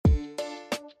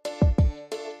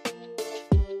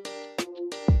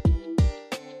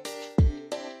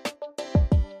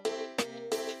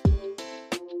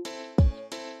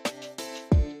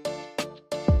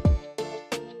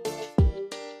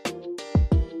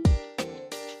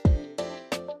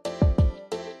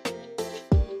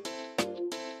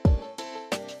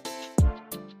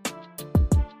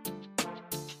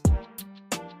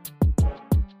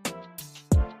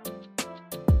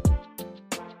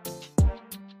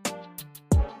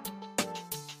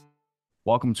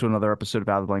Welcome to another episode of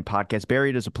Out of the Blank Podcast. Barry,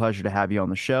 it is a pleasure to have you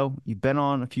on the show. You've been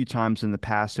on a few times in the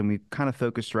past, and we've kind of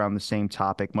focused around the same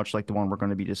topic, much like the one we're going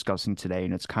to be discussing today,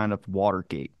 and it's kind of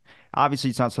Watergate.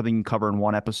 Obviously, it's not something you can cover in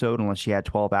one episode unless you had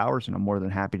 12 hours, and I'm more than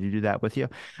happy to do that with you.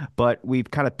 But we've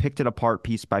kind of picked it apart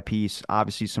piece by piece.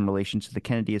 Obviously, some relation to the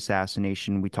Kennedy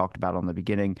assassination we talked about on the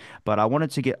beginning, but I wanted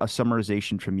to get a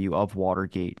summarization from you of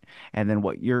Watergate and then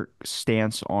what your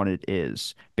stance on it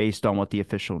is based on what the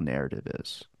official narrative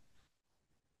is.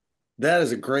 That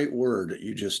is a great word that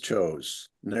you just chose,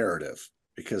 narrative,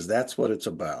 because that's what it's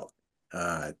about.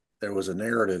 There was a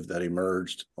narrative that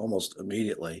emerged almost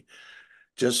immediately.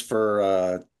 Just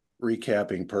for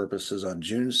recapping purposes, on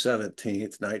June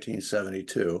 17th,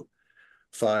 1972,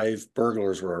 five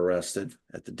burglars were arrested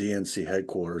at the DNC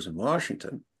headquarters in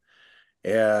Washington,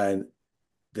 and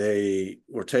they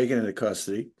were taken into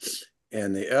custody,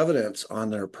 and the evidence on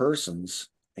their persons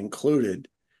included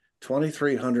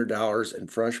 $2,300 in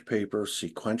fresh paper,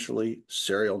 sequentially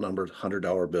serial numbered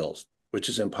 $100 bills, which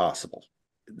is impossible.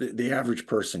 The average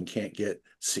person can't get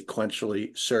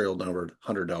sequentially serial numbered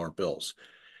 $100 bills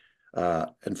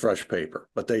in fresh paper,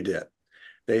 but they did.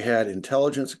 They had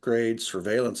intelligence grade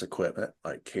surveillance equipment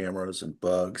like cameras and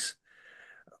bugs.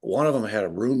 One of them had a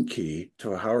room key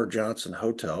to a Howard Johnson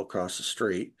hotel across the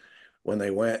street. When they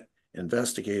went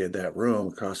investigated that room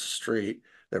across the street,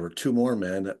 there were two more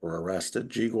men that were arrested,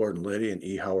 G. Gordon Liddy and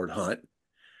E. Howard Hunt.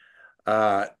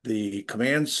 The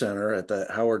command center at the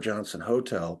Howard Johnson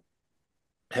Hotel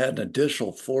had an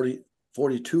additional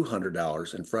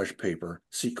 $4,200 in fresh paper,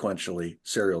 sequentially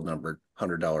serial numbered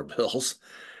 $100 bills,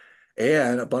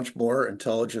 and a bunch more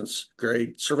intelligence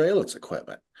grade surveillance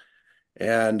equipment.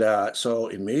 And so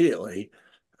immediately,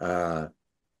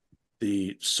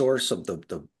 the source of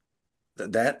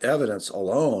that evidence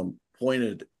alone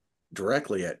pointed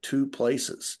directly at two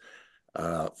places.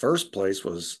 First place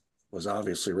was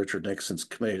obviously Richard Nixon's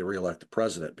committee to reelect the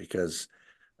president, because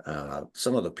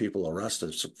some of the people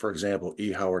arrested, for example,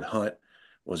 E. Howard Hunt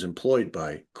was employed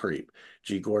by CREEP.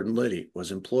 G. Gordon Liddy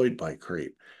was employed by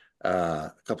CREEP.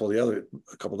 A couple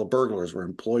of the burglars were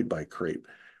employed by CREEP.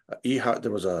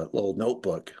 There was a little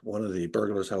notebook. One of the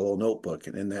burglars had a little notebook,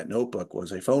 and in that notebook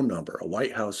was a phone number, a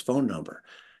White House phone number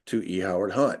to E.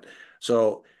 Howard Hunt.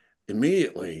 So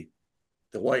immediately,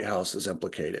 the White House is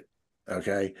implicated.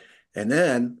 Okay. And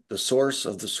then the source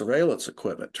of the surveillance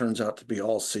equipment turns out to be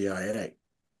all CIA.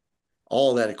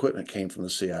 All of that equipment came from the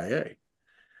CIA.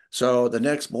 So the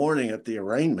next morning at the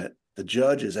arraignment, the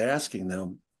judge is asking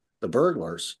them, the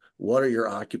burglars, what are your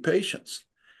occupations?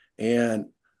 And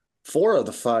four of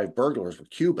the five burglars were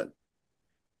Cuban,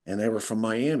 and they were from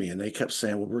Miami, and they kept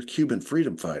saying, well, we're Cuban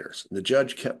freedom fighters. And the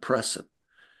judge kept pressing,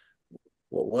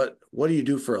 well, what do you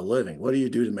do for a living? What do you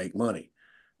do to make money?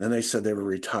 Then they said they were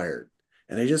retired.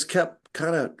 And they just kept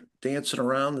kind of dancing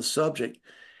around the subject.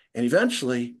 And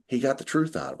eventually he got the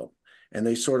truth out of them. And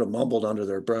they sort of mumbled under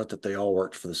their breath that they all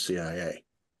worked for the CIA.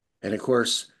 And of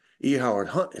course, E. Howard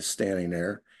Hunt is standing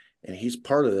there, and he's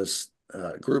part of this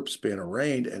group's being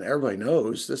arraigned. And everybody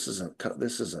knows this isn't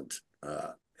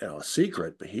a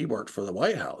secret, but he worked for the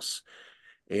White House.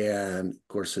 And of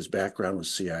course, his background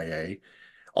was CIA.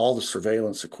 All the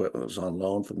surveillance equipment was on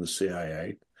loan from the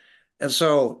CIA. And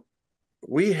so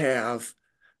we have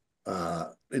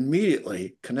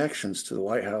immediately connections to the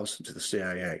White House and to the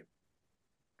CIA.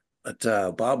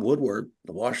 But Bob Woodward,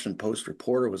 the Washington Post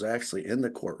reporter, was actually in the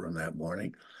courtroom that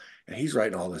morning, and he's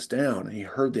writing all this down. And he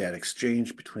heard that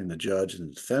exchange between the judge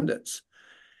and the defendants.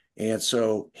 And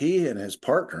so he and his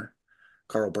partner,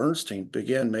 Carl Bernstein,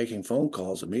 began making phone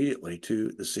calls immediately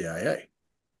to the CIA.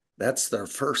 That's their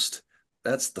first.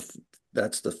 That's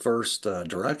the first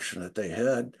direction that they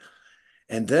had.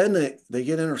 And then they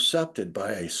get intercepted by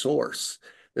a source.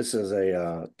 This is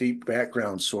a deep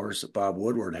background source that Bob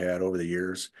Woodward had over the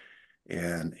years,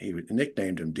 and he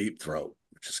nicknamed him Deep Throat,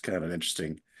 which is kind of an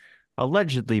interesting.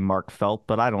 Allegedly Mark Felt,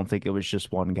 but I don't think it was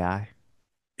just one guy.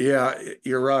 Yeah,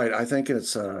 you're right. I think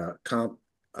it's a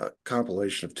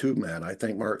compilation of two men. I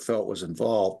think Mark Felt was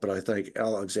involved, but I think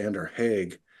Alexander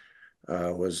Haig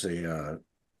was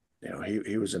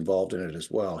he was involved in it as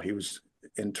well. He was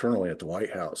internally at the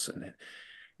White House, and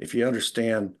if you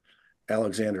understand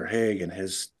Alexander Haig and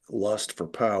his lust for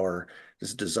power,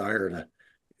 his desire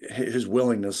his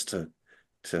willingness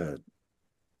to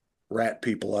rat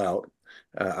people out,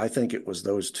 I think it was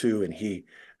those two, and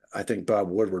I think Bob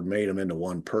Woodward made him into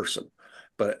one person.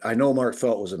 But I know Mark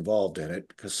Felt was involved in it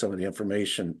because some of the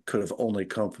information could have only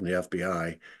come from the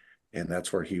FBI, and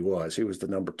that's where he was. He was the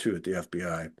number two at the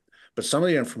FBI. But some of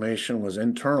the information was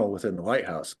internal within the White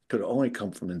House, could only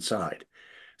come from inside.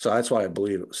 So that's why I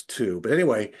believe it was two. But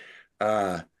anyway,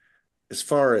 uh, as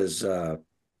far as uh,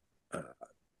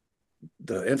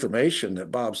 the information that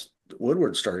Bob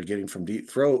Woodward started getting from Deep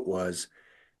Throat was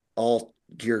all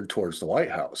geared towards the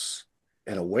White House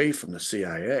and away from the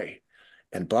CIA.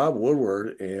 And Bob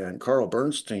Woodward and Carl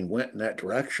Bernstein went in that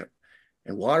direction.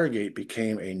 And Watergate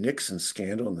became a Nixon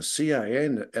scandal, and the CIA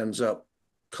ends up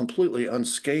completely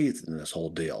unscathed in this whole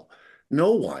deal.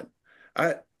 No one,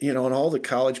 in all the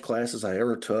college classes I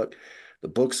ever took, the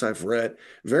books I've read,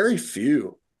 very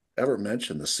few ever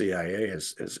mentioned the CIA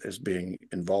as being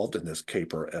involved in this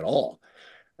caper at all.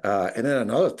 And then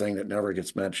another thing that never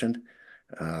gets mentioned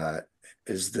uh,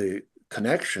 is the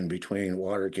connection between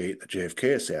Watergate and the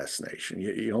JFK assassination.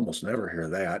 You almost never hear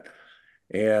that.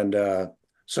 And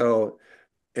so,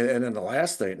 and then the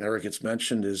last thing that never gets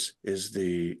mentioned is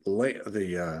the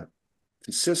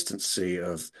consistency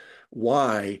of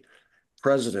why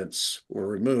presidents were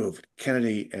removed,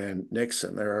 Kennedy and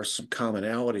Nixon. There are some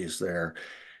commonalities there,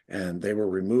 and they were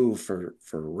removed for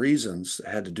reasons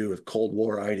that had to do with Cold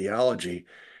War ideology.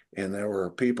 And there were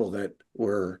people that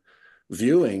were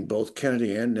viewing both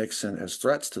Kennedy and Nixon as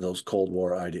threats to those Cold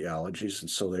War ideologies, and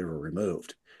so they were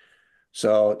removed.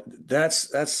 So that's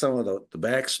some of the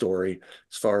backstory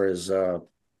as far as the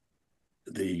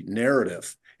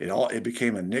narrative. It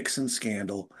became a Nixon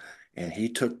scandal, and he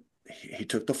took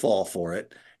the fall for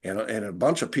it, and a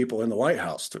bunch of people in the White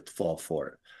House took the fall for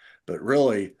it. But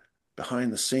really,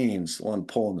 behind the scenes, the one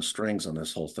pulling the strings on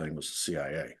this whole thing was the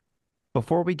CIA.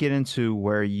 Before we get into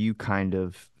where you kind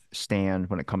of stand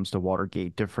when it comes to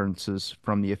Watergate differences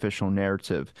from the official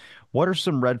narrative, what are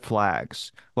some red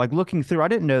flags? Like looking through, I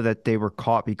didn't know that they were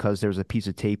caught because there was a piece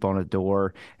of tape on a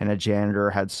door and a janitor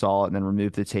had saw it and then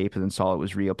removed the tape and then saw it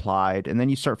was reapplied. And then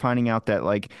you start finding out that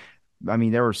like, I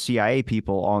mean, there were CIA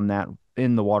people on that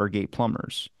in the Watergate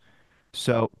plumbers.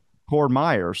 So poor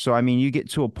Meyer. So I mean, you get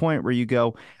to a point where you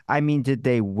go, I mean, did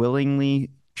they willingly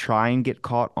try and get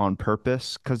caught on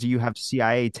purpose? Because you have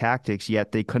CIA tactics,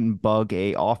 yet they couldn't bug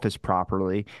a office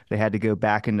properly. They had to go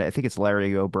back into, I think it's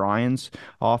Larry O'Brien's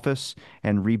office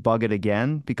and rebug it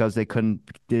again because they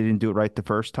didn't do it right the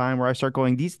first time. Where I start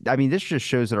going, I mean, this just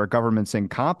shows that our government's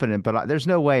incompetent, but there's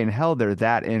no way in hell they're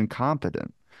that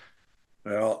incompetent.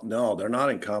 Well, no, they're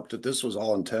not incompetent. This was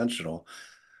all intentional.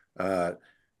 Uh,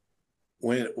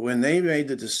 when they made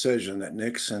the decision that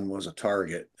Nixon was a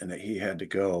target and that he had to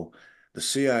go, the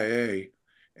CIA,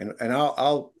 and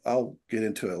I'll get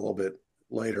into it a little bit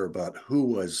later about who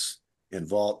was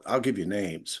involved. I'll give you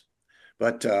names,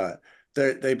 but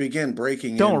they began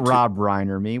breaking Don't into. Rob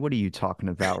Reiner me. What are you talking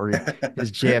about? Or his Oh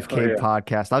JFK yeah,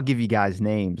 podcast. I'll give you guys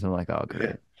names. I'm like, oh, yeah,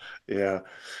 great. yeah.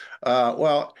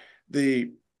 Well,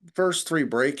 the first three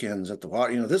break-ins at the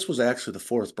water, this was actually the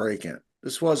fourth break-in.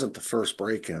 This wasn't the first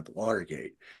break-in at the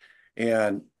Watergate.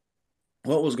 And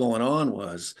what was going on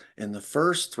was in the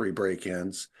first three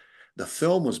break-ins, the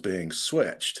film was being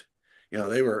switched.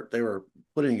 They were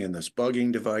putting in this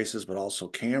bugging devices, but also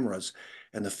cameras,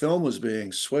 and the film was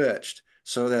being switched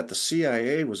so that the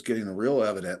CIA was getting the real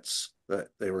evidence that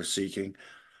they were seeking,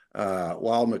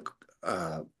 while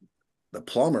the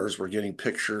plumbers were getting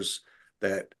pictures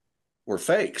that were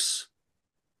fakes.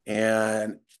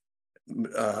 And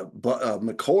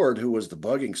McCord, who was the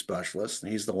bugging specialist,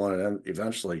 and he's the one that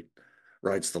eventually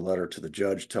writes the letter to the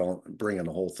judge, bringing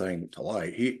the whole thing to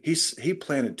light. He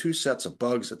planted two sets of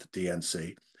bugs at the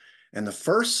DNC, and the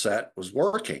first set was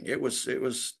working. It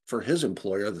was for his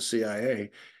employer, the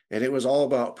CIA, and it was all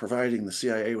about providing the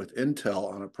CIA with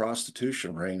intel on a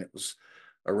prostitution ring. It was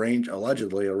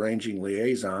allegedly arranging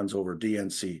liaisons over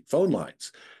DNC phone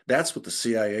lines. That's what the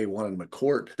CIA wanted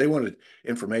McCord. They wanted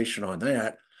information on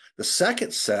that. The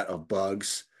second set of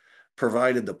bugs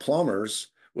provided the plumbers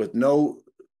with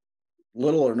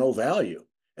little or no value.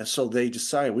 And so they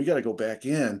decided we got to go back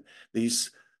in.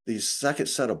 These second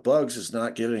set of bugs is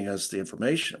not giving us the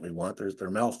information that we want. They're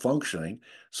malfunctioning.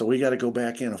 So we got to go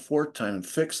back in a fourth time and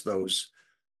fix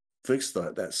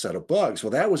that set of bugs.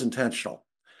 Well, that was intentional.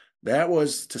 That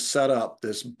was to set up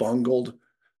this bungled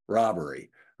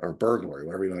robbery or burglary,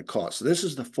 whatever you want to call it. So this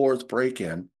is the fourth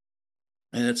break-in,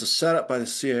 and it's a setup by the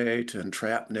CIA to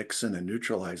entrap Nixon and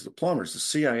neutralize the plumbers. The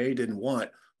CIA didn't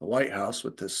want the White House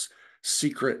with this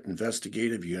secret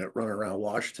investigative unit running around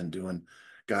Washington doing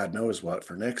God knows what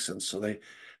for Nixon. So they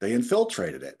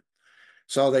infiltrated it.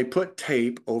 So they put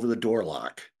tape over the door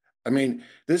lock. I mean,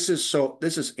 this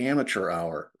is amateur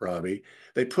hour, Robbie.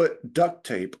 They put duct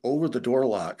tape over the door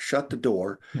lock, shut the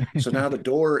door. So now the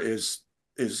door is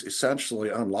essentially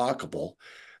unlockable.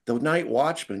 The night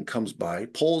watchman comes by,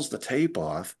 pulls the tape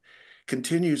off,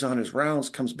 continues on his rounds,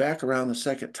 comes back around the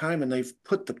second time, and they've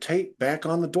put the tape back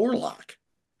on the door lock.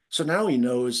 So now he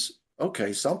knows,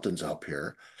 okay, something's up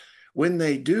here. when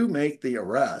they do make the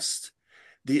arrest,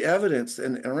 the evidence,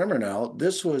 and remember now,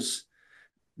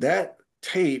 that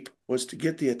tape was to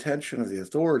get the attention of the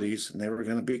authorities, and they were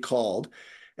going to be called,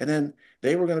 and then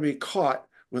they were going to be caught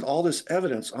with all this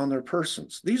evidence on their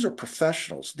persons. These are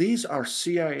professionals. These are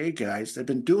CIA guys that have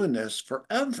been doing this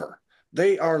forever.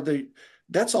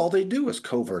 That's all they do is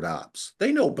covert ops.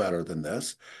 They know better than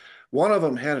this. One of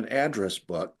them had an address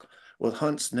book with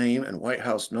Hunt's name and White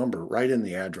House number right in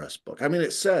the address book. I mean,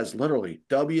 it says literally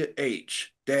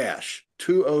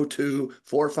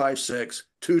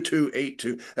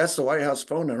WH-202-456-2282. That's the White House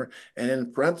phone number. And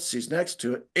in parentheses next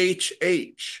to it,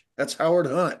 HH. That's Howard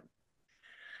Hunt.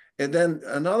 And then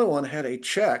another one had a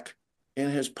check in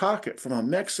his pocket from a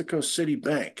Mexico City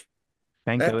bank.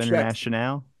 Banco That check,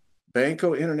 International.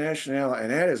 Banco International,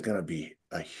 and that is going to be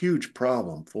a huge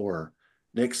problem for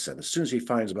Nixon. As soon as he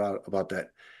finds about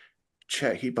that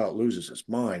check, he about loses his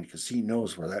mind because he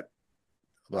knows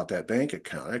about that bank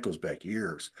account. That goes back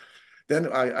years.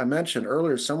 Then I mentioned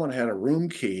earlier, someone had a room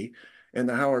key in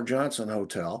the Howard Johnson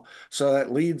Hotel. So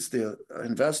that leads the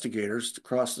investigators to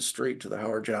cross the street to the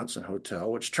Howard Johnson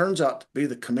Hotel, which turns out to be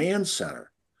the command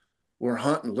center where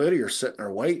Hunt and Liddy are sitting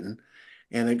there waiting,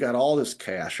 and they've got all this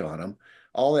cash on them,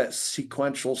 all that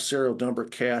sequential serial number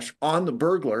cash on the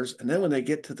burglars. And then when they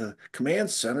get to the command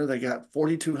center, they got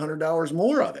 $4,200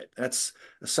 more of it. That's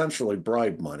essentially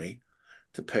bribe money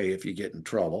to pay if you get in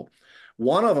trouble.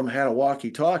 One of them had a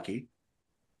walkie-talkie.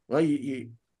 Well,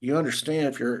 you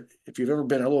understand if you've ever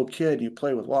been a little kid and you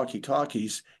play with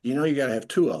walkie-talkies, you know you got to have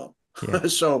two of them. Yeah.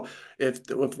 So if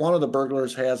one of the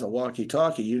burglars has a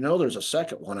walkie-talkie, you know there's a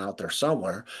second one out there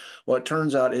somewhere. Well, it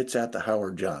turns out it's at the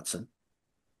Howard Johnson.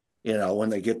 You know, when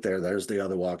they get there, there's the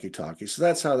other walkie-talkie. So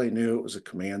that's how they knew it was a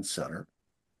command center.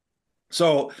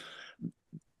 So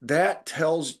that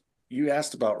tells you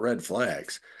asked about red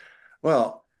flags.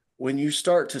 Well, when you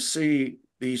start to see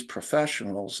these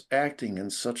professionals acting in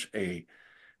such a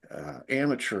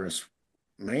amateurish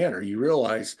manner, you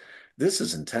realize this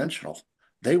is intentional.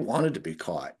 They wanted to be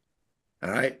caught. All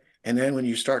right. And then when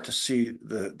you start to see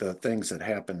the things that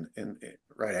happen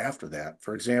right after that,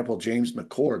 for example, James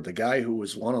McCord, the guy who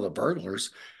was one of the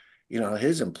burglars, you know,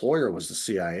 his employer was the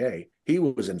CIA. He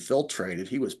was infiltrated.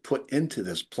 He was put into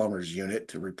this plumbers unit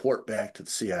to report back to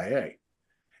the CIA.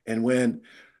 And when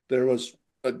there was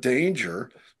a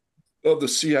danger of the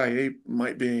CIA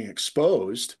might being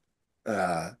exposed,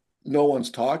 no one's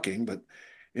talking, but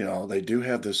you know they do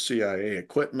have this CIA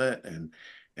equipment, and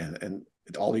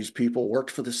all these people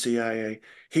worked for the CIA.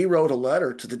 He wrote a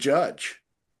letter to the judge.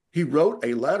 He wrote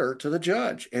a letter to the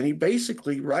judge, and he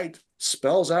basically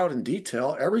spells out in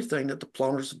detail everything that the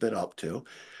plumbers have been up to,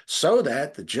 so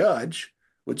that the judge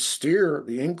would steer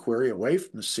the inquiry away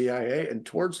from the CIA and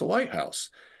towards the White House.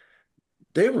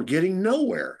 They were getting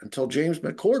nowhere until James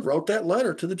McCord wrote that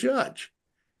letter to the judge.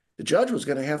 The judge was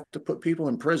going to have to put people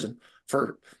in prison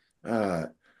for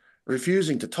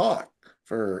refusing to talk,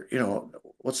 for, you know,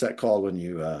 what's that called when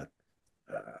you, I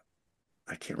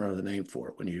can't remember the name for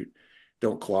it, when you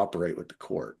don't cooperate with the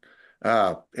court.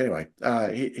 Anyway,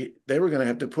 they were going to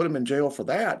have to put him in jail for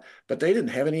that, but they didn't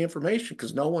have any information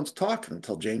because no one's talking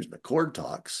until James McCord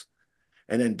talks.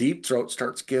 And then Deep Throat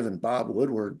starts giving Bob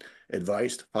Woodward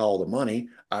advice to follow the money,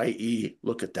 i.e.,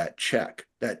 look at that check.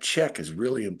 That check is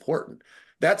really important.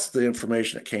 That's the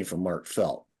information that came from Mark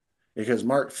Felt, because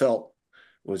Mark Felt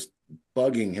was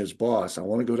bugging his boss. I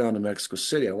want to go down to Mexico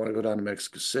City. I want to go down to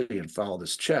Mexico City and file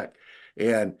this check.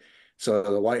 And so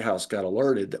the White House got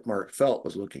alerted that Mark Felt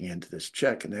was looking into this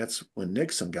check. And that's when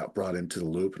Nixon got brought into the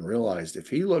loop and realized if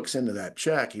he looks into that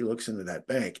check, he looks into that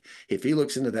bank. If he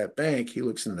looks into that bank, he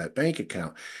looks into that bank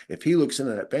account. If he looks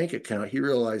into that bank account, he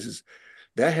realizes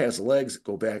that has legs that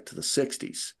go back to the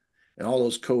 60s. And all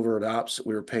those covert ops that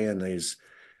we were paying these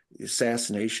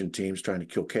assassination teams trying to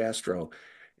kill Castro,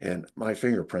 and my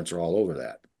fingerprints are all over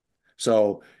that.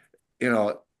 So, you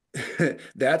know,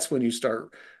 that's when you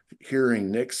start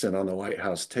hearing Nixon on the White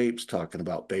House tapes talking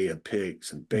about Bay of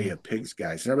Pigs and Bay of Pigs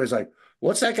guys. And everybody's like,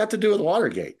 what's that got to do with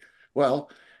Watergate? Well,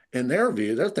 in their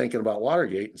view, they're thinking about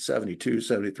Watergate in 72,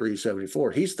 73,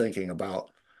 74. He's thinking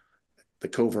about the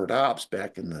covert ops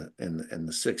back in the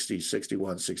 60s,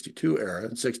 61, 62 era,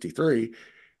 and 63.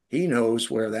 He knows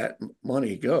where that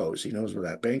money goes. He knows where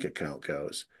that bank account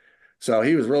goes. So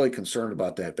he was really concerned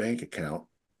about that bank account.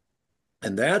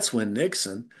 And that's when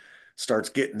Nixon starts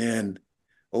getting in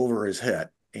over his head,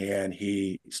 and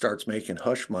he starts making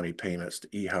hush money payments to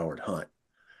E. Howard Hunt,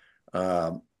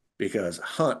 because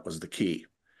Hunt was the key.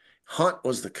 Hunt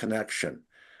was the connection.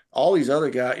 All these other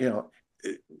guys, you know,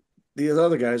 the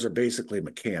other guys are basically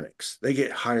mechanics. They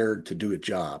get hired to do a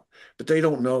job, but they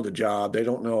don't know the job. They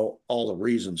don't know all the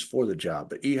reasons for the job.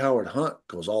 But E. Howard Hunt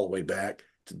goes all the way back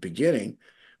to the beginning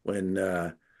when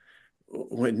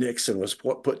Nixon was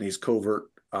putting these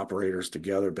covert operators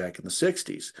together back in the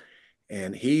 60s.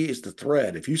 And he is the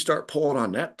thread. If you start pulling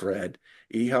on that thread,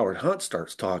 E. Howard Hunt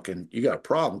starts talking, you got a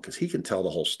problem because he can tell the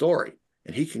whole story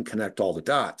and he can connect all the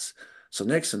dots. So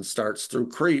Nixon starts through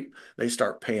creep, they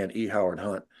start paying E. Howard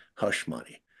Hunt hush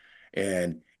money.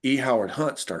 And E. Howard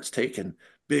Hunt starts taking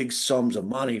big sums of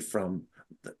money from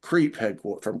the creep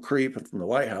headquarters, from creep and from the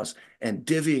White House, and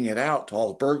divvying it out to all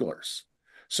the burglars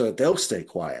so that they'll stay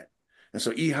quiet. And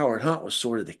so E. Howard Hunt was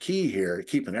sort of the key here,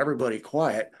 keeping everybody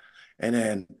quiet. And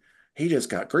then he just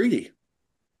got greedy.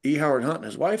 E. Howard Hunt and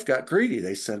his wife got greedy.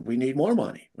 They said, "We need more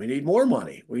money. We need more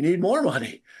money. We need more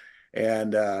money,"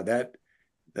 and that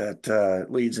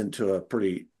leads into a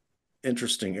pretty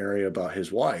interesting area about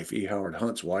his wife. E. Howard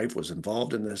Hunt's wife was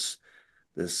involved in this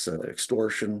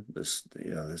extortion. This.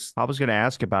 I was going to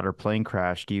ask about her plane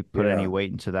crash. Do you put any Yeah.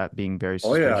 weight into that being very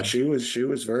Oh yeah, suspicious? she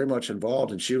was very much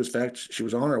involved, and she was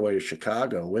on her way to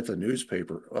Chicago with a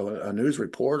newspaper, a news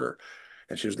reporter,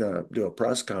 and she was going to do a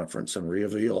press conference and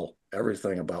reveal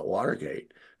everything about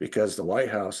Watergate because the White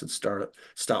House had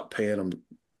stopped paying them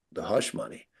the hush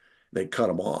money. They cut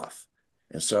them off,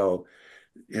 and so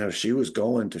she was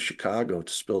going to Chicago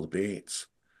to spill the beans,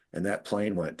 and that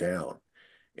plane went down.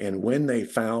 And when they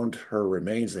found her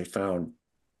remains, they found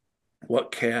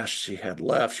what cash she had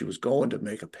left. She was going to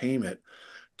make a payment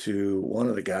to one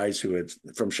of the guys who had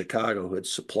from Chicago who had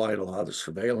supplied a lot of the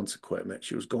surveillance equipment.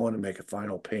 She was going to make a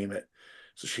final payment.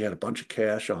 So she had a bunch of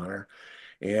cash on her.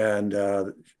 And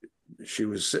she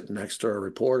was sitting next to a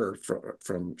reporter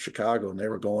Chicago, and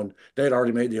they had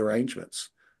already made the arrangements.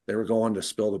 They were going to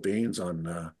spill the beans on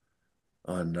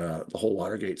the whole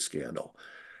Watergate scandal.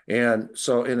 And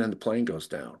then the plane goes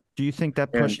down. Do you think that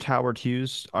And pushed Howard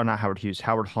Hughes, or not Howard Hughes,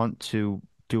 Howard Hunt to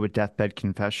do a deathbed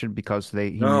confession because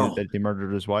he knew no, that they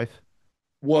murdered his wife?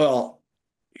 well,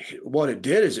 what it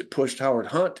did is it pushed Howard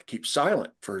Hunt to keep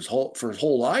silent for his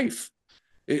whole life.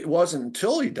 It wasn't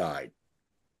until he died.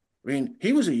 I mean,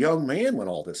 he was a young man when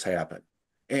all this happened,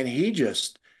 and he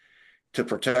just to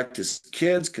protect his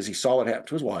kids because he saw what happened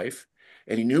to his wife,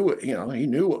 and he knew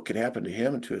what could happen to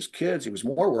him and to his kids. He was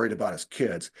more worried about his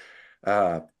kids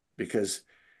because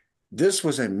this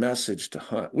was a message to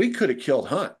Hunt. We could have killed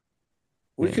Hunt.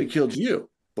 We Yeah. could have killed you,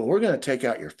 but we're going to take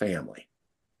out your family.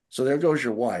 So there goes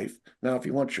your wife. Now, if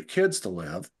you want your kids to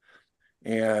live,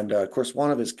 and of course,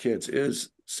 one of his kids is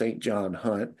St. John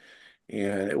Hunt.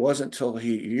 And it wasn't until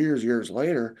years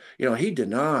later, he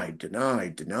denied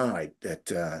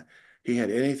that he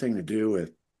had anything to do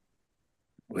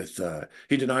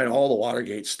he denied all the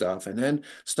Watergate stuff. And then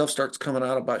stuff starts coming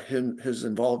out about his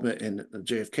involvement in the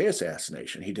JFK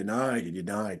assassination. He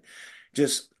denied,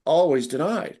 just always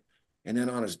denied. And then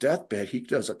on his deathbed, he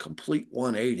does a complete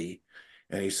 180.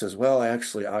 And he says, well,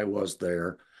 actually, I was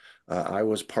there. I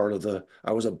was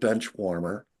I was a bench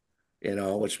warmer,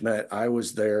 which meant I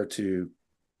was there to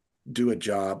do a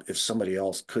job if somebody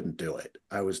else couldn't do it.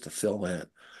 I was to fill in.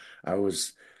 I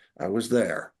was I was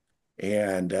there.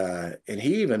 And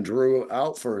he even drew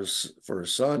out for his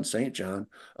son, St. John,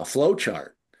 a flow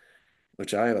chart,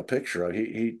 which I have a picture of.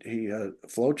 He had a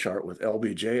flow chart with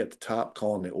LBJ at the top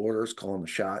calling the orders, calling the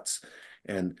shots,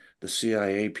 and the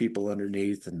CIA people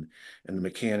underneath and the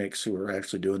mechanics who were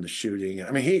actually doing the shooting. I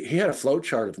mean, he had a flow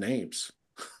chart of names.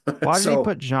 Why did he So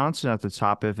put Johnson at the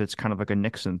top if it's kind of like a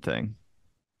Nixon thing?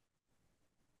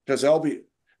 because LB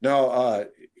no,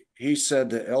 he said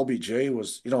that LBJ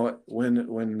was, when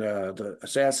the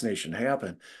assassination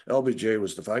happened, LBJ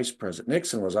was the vice president.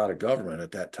 Nixon was out of government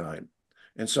at that time,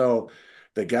 and so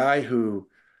the guy who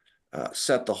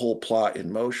set the whole plot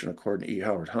in motion, according to E.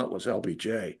 Howard Hunt, was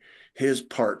LBJ. His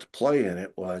part to play in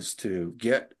it was to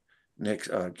get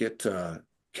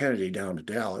Kennedy down to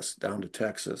Dallas, down to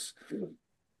Texas,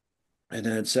 and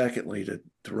then secondly to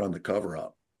run the cover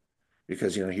up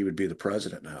because he would be the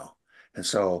president now. And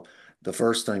so the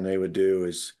first thing they would do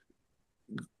is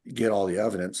get all the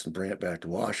evidence and bring it back to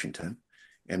Washington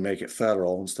and make it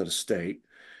federal instead of state.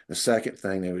 The second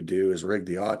thing they would do is rig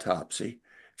the autopsy.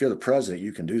 If you're the president,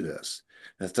 you can do this.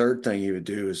 The third thing you would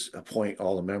do is appoint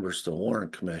all the members to the Warren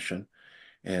Commission,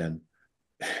 and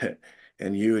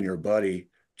and you and your buddy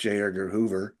J. Edgar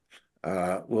Hoover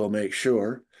will make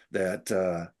sure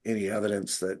that any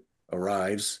evidence that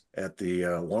arrives at the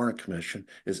Warren Commission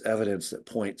is evidence that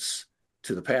points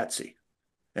to the patsy.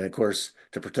 And of course,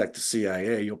 to protect the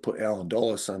CIA, you'll put Alan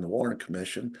Dulles on the Warren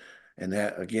Commission, and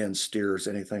that again steers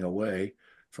anything away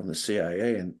from the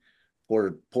CIA and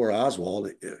poor Oswald.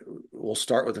 We'll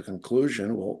start with a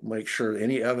conclusion. We'll make sure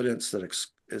any evidence that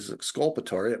is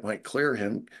exculpatory, it might clear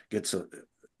him, gets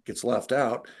left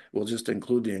out. We'll just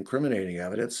include the incriminating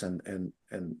evidence, and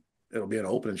it'll be an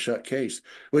open and shut case.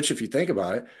 Which, if you think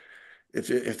about it,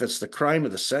 if it's the crime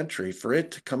of the century, for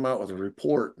it to come out with a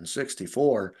report in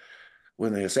 '64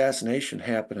 when the assassination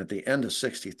happened at the end of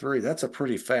 '63, that's a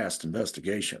pretty fast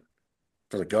investigation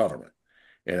for the government.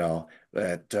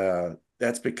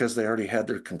 That's because they already had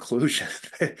their conclusion.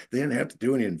 They didn't have to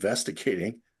do any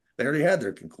investigating. They already had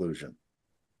their conclusion.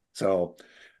 So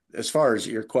as far as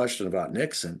your question about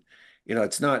Nixon,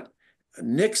 it's not,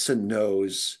 Nixon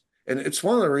knows, and it's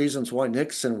one of the reasons why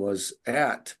Nixon was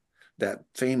at that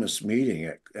famous meeting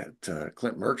at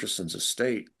Clint Murchison's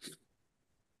estate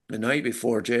the night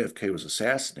before JFK was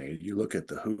assassinated. You look at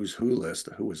the who's who list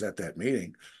of who was at that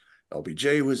meeting.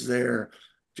 LBJ was there.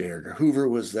 J. Edgar Hoover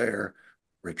was there.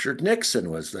 Richard Nixon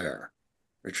was there.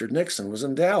 Richard Nixon was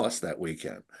in Dallas that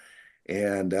weekend.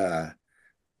 And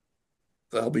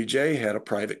LBJ had a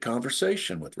private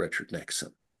conversation with Richard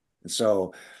Nixon. And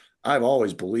so I've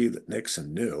always believed that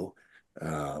Nixon knew.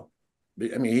 He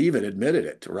even admitted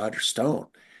it to Roger Stone.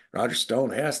 Roger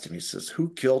Stone asked him, he says, who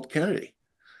killed Kennedy?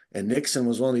 And Nixon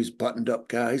was one of these buttoned up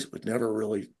guys, would never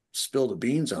really spill the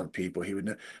beans on people.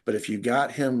 But if you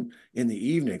got him in the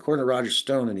evening, according to Roger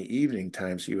Stone, in the evening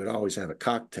times, he would always have a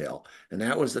cocktail. And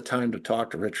that was the time to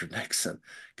talk to Richard Nixon,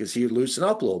 because he would loosen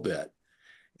up a little bit.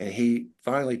 And he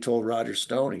finally told Roger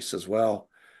Stone, he says, well,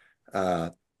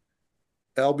 LBJ,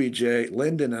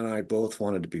 Lyndon and I both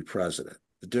wanted to be president.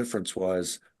 The difference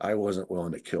was I wasn't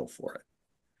willing to kill for it.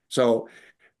 So,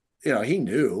 he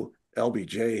knew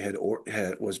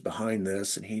LBJ was behind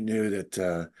this, and he knew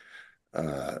that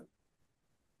the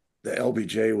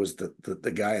LBJ was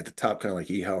the guy at the top, kind of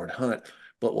like E. Howard Hunt.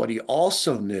 But what he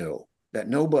also knew that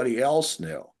nobody else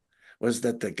knew was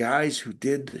that the guys who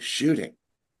did the shooting,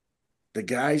 the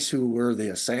guys who were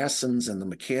the assassins and the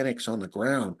mechanics on the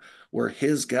ground, were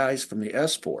his guys from the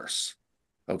S-Force.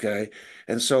 Okay.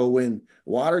 And so when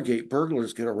Watergate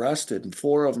burglars get arrested and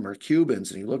 4 of them are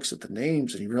Cubans, and he looks at the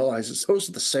names and he realizes those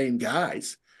are the same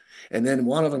guys. And then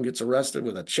one of them gets arrested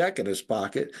with a check in his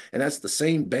pocket, and that's the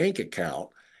same bank account.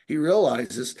 He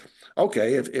realizes,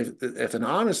 okay, if an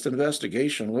honest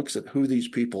investigation looks at who these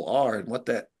people are and what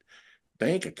that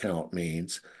bank account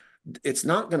means, it's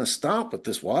not going to stop with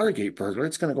this Watergate burglar.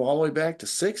 It's going to go all the way back to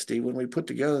 '60 when we put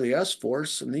together the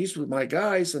S-Force, and these were my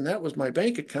guys, and that was my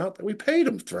bank account that we paid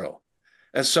them through.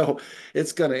 And so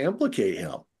it's going to implicate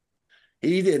him.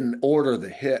 He didn't order the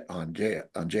hit on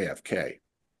JFK,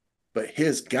 but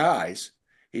his guys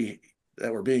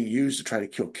that were being used to try to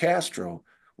kill Castro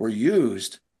were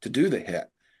used to do the hit.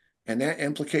 And that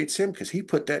implicates him because he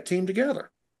put that team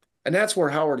together. And that's where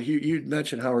Howard Hughes, you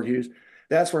mentioned Howard Hughes,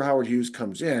 that's where Howard Hughes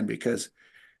comes in, because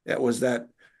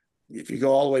if you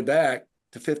go all the way back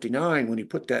to '59, when he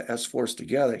put that S-Force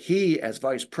together, he, as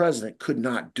vice president, could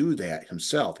not do that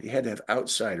himself. He had to have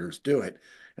outsiders do it.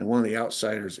 And one of the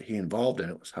outsiders that he involved in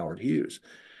it was Howard Hughes.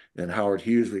 And Howard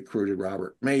Hughes recruited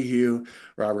Robert Mayhew.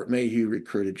 Robert Mayhew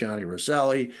recruited Johnny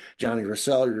Rosselli. Johnny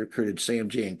Rosselli recruited Sam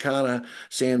Giancana.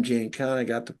 Sam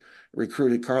Giancana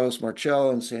recruited Carlos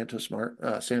Marcello and Santos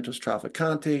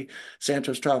Trafficante.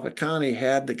 Santos Trafficante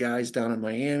had the guys down in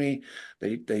Miami.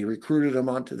 They recruited them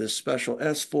onto this special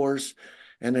S-Force,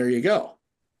 and there you go.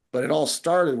 But it all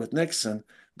started with Nixon,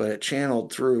 but it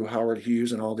channeled through Howard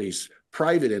Hughes and all these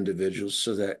private individuals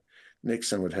so that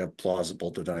Nixon would have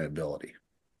plausible deniability.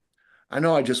 I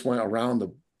know I just went around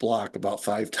the block about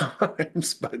 5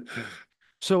 times, but.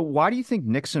 So why do you think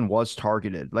Nixon was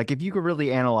targeted? Like, if you could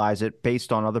really analyze it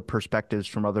based on other perspectives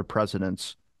from other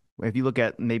presidents, if you look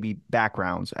at maybe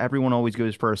backgrounds, everyone always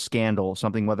goes for a scandal,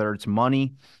 something, whether it's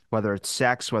money, whether it's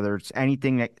sex, whether it's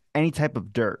anything, any type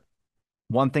of dirt.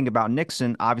 One thing about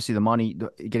Nixon, obviously the money,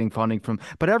 getting funding from,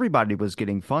 but everybody was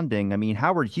getting funding. I mean,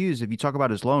 Howard Hughes, if you talk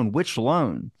about his loan, which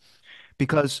loan?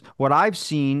 Because what I've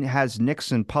seen has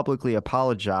Nixon publicly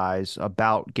apologize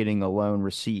about getting a loan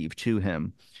received to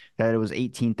him, that it was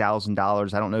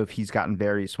 $18,000. I don't know if he's gotten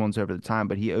various ones over the time,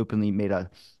 but he openly made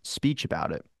a speech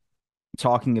about it,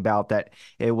 talking about that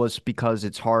it was because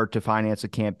it's hard to finance a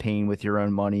campaign with your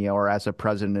own money, or as a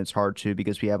president, it's hard to,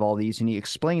 because we have all these. And he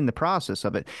explained the process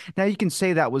of it. Now, you can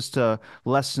say that was to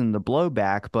lessen the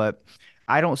blowback, but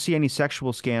I don't see any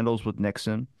sexual scandals with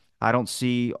Nixon. I don't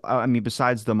see, I mean,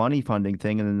 besides the money funding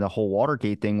thing and then the whole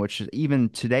Watergate thing, which even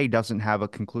today doesn't have a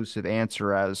conclusive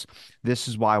answer as this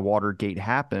is why Watergate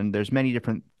happened. There's many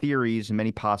different theories and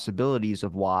many possibilities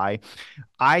of why.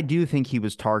 I do think he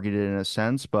was targeted in a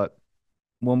sense, but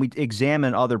when we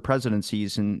examine other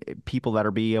presidencies and people that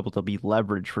are being able to be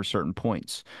leveraged for certain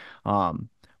points, um,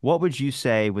 what would you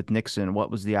say with Nixon? What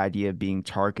was the idea of being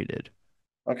targeted?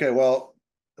 Okay, well,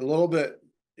 a little bit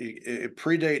it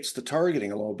predates the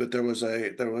targeting a little bit. There was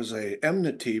a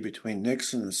enmity between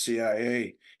Nixon and the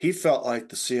CIA. He felt like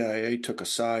the CIA took a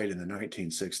side in the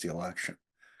 1960 election.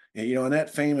 And, in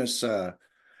that famous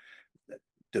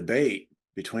debate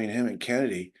between him and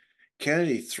Kennedy,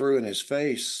 Kennedy threw in his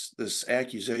face this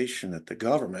accusation that the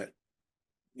government,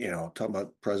 talking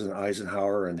about President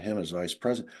Eisenhower and him as vice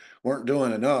president, weren't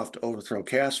doing enough to overthrow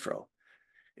Castro.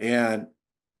 And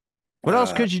What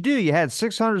else uh, could you do? You had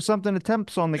 600 something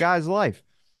attempts on the guy's life.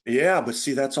 yeah, but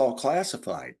see, that's all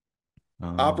classified.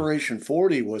 Oh. Operation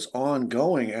 40 was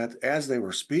ongoing as they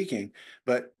were speaking,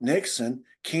 but Nixon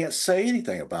can't say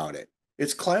anything about it.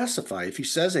 It's classified. If he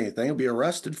says anything, he'll be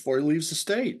arrested before he leaves the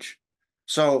stage.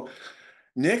 So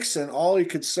Nixon, all he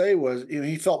could say was,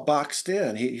 he felt boxed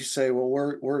in. He say, "Well,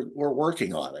 we're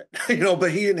working on it,"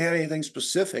 but he didn't have anything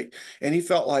specific, and he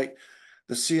felt like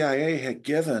the CIA had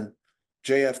given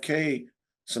JFK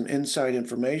some inside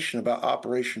information about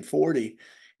Operation 40,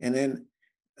 and then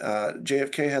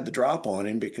JFK had the drop on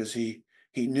him because he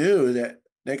knew that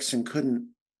Nixon couldn't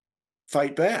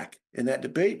fight back in that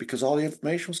debate because all the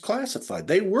information was classified.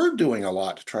 They were doing a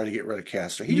lot to try to get rid of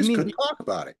Castro. He You just mean couldn't talk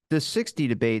about it. the 60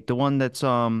 debate, the one that's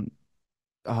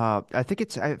I think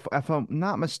it's if I'm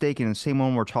not mistaken, the same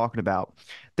one we're talking about.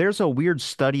 There's a weird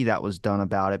study that was done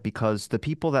about it because the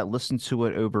people that listened to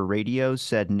it over radio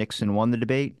said Nixon won the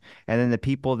debate, and then the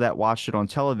people that watched it on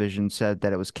television said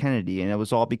that it was Kennedy, and it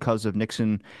was all because of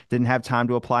Nixon didn't have time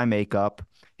to apply makeup.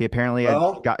 He apparently had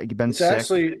Well, been it's sick.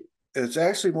 actually it's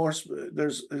actually more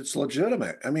it's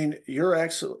legitimate. I mean, you're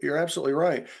absolutely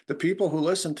right. The people who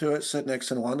listened to it said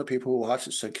Nixon won. The people who watched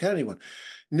it said Kennedy won.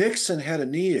 Nixon had a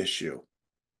knee issue,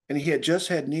 and he had just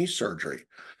had knee surgery,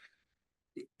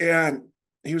 and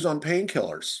he was on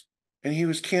painkillers, and he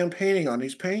was campaigning on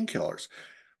these painkillers.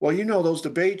 Well, those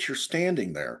debates, you're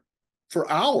standing there for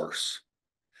hours,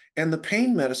 and the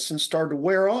pain medicine started to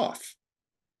wear off,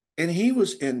 and he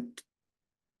was in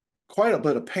quite a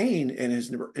bit of pain in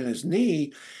his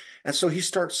knee, and so he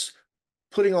starts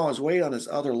putting all his weight on his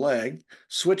other leg,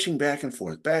 switching back and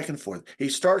forth, back and forth. He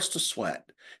starts to sweat.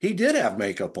 He did have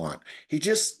makeup on.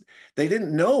 They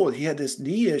didn't know he had this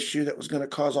knee issue that was going to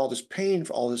cause all this pain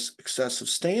for all this excessive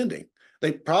standing.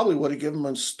 They probably would have given him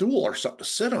a stool or something to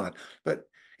sit on. But,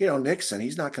 Nixon,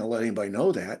 he's not going to let anybody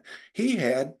know that. He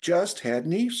had just had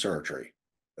knee surgery.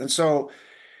 And so,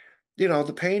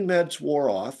 the pain meds wore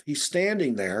off. He's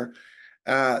standing there.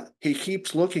 He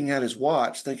keeps looking at his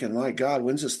watch, thinking, "My God,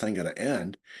 when's this thing going to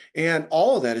end?" And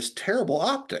all of that is terrible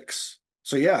optics.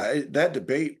 So yeah, that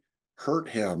debate hurt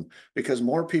him because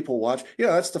more people watch.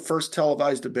 That's the first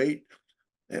televised debate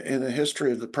in the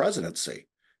history of the presidency,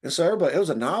 and so it was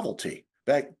a novelty.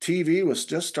 Back TV was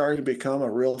just starting to become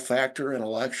a real factor in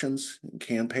elections and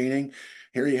campaigning.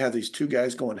 Here you have these two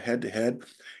guys going head to head.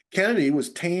 Kennedy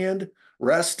was tanned,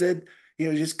 rested,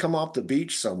 just come off the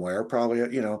beach somewhere, probably,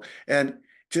 and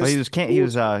Well, just he cool. was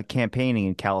campaigning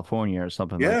in California or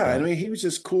something like Yeah, I that. mean, he was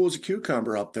just cool as a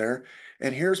cucumber up there.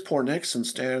 And here's poor Nixon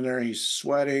standing there. He's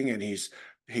sweating, and his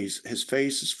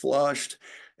face is flushed,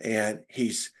 and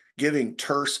he's giving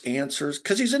terse answers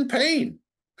because he's in pain.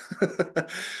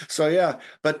 So yeah,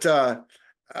 but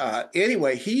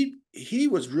anyway, he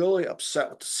was really upset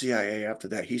with the CIA after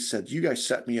that. He said, "You guys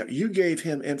set me up. You gave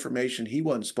him information he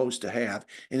wasn't supposed to have,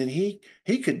 and then he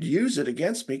could use it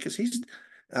against me because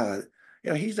uh,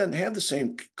 he doesn't have the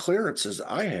same clearances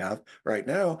I have right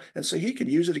now, and so he could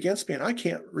use it against me, and I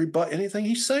can't rebut anything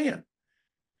he's saying."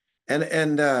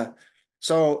 And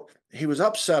so he was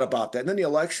upset about that. And then the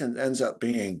election ends up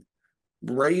being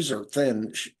razor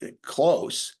thin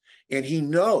close, and he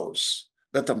knows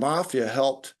that the mafia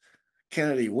helped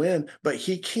Kennedy win, but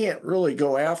he can't really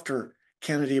go after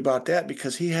Kennedy about that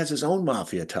because he has his own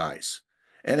mafia ties.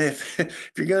 And if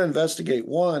you're going to investigate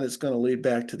one, it's going to lead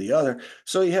back to the other.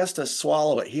 So he has to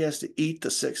swallow it. He has to eat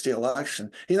the 60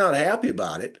 election. He's not happy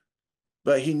about it,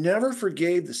 but he never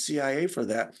forgave the CIA for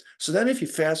that. So then if you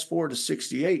fast forward to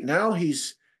 68, now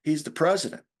he's the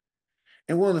president.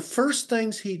 And one of the first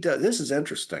things he does, this is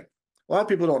interesting. A lot of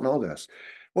people don't know this.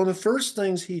 One of the first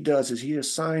things he does is he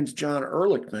assigns John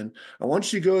Ehrlichman. I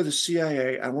want you to go to the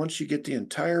CIA. I want you to get the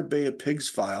entire Bay of Pigs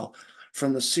file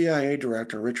from the CIA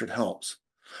director, Richard Helms.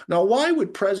 Now, why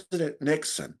would President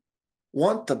Nixon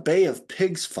want the Bay of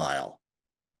Pigs file?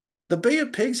 The Bay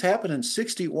of Pigs happened in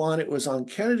 61. It was on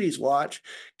Kennedy's watch.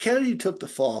 Kennedy took the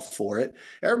fall for it.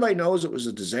 Everybody knows it was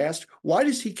a disaster. Why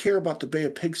does he care about the Bay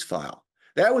of Pigs file?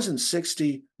 That was in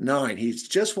 69. He's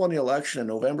just won the election in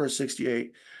November of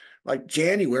 68. Like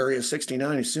January of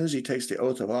 69, as soon as he takes the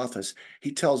oath of office,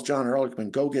 he tells John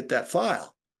Ehrlichman, go get that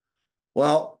file.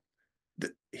 Well,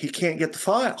 he can't get the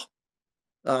file.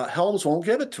 Helms won't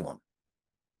give it to him.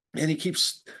 And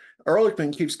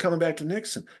Ehrlichman keeps coming back to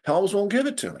Nixon. Helms won't give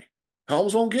it to me.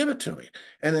 Helms won't give it to me.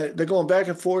 And they're going back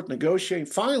and forth, negotiating.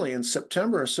 Finally, in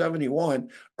September of 71,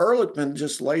 Ehrlichman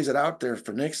just lays it out there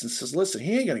for Nixon, says, listen,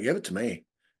 he ain't going to give it to me.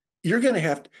 You're going to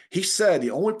have to, he said,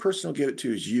 the only person who'll give it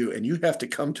to is you, and you have to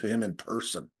come to him in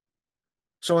person.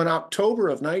 So in October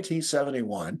of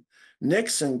 1971,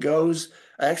 Nixon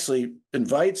actually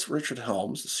invites Richard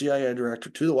Helms, the CIA director,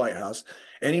 to the White House,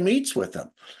 and he meets with him.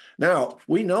 Now,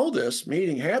 we know this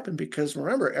meeting happened because,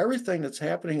 remember, everything that's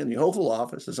happening in the Oval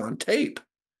Office is on tape.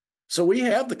 So we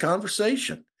have the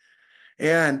conversation.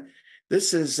 And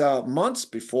this is months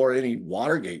before any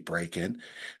Watergate break-in.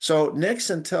 So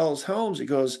Nixon tells Helms, he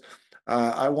goes,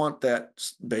 I want that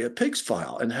Bay of Pigs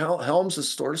file. And Helms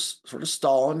is sort of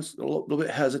stalling, a little bit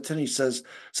hesitant. He says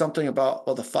something about,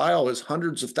 well, the file is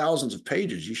hundreds of thousands of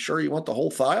pages. You sure you want the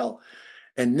whole file?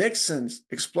 And Nixon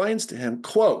explains to him,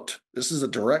 quote, this is a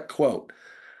direct quote,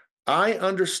 I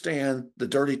understand the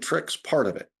dirty tricks part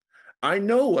of it. I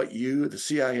know what you, the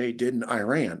CIA, did in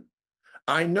Iran.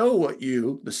 I know what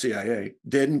you, the CIA,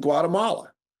 did in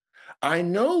Guatemala. I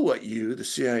know what you, the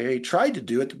CIA, tried to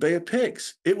do at the Bay of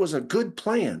Pigs. It was a good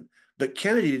plan, but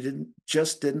Kennedy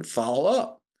didn't follow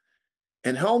up.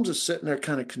 And Helms is sitting there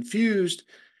kind of confused.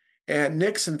 And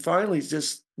Nixon finally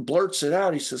just blurts it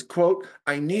out. He says, quote,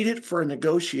 I need it for a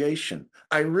negotiation.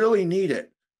 I really need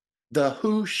it. The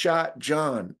who shot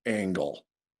John angle.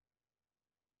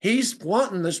 He's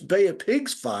wanting this Bay of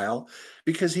Pigs file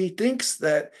because he thinks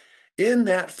that in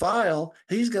that file,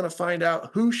 he's going to find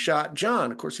out who shot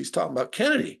John. Of course, he's talking about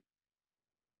Kennedy.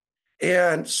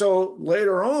 And so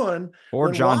later on,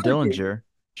 Or John Dillinger.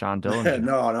 John Dillinger.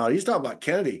 No, he's talking about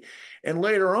Kennedy. And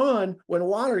later on, when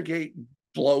Watergate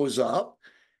blows up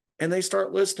and they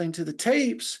start listening to the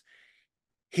tapes,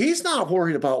 he's not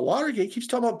worried about Watergate. He keeps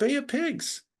talking about Bay of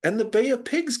Pigs and the Bay of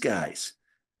Pigs guys.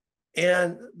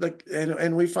 And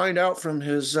we find out from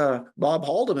his Bob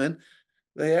Haldeman,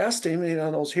 they asked him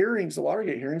on those hearings, the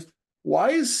Watergate hearings,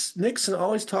 why is Nixon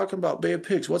always talking about Bay of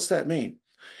Pigs? What's that mean?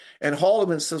 And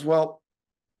Haldeman says, well,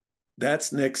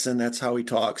 that's Nixon. That's how he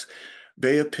talks.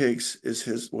 Bay of Pigs is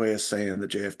his way of saying the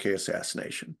JFK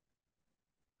assassination.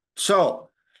 So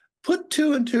put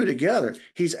two and two together.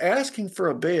 He's asking for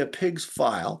a Bay of Pigs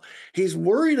file. He's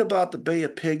worried about the Bay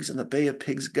of Pigs and the Bay of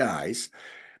Pigs guys,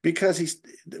 because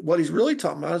what he's really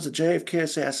talking about is the JFK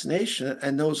assassination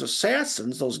and those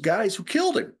assassins, those guys who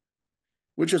killed him,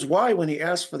 which is why when he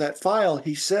asks for that file,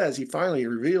 he finally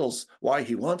reveals why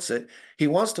he wants it. He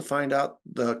wants to find out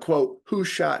the, quote, who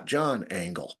shot John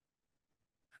angle.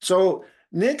 So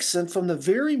Nixon, from the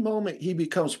very moment he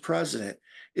becomes president,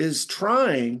 is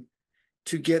trying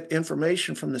to get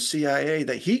information from the CIA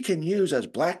that he can use as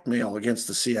blackmail against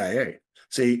the CIA.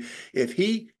 See, if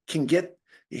he can get,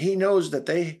 he knows that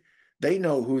they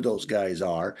know who those guys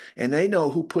are, and they know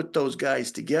who put those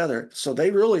guys together, so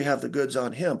they really have the goods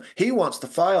on him. He wants the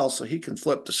file so he can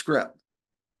flip the script.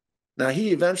 Now,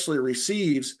 he eventually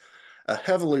receives a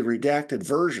heavily redacted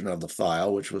version of the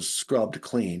file, which was scrubbed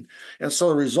clean. And so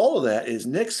the result of that is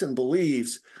Nixon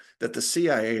believes that the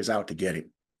CIA is out to get him.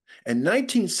 And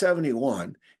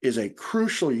 1971 is a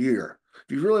crucial year.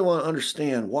 If you really want to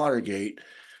understand Watergate,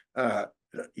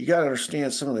 you got to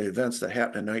understand some of the events that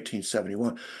happened in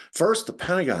 1971. First, the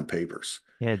Pentagon Papers.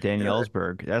 Yeah, Daniel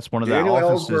Ellsberg. That's one of the Daniel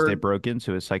offices Ellsberg, they broke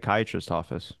into, his psychiatrist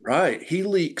office. Right. He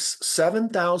leaks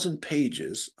 7,000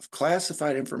 pages of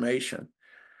classified information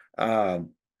to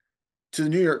the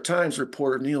New York Times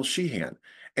reporter Neil Sheehan.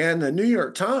 And the New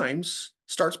York Times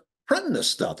starts printing this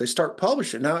stuff. They start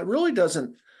publishing. Now, it really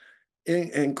doesn't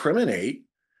incriminate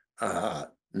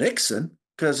Nixon,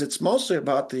 because it's mostly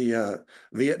about the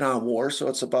Vietnam War. So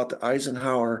it's about the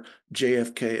Eisenhower,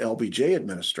 JFK, LBJ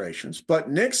administrations.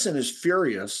 But Nixon is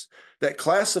furious that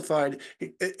classified,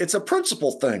 it's a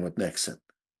principle thing with Nixon.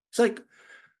 It's like,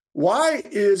 why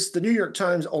is the New York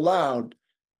Times allowed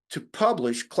to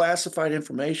publish classified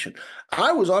information?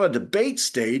 I was on a debate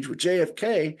stage with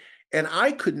JFK, and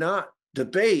I could not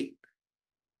debate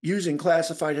using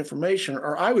classified information,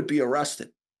 or I would be arrested.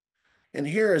 And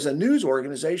here is a news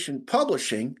organization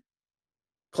publishing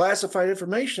classified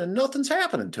information, and nothing's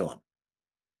happening to him.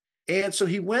 And so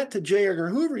he went to J. Edgar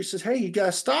Hoover. He says, hey, you got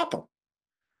to stop him.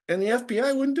 And the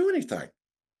FBI wouldn't do anything.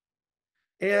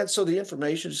 And so the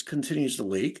information just continues to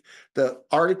leak. The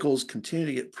articles continue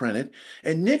to get printed.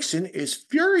 And Nixon is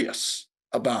furious.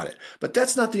 about it. But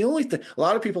that's not the only thing. A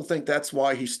lot of people think that's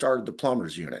why he started the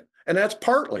plumbers unit, and that's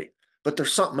partly. But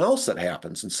there's something else that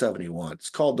happens in 71. It's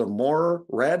called the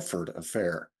Moore-Radford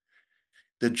affair.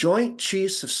 The Joint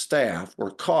Chiefs of Staff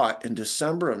were caught in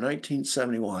December of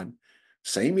 1971,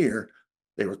 same year,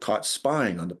 they were caught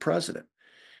spying on the president.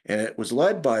 And it was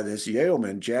led by this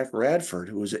Yaleman, Jack Radford,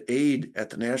 who was an aide at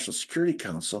the National Security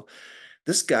Council.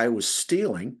 This guy was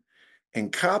stealing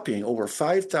and copying over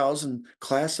 5,000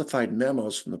 classified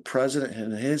memos from the president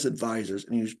and his advisors,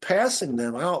 and he was passing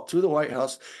them out through the White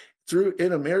House through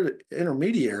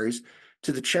intermediaries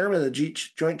to the chairman of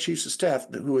the Joint Chiefs of Staff,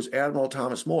 who was Admiral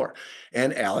Thomas Moore,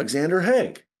 and Alexander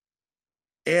Haig.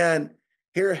 And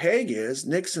here Haig is,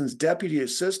 Nixon's deputy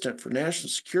assistant for national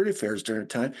security affairs during the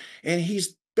time, and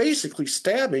he's basically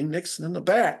stabbing Nixon in the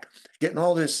back, getting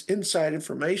all this inside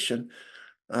information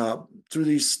through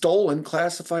these stolen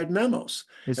classified memos.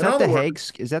 Is that the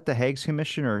Hague's? Is that the Hague's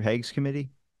Commission or Hague's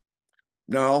Committee?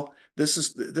 No, this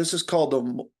is called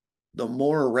the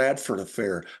Moore-Radford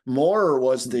affair. Moore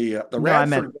was the No, Radford I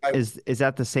meant guy. is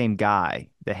that the same guy?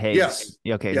 The Hague's? Yes.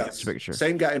 Okay, Yes. just make sure.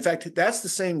 Same guy. In fact, that's the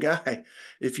same guy.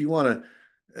 If you want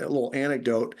a little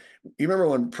anecdote, you remember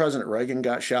when President Reagan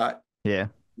got shot? Yeah. It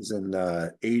was in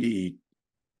 80,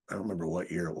 I don't remember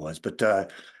what year it was, but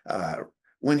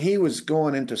when he was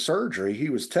going into surgery, he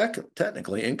was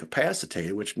technically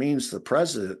incapacitated, which means the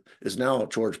president is now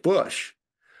George Bush.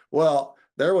 Well,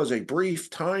 there was a brief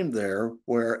time there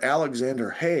where Alexander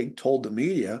Haig told the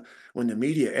media, when the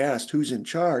media asked who's in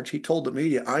charge, he told the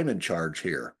media, I'm in charge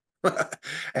here.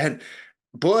 And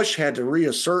Bush had to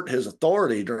reassert his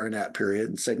authority during that period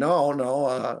and say,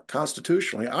 no,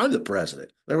 constitutionally, I'm the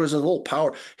president. There was a little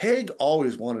power. Haig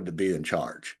always wanted to be in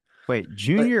charge. Wait,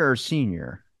 junior or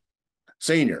senior?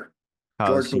 Senior. Oh,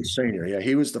 George Bush Sr. Yeah,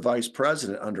 he was the vice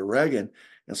president under Reagan.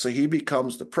 And so he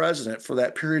becomes the president for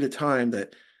that period of time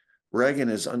that Reagan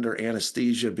is under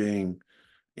anesthesia, being,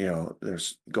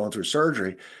 there's going through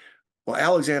surgery. Well,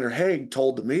 Alexander Haig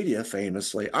told the media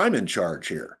famously, I'm in charge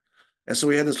here. And so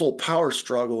we had this little power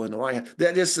struggle in the White House.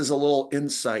 That just is a little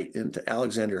insight into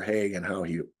Alexander Haig and how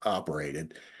he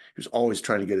operated. He was always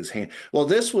trying to get his hand. Well,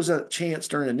 this was a chance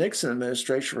during the Nixon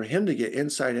administration for him to get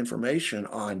inside information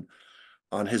on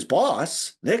his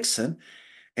boss, Nixon.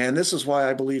 And this is why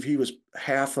I believe he was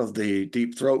half of the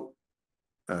Deep Throat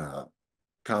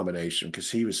combination, because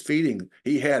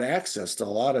he had access to a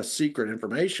lot of secret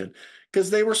information because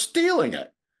they were stealing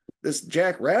it. This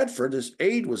Jack Radford, this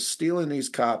aide, was stealing these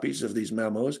copies of these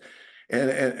memos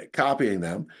and copying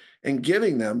them and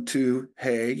giving them to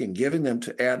Haig and giving them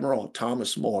to Admiral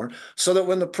Thomas Moore, so that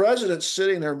when the president's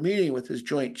sitting there meeting with his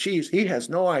Joint Chiefs, he has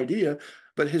no idea,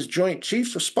 but his Joint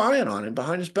Chiefs are spying on him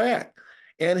behind his back.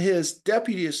 And his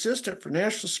deputy assistant for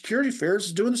national security affairs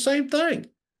is doing the same thing.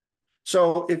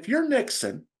 So if you're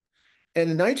Nixon, and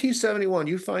in 1971,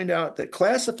 you find out that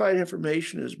classified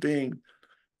information is being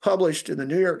published in the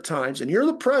New York Times, and you're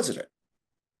the president,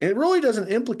 and it really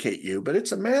doesn't implicate you, but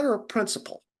it's a matter of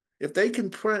principle. If they can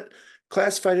print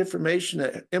classified information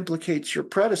that implicates your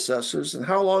predecessors, and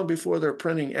how long before they're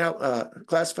printing out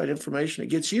classified information, it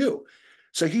gets you.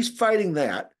 So he's fighting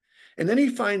that. And then he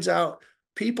finds out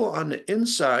people on the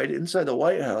inside the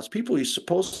White House, people he's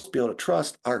supposed to be able to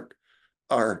trust,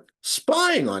 are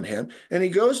spying on him. And he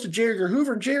goes to J. Edgar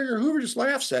Hoover, and J. Edgar Hoover just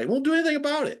laughs at him, won't do anything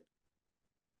about it.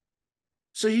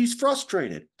 So he's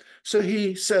frustrated. So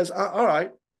he says, all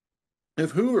right,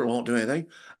 if Hoover won't do anything,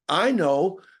 I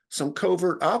know some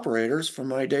covert operators from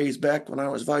my days back when I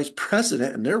was vice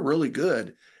president, and they're really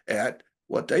good at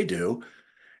what they do.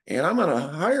 And I'm going to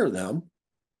hire them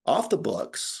off the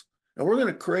books, and we're going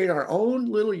to create our own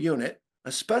little unit,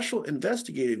 a special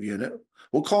investigative unit.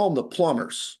 We'll call them the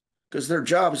plumbers, because their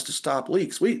job is to stop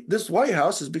leaks. This White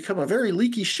House has become a very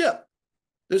leaky ship.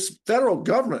 This federal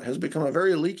government has become a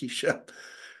very leaky ship.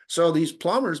 So these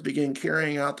plumbers began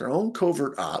carrying out their own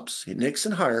covert ops.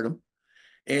 Nixon hired them.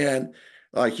 And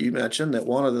like you mentioned, that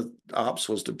one of the ops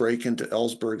was to break into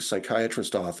Ellsberg's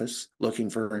psychiatrist office looking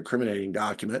for incriminating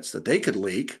documents that they could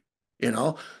leak.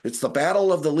 It's the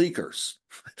battle of the leakers.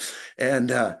 And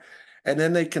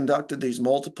then they conducted these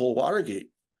multiple Watergate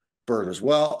burglars.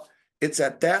 Well, it's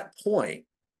at that point,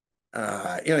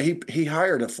 he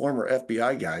hired a former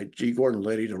FBI guy, G. Gordon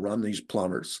Liddy, to run these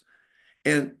plumbers.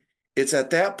 And it's at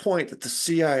that point that the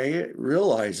CIA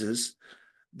realizes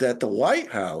that the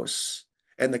White House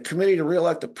and the Committee to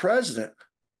Re-elect the President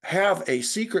have a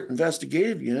secret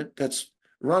investigative unit that's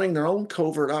running their own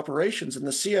covert operations. And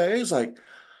the CIA is like,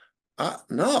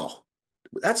 no,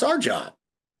 that's our job.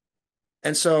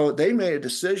 And so they made a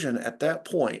decision at that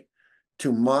point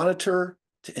to monitor,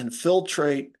 to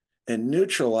infiltrate, and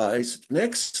neutralize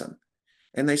Nixon.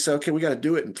 And they said, okay, we got to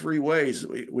do it in three ways.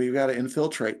 We got to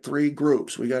infiltrate three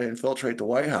groups. We got to infiltrate the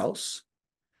White House.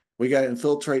 We got to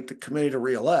infiltrate the committee to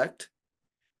reelect,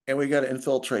 and we got to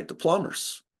infiltrate the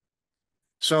plumbers.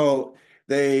 So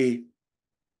they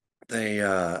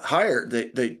hired,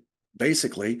 they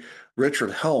basically,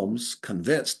 Richard Helms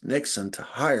convinced Nixon to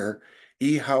hire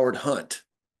E. Howard Hunt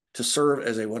to serve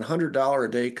as a $100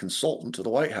 a day consultant to the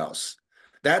White House.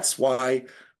 That's why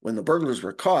when the burglars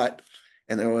were caught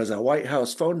and there was a White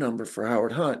House phone number for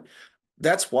Howard Hunt,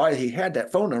 that's why he had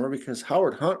that phone number, because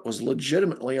Howard Hunt was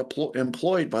legitimately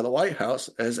employed by the White House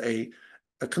as a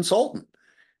consultant.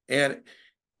 And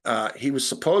he was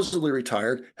supposedly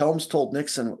retired. Helms told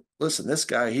Nixon, listen, this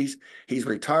guy, he's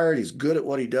retired. He's good at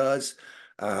what he does,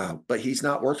 but he's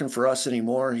not working for us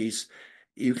anymore.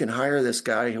 You can hire this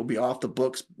guy. He'll be off the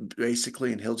books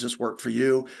basically, and he'll just work for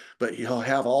you, but he'll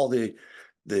have all the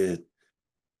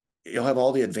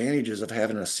advantages of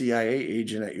having a CIA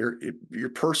agent at your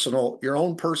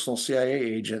own personal CIA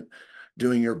agent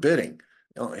doing your bidding.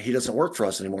 He doesn't work for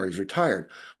us anymore. He's retired.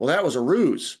 Well, that was a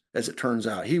ruse, as it turns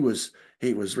out. He was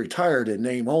retired in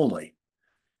name only.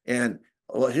 And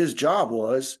what his job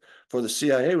was for the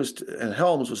CIA and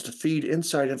Helms was to feed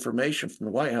inside information from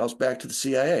the White House back to the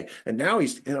CIA. And now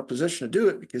he's in a position to do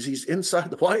it because he's inside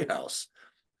the White House.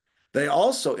 They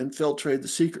also infiltrated the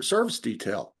Secret Service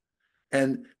detail.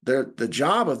 And the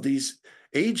job of these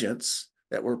agents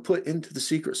that were put into the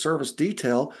Secret Service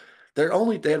detail, they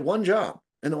had one job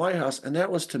in the White House, and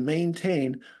that was to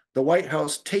maintain the White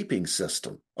House taping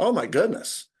system. Oh my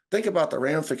goodness. Think about the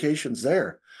ramifications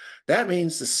there. That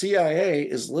means the CIA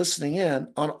is listening in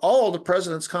on all the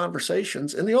president's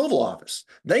conversations in the Oval Office.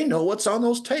 They know what's on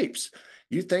those tapes.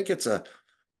 You think it's an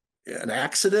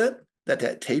accident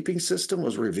that taping system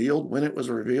was revealed when it was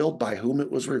revealed, by whom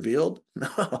it was revealed?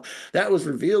 No, that was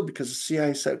revealed because the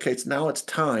CIA said, okay, now it's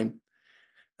time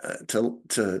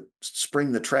to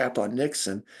spring the trap on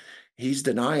Nixon. He's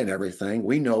denying everything.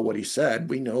 We know what he said.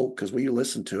 We know because we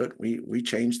listened to it. We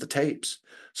changed the tapes.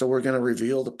 So we're going to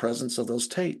reveal the presence of those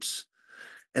tapes.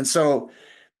 And so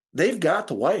they've got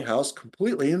the White House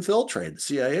completely infiltrated. The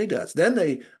CIA does. Then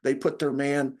they put their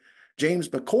man, James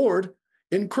McCord,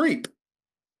 in creep.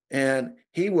 And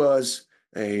he was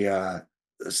a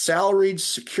salaried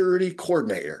security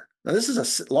coordinator. Now, this is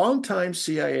a longtime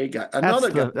CIA guy.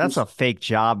 That's a fake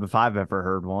job if I've ever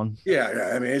heard one.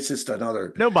 Yeah. I mean, it's just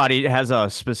another. Nobody has a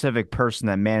specific person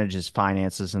that manages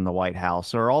finances in the White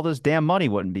House, or all this damn money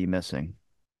wouldn't be missing.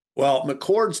 Well,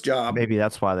 McCord's job, maybe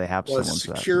that's why they have someone was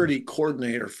security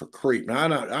coordinator for creep. Now, I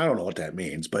don't know what that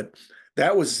means, but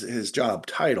that was his job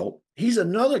title. He's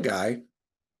another guy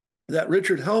that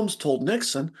Richard Helms told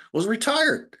Nixon was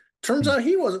retired. Turns out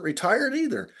he wasn't retired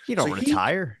either. You don't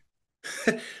retire.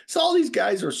 So all these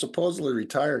guys are supposedly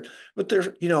retired, but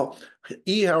they're,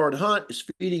 E. Howard Hunt is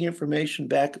feeding information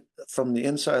back from the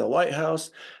inside of the White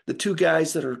House. The two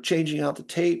guys that are changing out the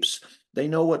tapes, they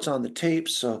know what's on the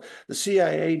tapes. So the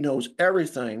CIA knows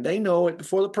everything. They know it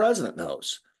before the president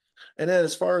knows. And then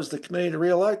as far as the committee to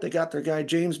reelect, they got their guy,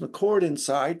 James McCord,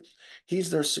 inside. He's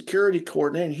their security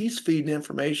coordinator, and he's feeding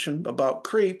information about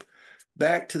creep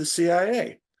back to the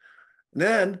CIA. And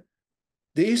then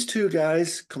these two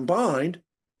guys combined,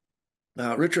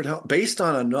 Richard Helms, based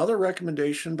on another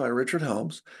recommendation by Richard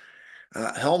Helms.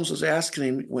 Helms was asking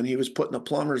him when he was putting the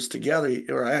plumbers together,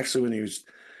 or actually when he was,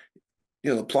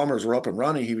 the plumbers were up and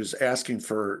running, he was asking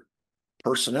for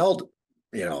personnel,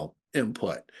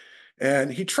 input.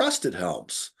 And he trusted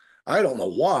Helms. I don't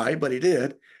know why, but he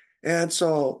did. And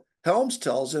so Helms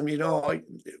tells him,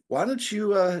 why don't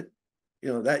you,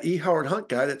 that E. Howard Hunt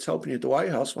guy that's helping you at the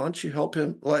White House, why don't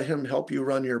you let him help you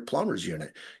run your plumbers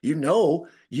unit? You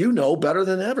know better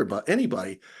than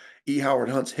anybody, E. Howard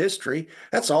Hunt's history.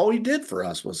 That's all he did for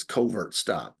us was covert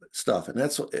stuff. And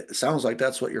it sounds like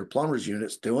that's what your plumbers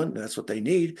unit's doing. That's what they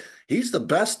need. He's the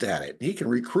best at it. He can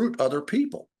recruit other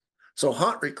people. So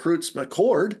Hunt recruits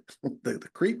McCord, the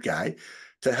creep guy,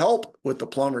 to help with the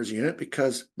plumbers unit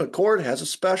because McCord has a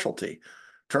specialty.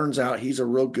 Turns out he's a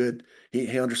real good,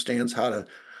 he understands how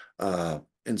to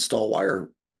install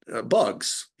wire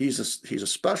bugs. He's a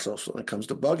specialist when it comes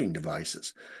to bugging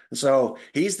devices. And so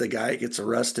he's the guy that gets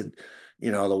arrested, the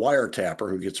wiretapper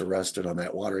who gets arrested on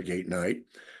that Watergate night.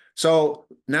 So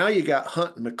now you got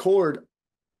Hunt and McCord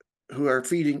who are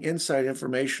feeding inside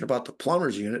information about the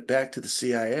plumbers unit back to the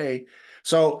CIA.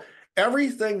 So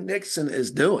everything Nixon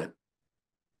is doing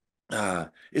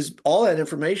is all that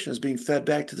information is being fed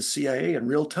back to the CIA in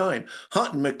real time.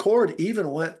 Hunt and McCord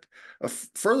even went a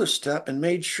further step and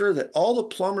made sure that all the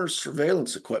plumbers'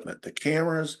 surveillance equipment, the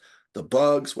cameras, the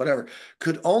bugs, whatever,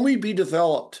 could only be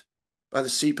developed by the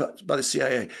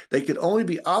CIA. They could only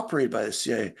be operated by the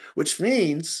CIA, which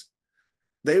means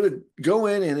they would go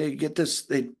in and they get this.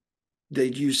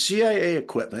 They'd use CIA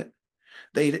equipment.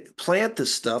 They'd plant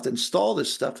this stuff, install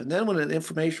this stuff, and then when the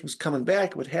information was coming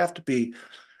back, it would have to be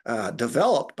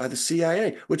developed by the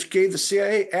CIA, which gave the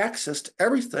CIA access to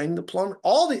everything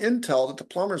all the intel that the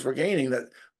plumbers were gaining that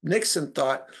Nixon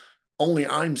thought only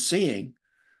I'm seeing.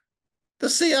 The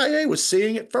CIA was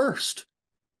seeing it first.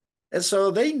 And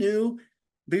so they knew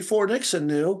before Nixon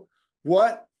knew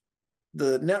what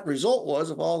the net result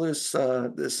was of all this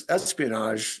these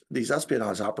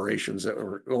espionage operations that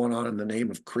were going on in the name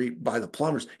of creep by the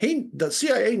plumbers. The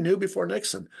CIA knew before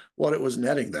Nixon what it was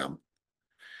netting them.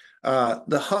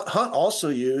 The Hunt also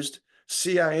used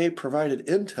CIA provided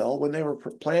intel when they were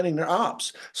planning their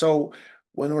ops. So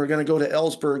when we're going to go to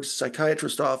Ellsberg's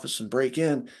psychiatrist office and break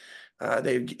in,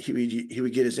 he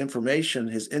would get his information,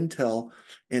 his intel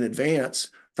in advance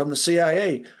from the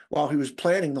CIA while he was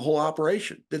planning the whole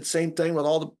operation. Did the same thing with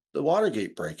all the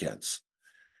Watergate break-ins.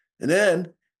 And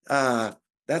then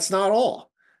that's not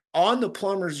all. On the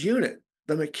plumbers unit,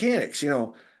 the mechanics,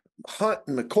 Hunt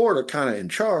and McCord are kind of in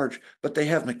charge, but they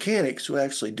have mechanics who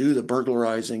actually do the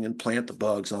burglarizing and plant the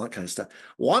bugs and all that kind of stuff.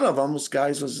 One of them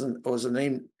was a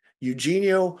name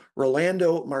Eugenio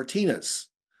Rolando Martinez.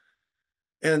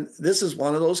 And this is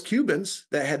one of those Cubans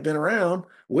that had been around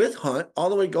with Hunt all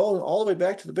the way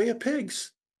back to the Bay of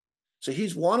Pigs. So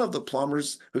he's one of the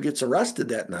plumbers who gets arrested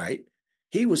that night.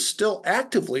 He was still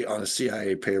actively on a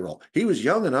CIA payroll. He was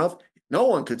young enough, no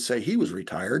one could say he was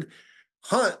retired.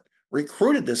 Hunt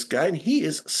recruited this guy, and he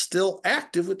is still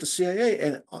active with the CIA.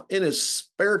 And in his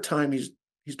spare time, he's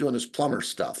doing this plumber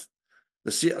stuff.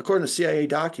 According to CIA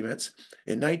documents,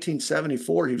 in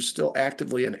 1974, he was still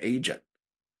actively an agent.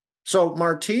 So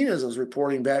Martinez is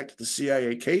reporting back to the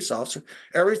CIA case officer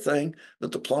everything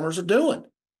that the plumbers are doing.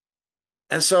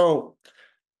 And so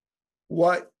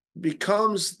what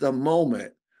becomes the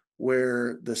moment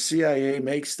where the CIA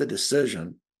makes the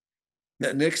decision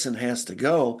that Nixon has to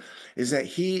go is that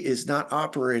he is not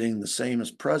operating the same as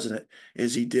president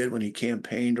as he did when he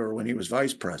campaigned or when he was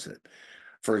vice president.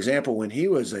 For example, when he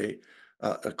was a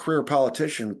career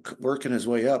politician working his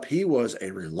way up, he was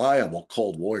a reliable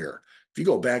cold warrior. If you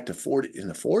go back to in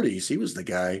the 40s, he was the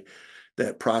guy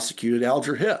that prosecuted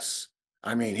Alger Hiss.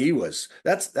 I mean,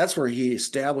 that's where he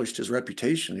established his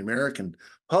reputation in the American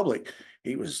public.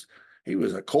 He was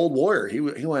a cold warrior. He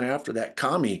went after that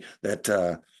commie, that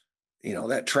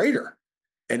traitor.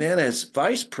 And then as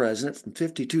vice president from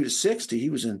 52 to 60, he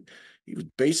was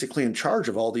basically in charge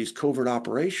of all these covert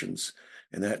operations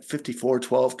and that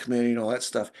 54-12 committee and all that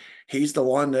stuff. He's the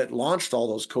one that launched all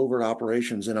those covert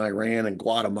operations in Iran and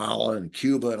Guatemala and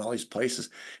Cuba and all these places.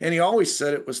 And he always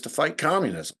said it was to fight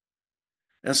communism.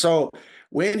 And so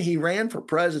when he ran for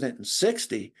president in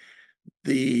 60,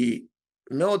 the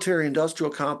military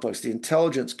industrial complex, the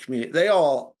intelligence community, they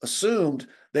all assumed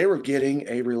they were getting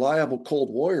a reliable cold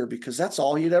warrior because that's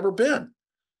all he'd ever been.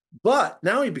 But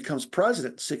now he becomes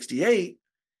president in 68,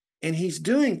 and he's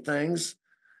doing things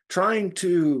trying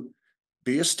to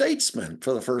be a statesman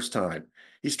for the first time.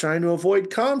 He's trying to avoid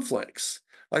conflicts.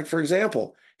 Like, for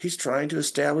example, he's trying to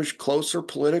establish closer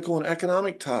political and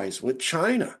economic ties with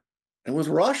China and with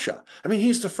Russia. I mean,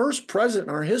 he's the first president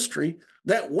in our history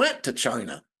that went to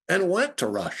China and went to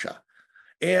Russia.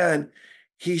 And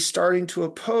he's starting to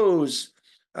oppose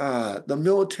the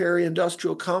military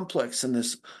industrial complex and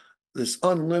this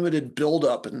unlimited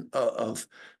buildup of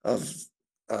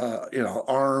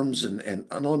arms and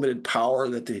unlimited power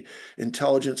that the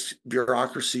intelligence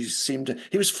bureaucracies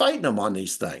he was fighting them on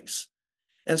these things.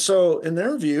 And so in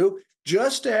their view,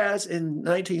 just as in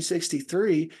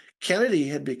 1963, Kennedy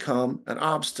had become an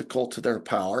obstacle to their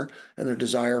power and their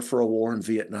desire for a war in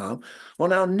Vietnam, well,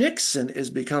 now Nixon is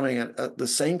becoming the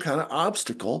same kind of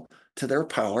obstacle to their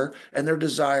power and their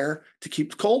desire to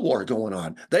keep the Cold War going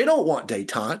on. They don't want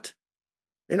détente.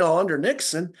 Under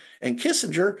Nixon and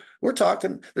Kissinger, we're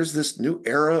talking, there's this new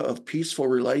era of peaceful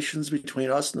relations between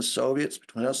us and the Soviets,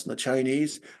 between us and the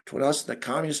Chinese, between us and the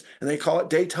communists, and they call it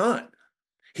détente.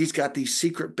 He's got these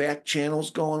secret back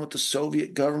channels going with the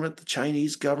Soviet government, the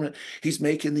Chinese government. He's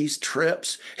making these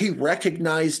trips. He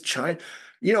recognized China.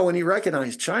 When he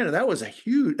recognized China, that was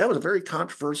a very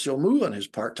controversial move on his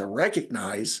part to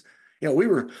recognize. We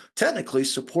were technically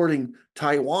supporting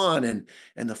Taiwan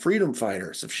and the freedom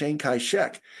fighters of Chiang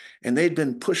Kai-shek, and they'd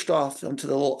been pushed off onto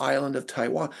the little island of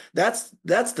Taiwan. That's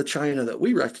the China that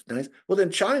we recognize. Well,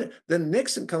 then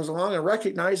Nixon comes along and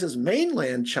recognizes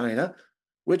mainland China,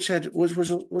 which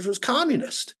was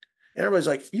communist. And everybody's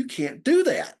like, you can't do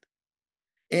that.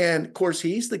 And of course,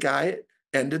 he's the guy that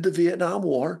ended the Vietnam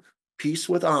War, peace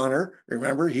with honor.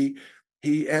 Remember, he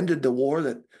ended the war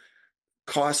that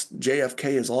cost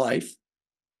JFK his life.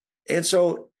 And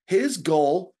so his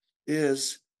goal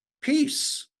is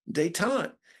peace,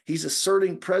 détente. He's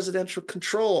asserting presidential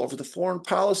control over the foreign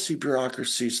policy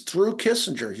bureaucracies through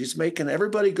Kissinger. He's making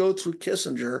everybody go through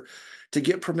Kissinger to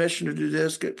get permission to do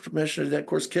this, get permission to do that. Of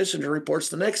course, Kissinger reports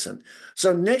to Nixon.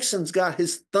 So Nixon's got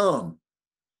his thumb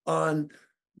on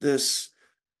this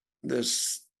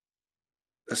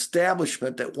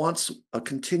establishment that wants a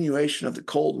continuation of the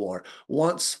Cold War,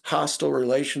 wants hostile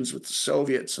relations with the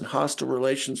Soviets and hostile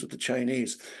relations with the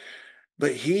Chinese.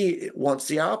 But he wants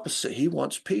the opposite. He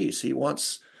wants peace. He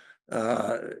wants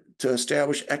to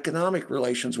establish economic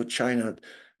relations with China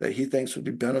that he thinks would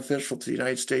be beneficial to the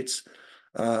United States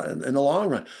in the long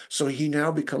run. So he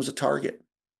now becomes a target.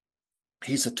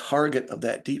 He's a target of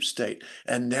that deep state.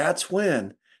 And that's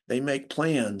when they make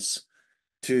plans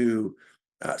to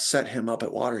set him up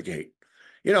at Watergate.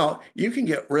 You know, you can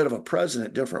get rid of a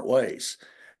president different ways.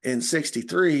 In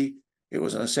 63, it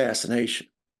was an assassination.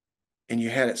 And you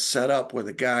had it set up where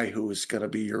the guy who was going to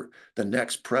be the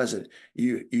next president,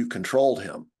 you controlled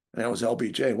him. And that was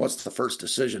LBJ. What's the first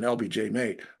decision LBJ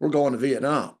made? We're going to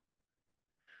Vietnam.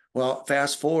 Well,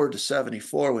 fast forward to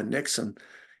 74 when Nixon,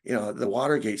 you know, the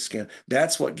Watergate scandal,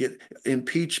 that's what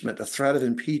impeachment, the threat of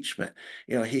impeachment.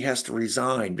 You know, he has to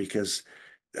resign because,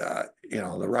 you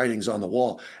know, the writing's on the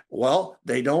wall. Well,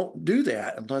 they don't do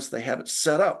that unless they have it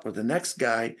set up where the next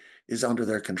guy is under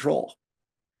their control.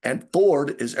 And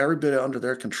Ford is every bit under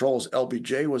their control as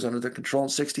LBJ was under their control in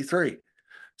 63.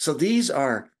 So these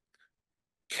are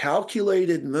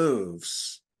calculated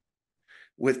moves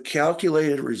with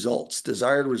calculated results,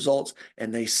 desired results,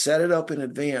 and they set it up in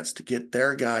advance to get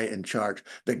their guy in charge.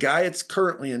 The guy that's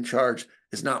currently in charge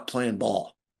is not playing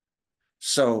ball.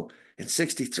 So in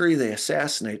 63, they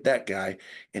assassinate that guy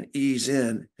and ease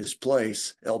in his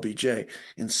place, LBJ.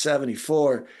 In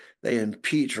 74, they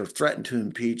impeach or threaten to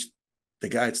impeach the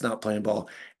guy that's not playing ball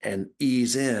and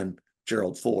ease in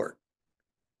Gerald Ford.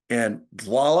 And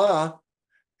voila,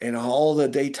 and all the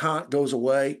detente goes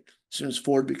away as soon as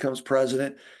Ford becomes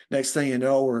president. Next thing you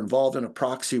know, we're involved in a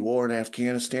proxy war in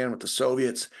Afghanistan with the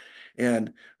Soviets.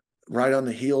 And right on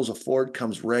the heels of Ford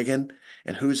comes Reagan.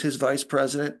 And who's his vice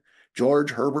president? George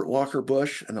Herbert Walker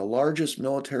Bush, and the largest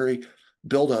military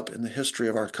buildup in the history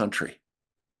of our country.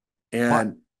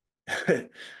 And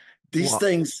these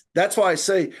things, that's why I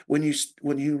say when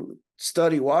you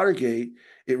study Watergate,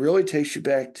 it really takes you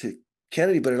back to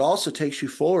Kennedy, but it also takes you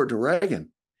forward to Reagan.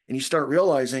 And you start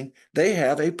realizing they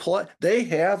have a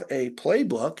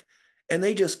playbook, and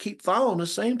they just keep following the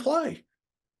same play.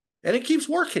 And it keeps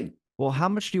working. Well, how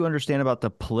much do you understand about the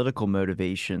political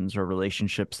motivations or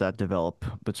relationships that develop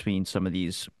between some of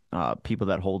these people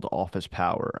that hold office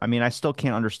power? I mean, I still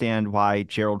can't understand why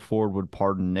Gerald Ford would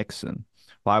pardon Nixon.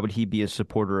 Why would he be a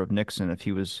supporter of Nixon if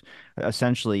he was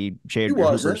essentially J. Edgar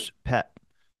Hoover's pet?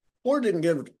 Ford didn't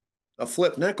give a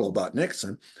flip nickel about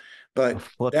Nixon, but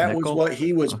that was what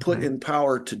he was put in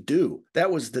power to do.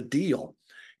 That was the deal.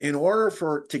 In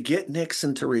order to get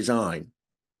Nixon to resign,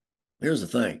 here's the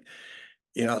thing.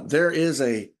 You know, there is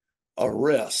a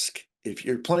risk if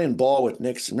you're playing ball with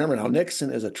Nixon. Remember now,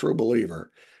 Nixon is a true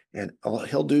believer, and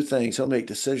he'll do things, he'll make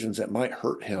decisions that might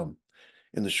hurt him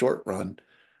in the short run,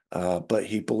 but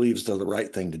he believes they're the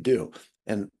right thing to do.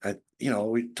 And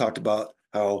we talked about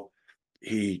how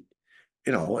he,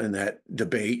 in that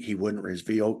debate, he wouldn't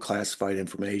reveal classified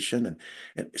information,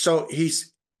 and so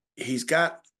he's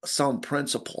got some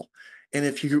principle. And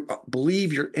if you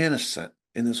believe you're innocent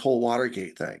in this whole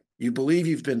Watergate thing, you believe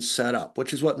you've been set up,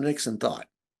 which is what Nixon thought,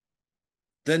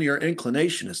 then your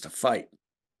inclination is to fight.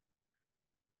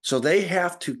 So they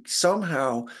have to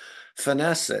somehow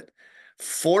finesse it,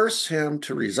 force him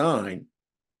to resign,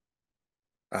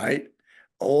 right?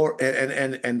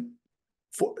 And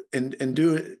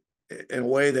do it in a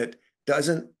way that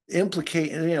doesn't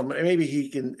implicate, maybe he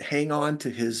can hang on to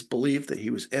his belief that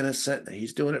he was innocent, that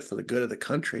he's doing it for the good of the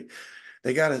country.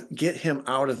 They got to get him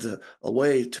out of a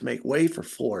way to make way for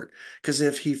Ford. Because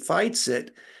if he fights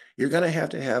it, you're going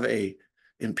to have a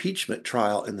impeachment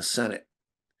trial in the Senate.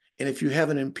 And if you have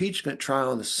an impeachment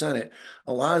trial in the Senate,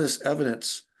 a lot of this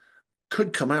evidence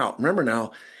could come out. Remember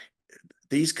now,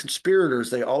 these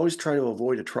conspirators, they always try to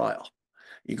avoid a trial.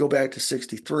 You go back to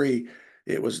 63,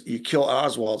 it was you kill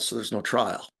Oswald, so there's no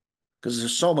trial. Because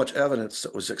there's so much evidence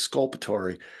that was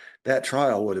exculpatory. That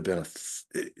trial would have been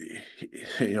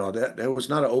that was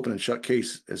not an open and shut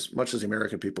case as much as the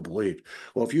American people believed.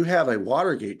 Well, if you have a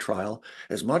Watergate trial,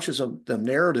 as much as the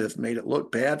narrative made it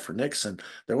look bad for Nixon,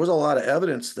 there was a lot of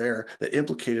evidence there that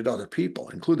implicated other people,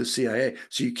 including the CIA.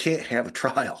 So you can't have a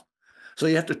trial. So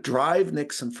you have to drive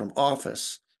Nixon from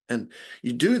office. And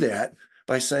you do that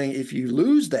by saying if you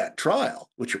lose that trial,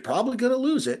 which you're probably going to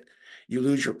lose it, you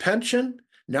lose your pension.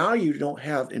 Now you don't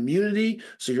have immunity.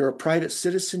 So you're a private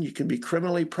citizen. You can be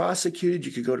criminally prosecuted.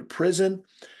 You could go to prison.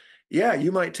 Yeah,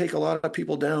 you might take a lot of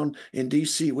people down in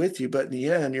DC with you, but in the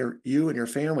end, you and your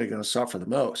family are going to suffer the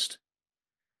most.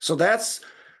 So that's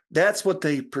what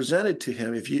they presented to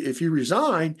him. If you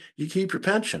resign, you keep your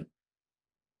pension.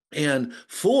 And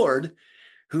Ford,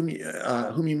 whom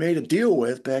you made a deal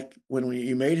with back when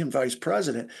you made him vice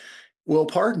president, will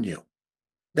pardon you.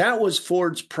 That was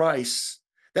Ford's price.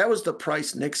 That was the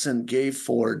price Nixon gave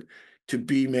Ford to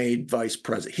be made vice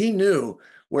president. He knew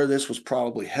where this was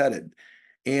probably headed.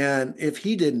 And if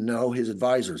he didn't know, his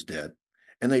advisors did.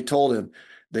 And they told him,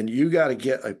 then you got to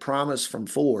get a promise from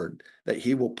Ford that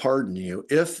he will pardon you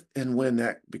if and when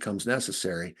that becomes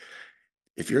necessary,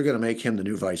 if you're going to make him the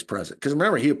new vice president. Because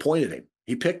remember, he appointed him,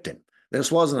 he picked him. This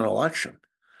wasn't an election.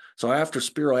 So after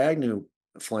Spiro Agnew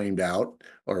flamed out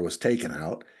or was taken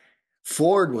out,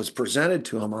 Ford was presented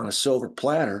to him on a silver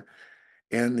platter.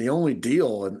 And the only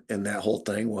deal in that whole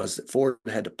thing was that Ford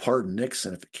had to pardon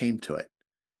Nixon if it came to it.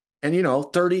 And,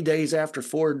 30 days after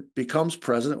Ford becomes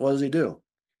president, what does he do?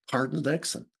 Pardons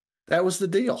Nixon. That was the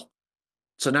deal.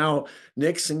 So now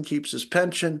Nixon keeps his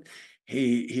pension.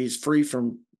 He's free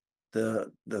from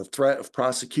the threat of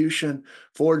prosecution.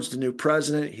 Ford's the new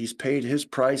president. He's paid his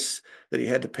price that he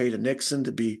had to pay to Nixon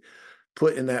to be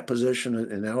put in that position,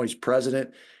 and now he's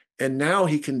president. And now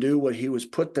he can do what he was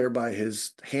put there by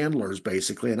his handlers,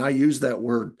 basically. And I use that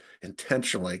word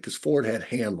intentionally because Ford had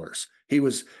handlers. He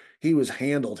was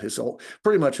handled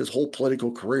pretty much his whole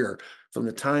political career from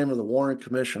the time of the Warren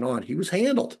Commission on. He was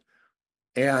handled.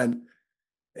 And,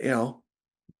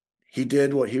 he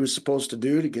did what he was supposed to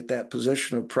do to get that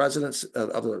position of president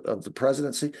of the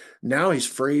presidency. Now he's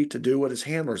free to do what his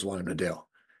handlers want him to do.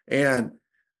 And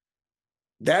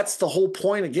that's the whole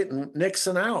point of getting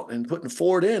Nixon out and putting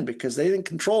Ford in, because they didn't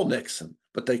control Nixon,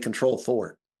 but they controlled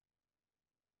Ford.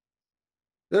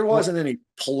 There wasn't any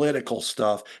political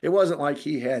stuff. It wasn't like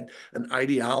he had an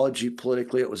ideology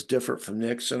politically. It was different from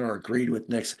Nixon or agreed with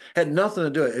Nixon. It had nothing to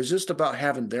do with it. It was just about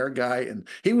having their guy. And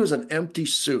he was an empty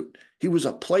suit. He was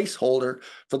a placeholder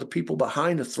for the people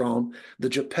behind the throne, the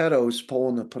Geppettos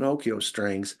pulling the Pinocchio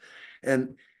strings.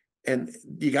 And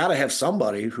you got to have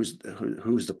somebody who's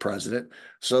the president.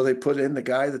 So they put in the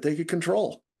guy that they could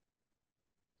control.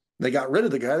 They got rid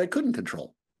of the guy they couldn't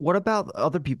control. What about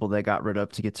other people they got rid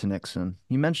of to get to Nixon?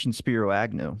 You mentioned Spiro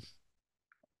Agnew.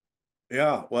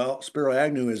 Yeah, well, Spiro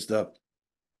Agnew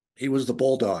he was the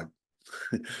bulldog,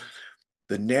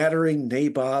 the nattering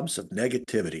nabobs of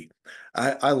negativity.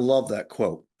 I love that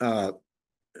quote.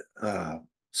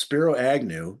 Spiro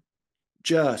Agnew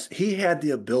he had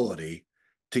the ability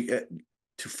to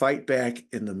fight back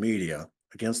in the media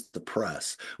against the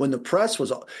press. When the press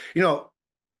was,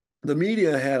 the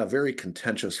media had a very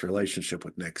contentious relationship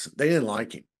with Nixon. They didn't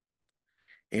like him.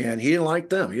 And he didn't like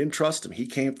them. He didn't trust them. He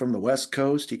came from the West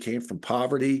Coast. He came from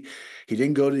poverty. He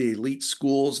didn't go to the elite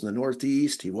schools in the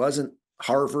Northeast. He wasn't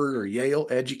Harvard or Yale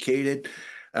educated.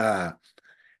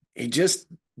 He just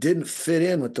didn't fit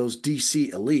in with those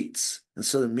DC elites. And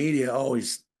so the media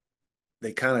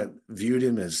they kind of viewed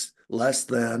him as less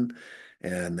than,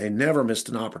 and they never missed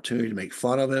an opportunity to make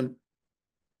fun of him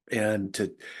and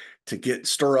to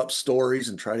stir up stories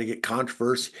and try to get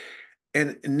controversy.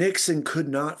 And Nixon could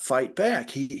not fight back.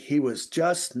 He was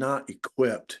just not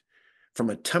equipped from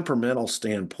a temperamental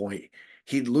standpoint.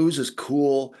 He'd lose his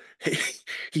cool.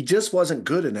 He just wasn't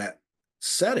good in that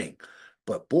setting.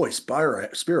 But boy, Spiro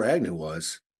Agnew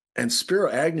was. And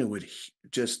Spiro Agnew would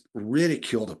just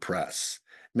ridicule the press,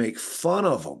 make fun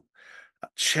of them,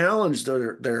 challenge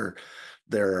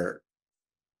their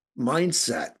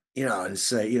mindset, and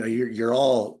say, you're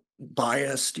all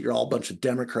biased, you're all a bunch of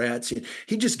Democrats.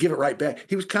 He'd just give it right back.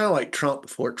 He was kind of like Trump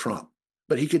before Trump,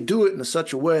 but he could do it in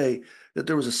such a way that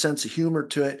there was a sense of humor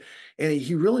to it, and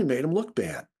he really made him look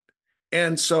bad.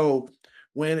 And so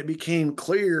when it became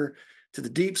clear to the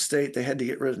deep state they had to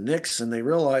get rid of Nixon, they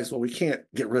realized, well, we can't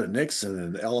get rid of Nixon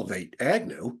and elevate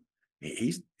Agnew.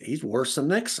 He's worse than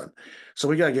Nixon. So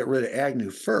we got to get rid of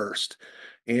Agnew first.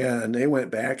 And they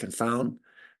went back and found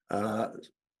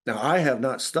now, I have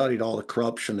not studied all the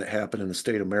corruption that happened in the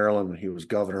state of Maryland when he was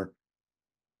governor.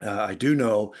 I do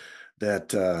know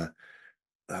that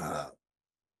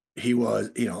he was,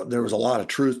 there was a lot of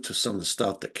truth to some of the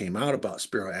stuff that came out about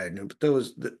Spiro Agnew,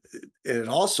 but it had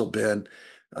also been,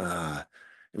 it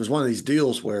was one of these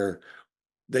deals where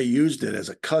they used it as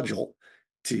a cudgel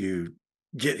to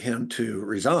get him to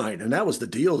resign. And that was the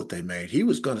deal that they made. He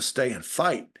was going to stay and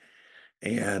fight.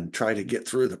 and try to get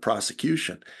through the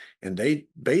prosecution. And they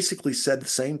basically said the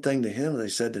same thing to him they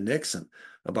said to Nixon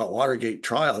about Watergate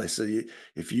trial. They said,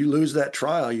 if you lose that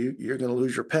trial, you're going to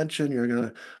lose your pension. You're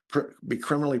going to be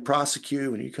criminally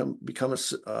prosecuted. When you become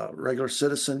a regular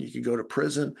citizen, you could go to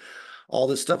prison, all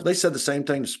this stuff. They said the same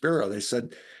thing to Spiro. They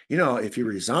said, if you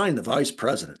resign the vice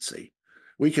presidency,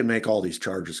 we can make all these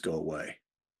charges go away.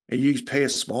 And you pay a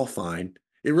small fine.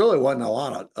 It really wasn't a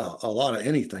lot of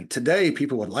anything. Today,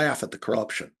 people would laugh at the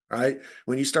corruption, right?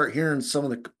 When you start hearing some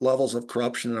of the levels of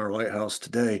corruption in our White House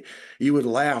today, you would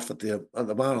laugh at the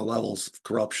amount of levels of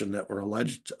corruption that were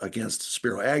alleged against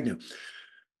Spiro Agnew.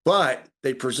 But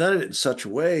they presented it in such a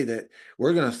way that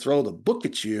we're going to throw the book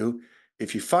at you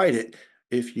if you fight it.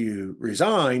 If you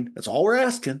resign, that's all we're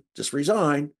asking. Just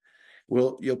resign.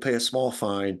 You'll pay a small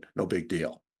fine, no big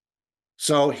deal.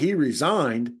 So he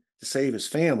resigned to save his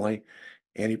family,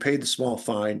 and he paid the small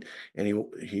fine, and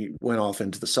he went off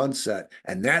into the sunset.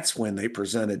 And that's when they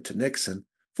presented to Nixon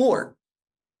Ford.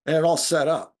 And it all set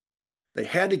up. They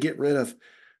had to get rid of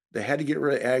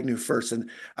Agnew first. And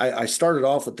I started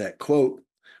off with that quote.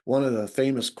 One of the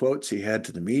famous quotes he had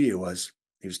to the media was,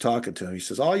 he was talking to him. He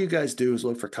says, all you guys do is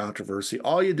look for controversy.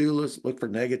 All you do is look for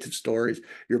negative stories.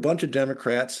 You're a bunch of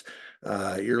Democrats.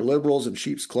 You're liberals in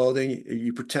sheep's clothing.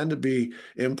 You pretend to be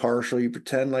impartial. You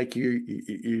pretend like you're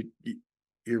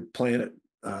playing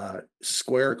it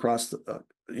square across the,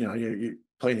 you're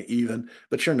playing it even,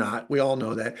 but you're not. We all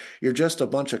know that. You're just a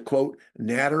bunch of, quote,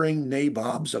 nattering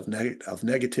nabobs of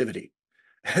negativity.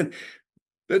 And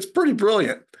it's pretty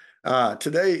brilliant.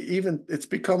 Today, even it's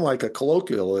become like a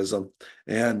colloquialism,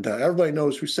 and everybody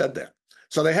knows who said that.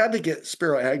 So they had to get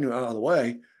Spiro Agnew out of the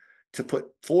way to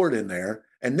put Ford in there,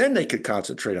 and then they could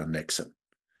concentrate on Nixon.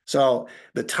 So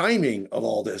the timing of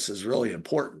all this is really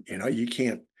important. You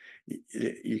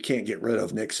can't get rid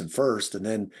of Nixon first, and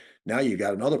then now you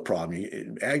got another problem.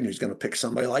 Agnew's going to pick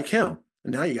somebody like him,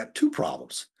 and now you got two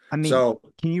problems. I mean, So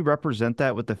can you represent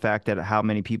that with the fact that how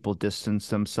many people distanced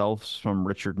themselves from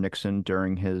Richard Nixon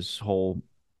during his whole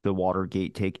the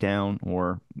Watergate takedown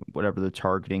or whatever the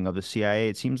targeting of the CIA?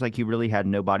 It seems like he really had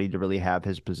nobody to really have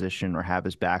his position or have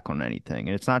his back on anything.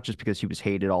 And it's not just because he was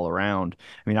hated all around.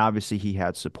 I mean, obviously he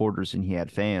had supporters and he had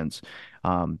fans.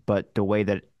 But the way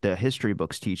that the history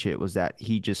books teach it was that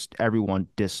everyone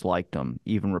disliked him,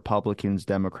 even Republicans,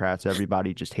 Democrats,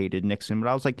 everybody just hated Nixon. But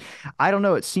I was like, I don't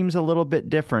know. It seems a little bit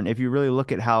different if you really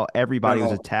look at how everybody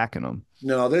was attacking him.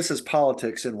 No, this is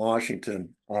politics in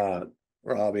Washington,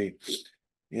 Robbie.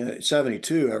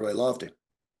 72, everybody loved him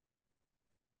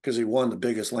because he won the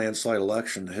biggest landslide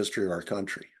election in the history of our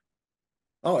country.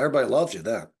 Oh, everybody loved you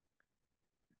then.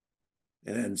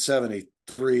 And in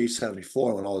 73,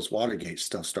 74, when all this Watergate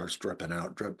stuff starts dripping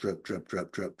out, drip, drip, drip,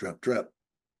 drip, drip, drip, drip,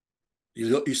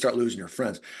 you start losing your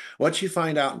friends. What you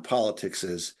find out in politics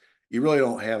is you really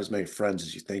don't have as many friends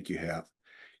as you think you have.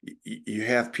 You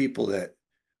have people that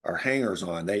are hangers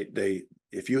on.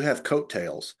 If you have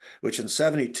coattails, which in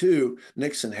 72,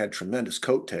 Nixon had tremendous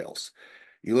coattails.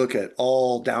 You look at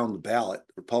all down the ballot,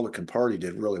 the Republican Party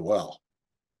did really well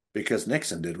because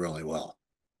Nixon did really well.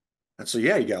 And so,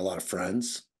 yeah, you got a lot of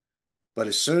friends. But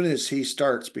as soon as he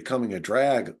starts becoming a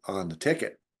drag on the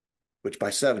ticket, which by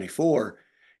 74,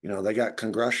 they got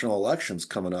congressional elections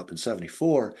coming up in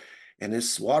 74, and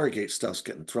this Watergate stuff's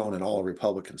getting thrown in all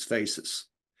Republicans' faces.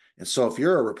 And so if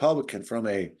you're a Republican from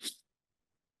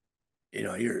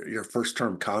your first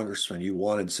term congressman, you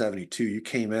won in 72, you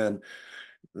came in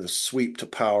the sweep to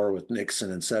power with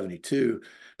Nixon in 72,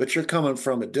 but you're coming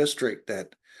from a district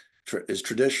that is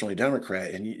traditionally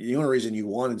Democrat. And the only reason you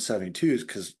won in 72 is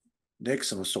because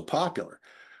Nixon was so popular.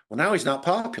 Well, now he's not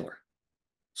popular.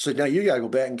 So now you got to go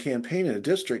back and campaign in a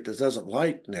district that doesn't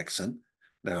like Nixon.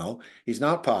 Now he's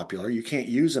not popular. You can't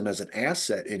use him as an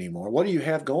asset anymore. What do you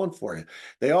have going for you?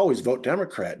 They always vote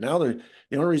Democrat. Now the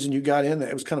only reason you got in,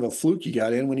 it was kind of a fluke you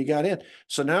got in when you got in.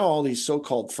 So now all these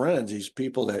so-called friends, these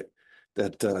people that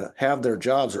have their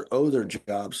jobs or owe their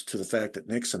jobs to the fact that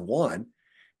Nixon won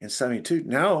in 72,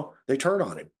 now they turn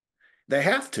on him. They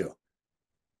have to.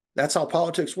 That's how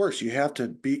politics works. You have to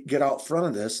get out front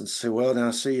of this and say, well, now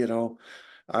see,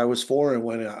 I was for him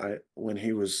when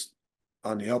he was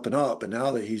on the up and up, and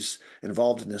now that he's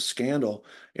involved in this scandal,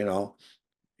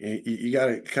 you got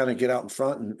to kind of get out in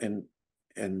front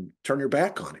and turn your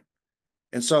back on him.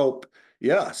 And so,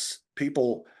 yes,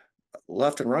 people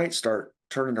left and right start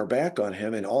turning their back on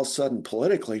him, and all of a sudden,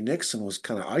 politically, Nixon was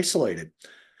kind of isolated.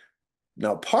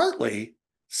 Now, partly,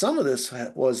 some of this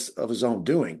was of his own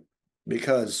doing,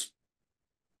 because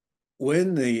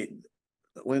when the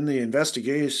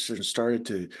investigation started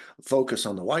to focus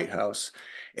on the White House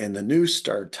and the news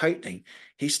started tightening,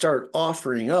 he started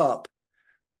offering up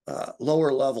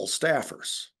lower level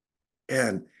staffers,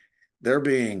 and they're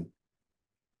being,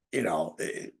 you know,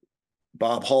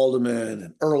 Bob Haldeman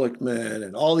and Ehrlichman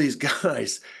and all these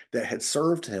guys that had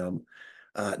served him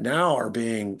now are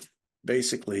being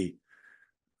basically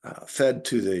fed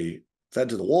to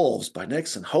the wolves by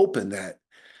Nixon, hoping that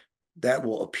that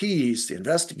will appease the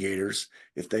investigators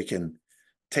if they can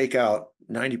take out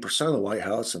 90% of the White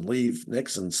House and leave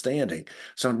Nixon standing.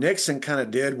 So Nixon kind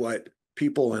of did what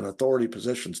people in authority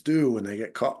positions do when they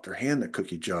get caught with their hand in the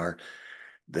cookie jar.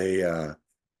 They,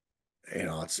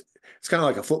 it's kind of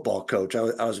like a football coach.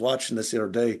 I was watching this the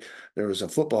other day. There was a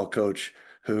football coach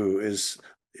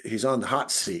he's on the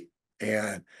hot seat,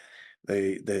 and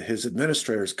his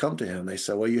administrators come to him. They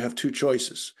say, well, you have two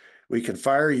choices. We can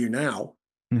fire you now,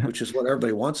 which is what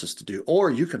everybody wants us to do, or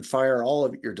you can fire all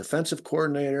of your defensive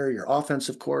coordinator, your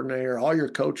offensive coordinator, all your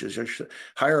coaches. You should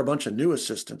hire a bunch of new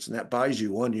assistants, and that buys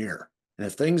you 1 year. And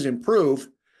if things improve,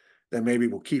 then maybe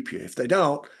we'll keep you. If they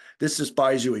don't, this just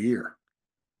buys you a year.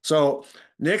 So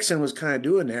Nixon was kind of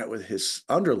doing that with his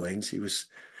underlings. He was,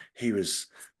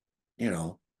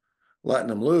 letting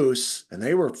them loose, and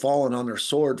they were falling on their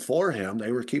sword for him.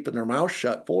 They were keeping their mouth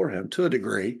shut for him to a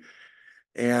degree.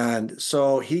 And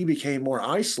so he became more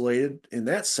isolated in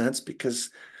that sense,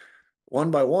 because one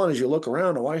by one, as you look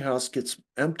around, the White House gets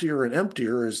emptier and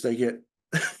emptier as they get,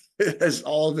 as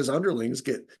all of his underlings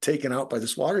get taken out by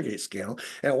this Watergate scandal.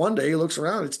 And one day he looks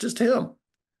around, it's just him.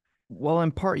 Well,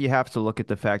 in part, you have to look at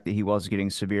the fact that he was getting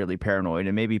severely paranoid,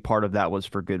 and maybe part of that was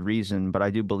for good reason, but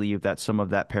I do believe that some of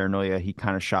that paranoia, he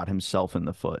kind of shot himself in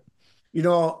the foot. You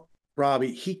know,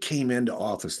 Robbie, he came into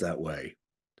office that way.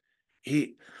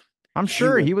 He I'm he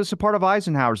sure was he was a part of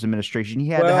Eisenhower's administration. He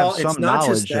had to have well, it's some not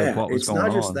just knowledge of that. what was It's going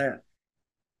not just on. that.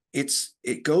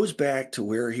 It goes back to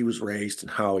where he was raised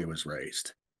and how he was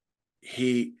raised.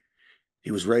 He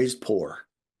he was raised poor.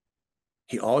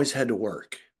 He always had to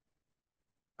work.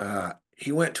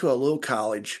 He went to a little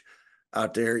college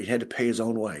out there. He had to pay his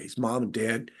own way. His mom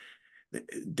and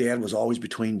dad was always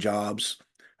between jobs.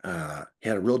 He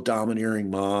had a real domineering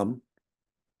mom.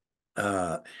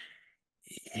 Uh,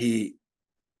 he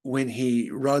when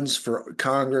he runs for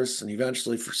Congress and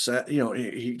eventually for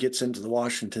he gets into the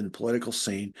Washington political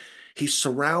scene. He's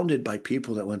surrounded by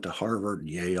people that went to Harvard and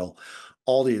Yale,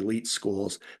 all the elite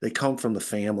schools. They come from the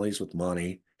families with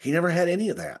money. He never had any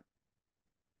of that.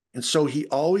 And so he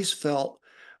always felt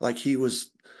like he was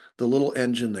the little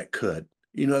engine that could.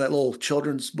 You know, that little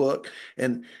children's book.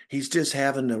 And he's just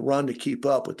having to run to keep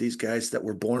up with these guys that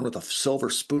were born with a silver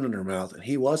spoon in their mouth, and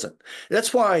he wasn't.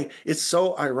 That's why it's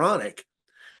so ironic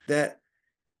that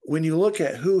when you look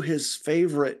at who his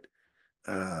favorite,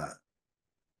 uh,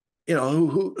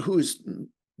 who is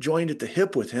joined at the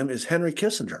hip with him is Henry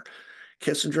Kissinger.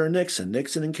 Kissinger and Nixon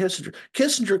and Kissinger.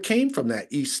 Kissinger came from that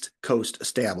East Coast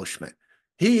establishment.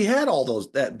 He had all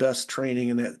that best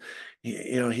training, and that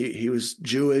he was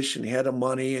Jewish, and he had the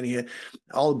money, and he had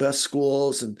all the best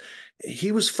schools, and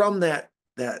he was from that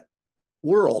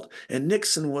world. And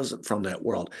Nixon wasn't from that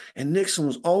world. And Nixon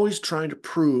was always trying to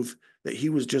prove that he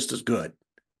was just as good.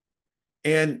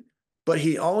 But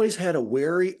he always had a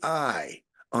wary eye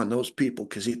on those people,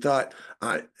 because he thought,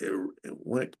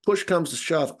 when push comes to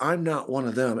shove, I'm not one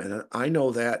of them, and I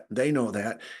know that, they know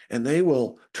that, and they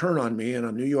will turn on me in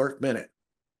a New York minute.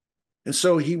 And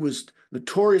so he was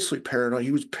notoriously paranoid.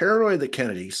 He was paranoid of the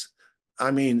Kennedys.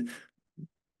 I mean,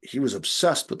 he was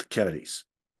obsessed with the Kennedys,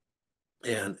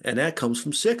 and that comes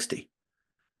from '60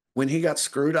 when he got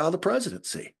screwed out of the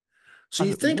presidency. So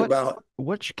you think about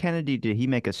Which Kennedy did he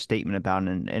make a statement about in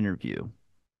an interview?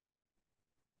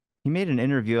 He made an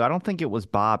interview. I don't think it was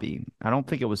Bobby. I don't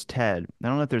think it was Ted. I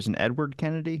don't know if there's an Edward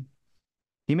Kennedy.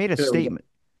 He made a statement.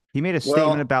 He made a statement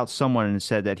well, about someone and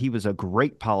said that he was a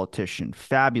great politician,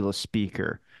 fabulous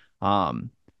speaker,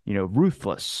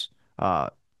 ruthless,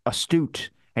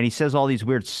 astute, and he says all these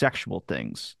weird sexual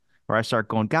things. Where I start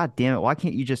going, God damn it, why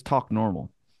can't you just talk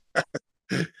normal?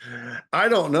 I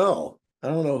don't know. I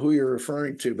don't know who you're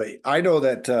referring to, but I know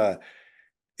that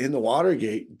in the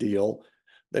Watergate deal,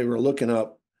 they were looking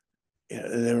up,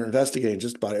 and they were investigating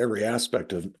just about every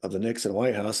aspect of the Nixon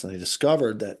White House, and they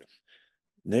discovered that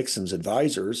Nixon's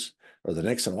advisors, or the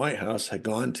Nixon White House, had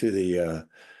gone to the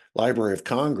Library of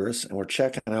Congress and were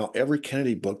checking out every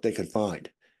Kennedy book they could find.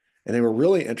 And they were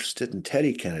really interested in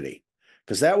Teddy Kennedy,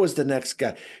 because that was the next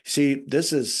guy. See,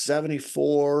 this is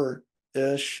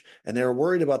 74-ish, and they were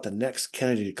worried about the next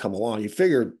Kennedy to come along. You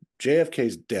figure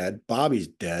JFK's dead, Bobby's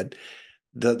dead.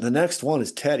 The next one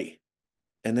is Teddy.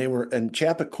 And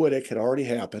Chappaquiddick had already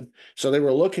happened. So they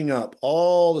were looking up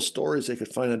all the stories they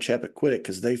could find on Chappaquiddick,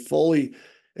 because they fully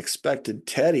expected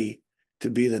Teddy to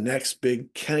be the next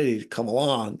big Kennedy to come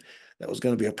along that was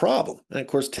going to be a problem. And of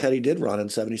course, Teddy did run in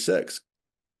 76.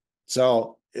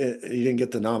 So he didn't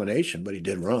get the nomination, but he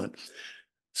did run.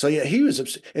 So yeah, he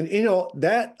was, and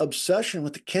that obsession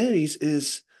with the Kennedys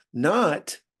is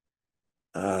not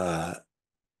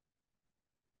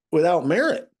without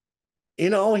merit.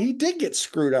 He did get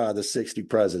screwed out of the 60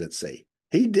 presidency.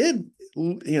 He did,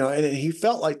 and he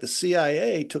felt like the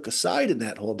CIA took a side in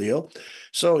that whole deal.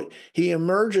 So he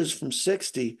emerges from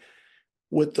 60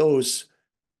 with those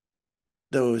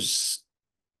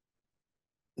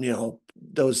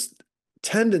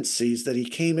tendencies that he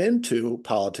came into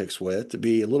politics with, to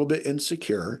be a little bit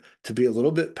insecure, to be a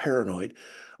little bit paranoid.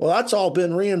 Well, that's all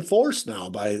been reinforced now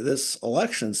by this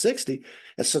election 60.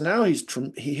 And so now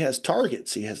he has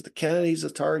targets. He has the Kennedys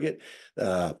a target,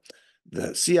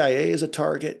 the CIA is a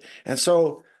target. And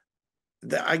so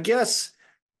I guess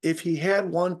if he had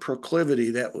one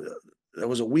proclivity that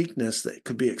was a weakness that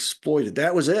could be exploited,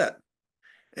 that was it.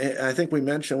 And I think we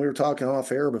were talking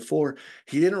off air before,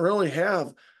 he didn't really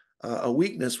have a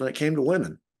weakness when it came to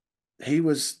women. He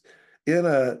was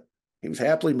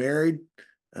happily married,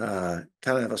 kind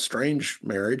of a strange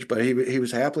marriage, but he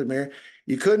was happily married.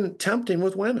 You couldn't tempt him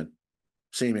with women,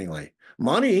 seemingly.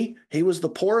 Money, he was the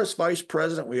poorest vice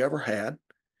president we ever had.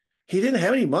 He didn't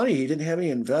have any money. He didn't have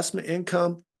any investment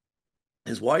income.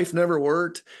 His wife never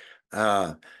worked.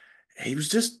 He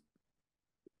was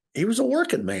a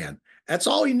working man. That's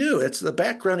all he knew. It's the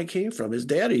background he came from. His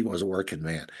daddy was a working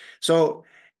man. So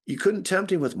you couldn't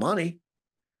tempt him with money.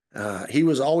 He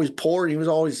was always poor, and he was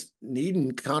always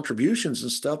needing contributions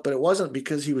and stuff, but it wasn't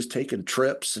because he was taking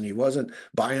trips and he wasn't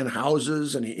buying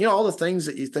houses and all the things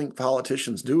that you think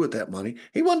politicians do with that money.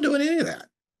 He wasn't doing any of that.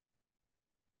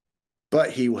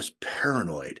 But he was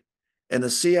paranoid. And the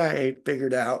CIA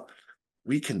figured out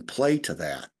we can play to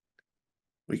that.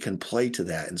 We can play to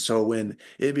that. And so when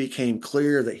it became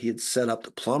clear that he had set up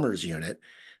the plumbers unit,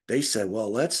 they said,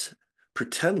 well, let's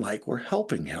pretend like we're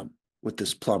helping him with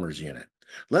this plumbers unit.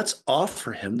 Let's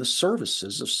offer him the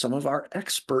services of some of our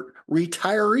expert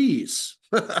retirees.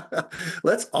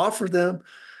 Let's offer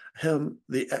him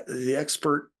the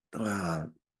expert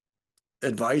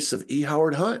advice of E.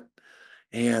 Howard Hunt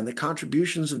and the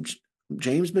contributions of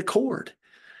James McCord.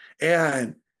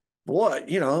 And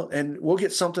and we'll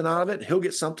get something out of it. He'll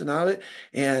get something out of it.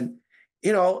 And,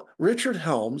 Richard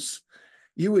Helms,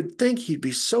 you would think he'd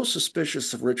be so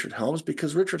suspicious of Richard Helms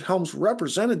because Richard Helms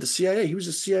represented the CIA. He was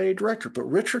a CIA director, but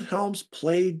Richard Helms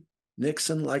played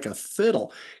Nixon like a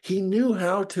fiddle. He knew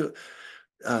how to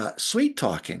sweet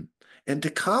talk him and to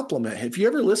compliment him. If you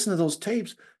ever listen to those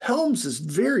tapes, Helms is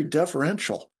very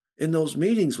deferential in those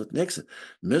meetings with Nixon.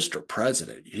 Mr.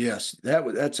 President, yes,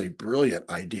 that's a brilliant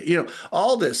idea.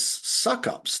 All this suck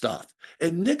up stuff.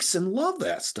 And Nixon loved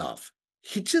that stuff.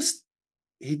 He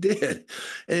did.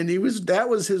 And that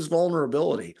was his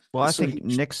vulnerability. Well, I think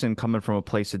Nixon, coming from a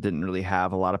place that didn't really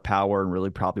have a lot of power and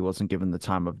really probably wasn't given the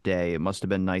time of day, it must have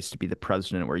been nice to be the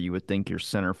president, where you would think your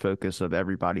center focus of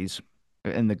everybody's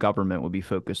in the government would be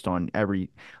focused on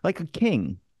like a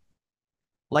king.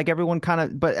 Like everyone kind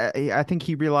of, but I think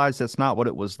he realized that's not what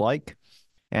it was like.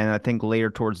 And I think later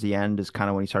towards the end is kind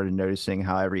of when he started noticing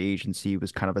how every agency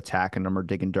was kind of attacking him or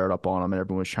digging dirt up on him, and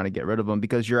everyone was trying to get rid of him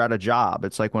because you're at a job.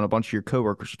 It's like when a bunch of your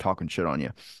coworkers are talking shit on you.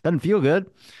 Doesn't feel good,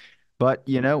 but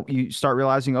you start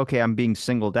realizing, okay, I'm being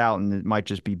singled out and it might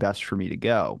just be best for me to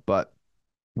go. But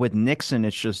with Nixon,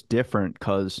 it's just different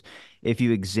because if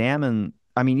you examine,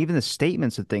 I mean, even the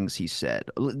statements of things he said,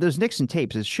 those Nixon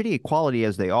tapes, as shitty quality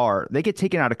as they are, they get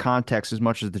taken out of context as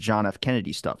much as the John F.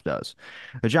 Kennedy stuff does.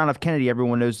 The John F. Kennedy,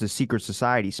 everyone knows the secret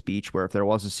society speech, where if there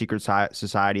was a secret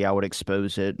society, I would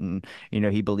expose it. And,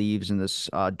 he believes in this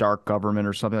dark government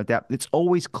or something like that. It's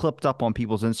always clipped up on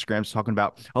people's Instagrams talking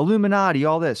about Illuminati,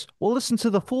 all this. Well, listen to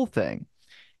the full thing.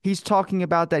 He's talking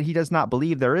about that he does not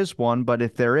believe there is one, but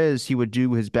if there is, he would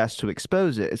do his best to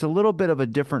expose it. It's a little bit of a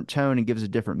different tone and gives a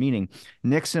different meaning.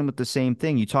 Nixon with the same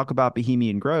thing. You talk about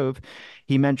Bohemian Grove.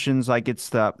 He mentions like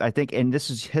I think, and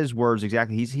this is his words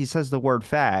exactly. He says the word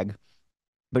fag,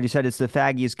 but he said it's the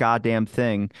faggiest goddamn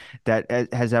thing that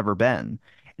has ever been.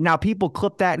 Now, people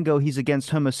clip that and go, he's against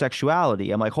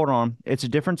homosexuality. I'm like, hold on. It's a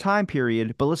different time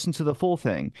period, but listen to the full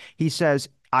thing. He says,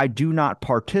 I do not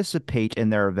participate in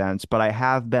their events, but I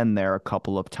have been there a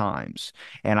couple of times.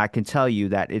 And I can tell you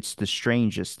that it's the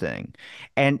strangest thing.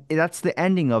 And that's the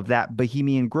ending of that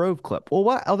Bohemian Grove clip. Well,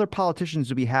 what other politicians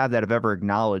do we have that have ever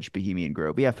acknowledged Bohemian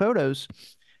Grove? We have photos,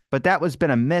 But that was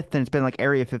been a myth, and it's been like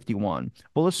Area 51.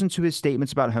 Well, listen to his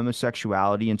statements about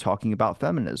homosexuality and talking about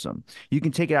feminism. You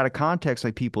can take it out of context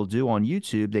like people do on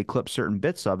YouTube. They clip certain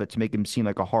bits of it to make him seem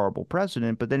like a horrible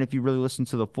president. But then if you really listen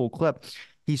to the full clip,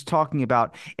 he's talking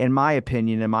about, in my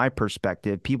opinion, in my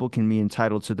perspective, people can be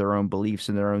entitled to their own beliefs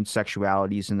and their own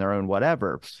sexualities and their own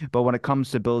whatever. But when it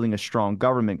comes to building a strong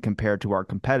government compared to our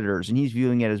competitors, and he's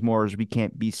viewing it as more as we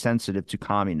can't be sensitive to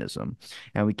communism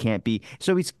and we can't be.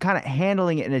 So he's kind of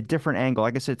handling it in a different angle.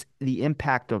 I guess it's the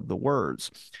impact of the words.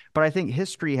 But I think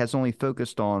history has only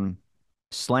focused on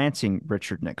slanting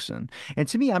Richard Nixon. And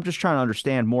to me, I'm just trying to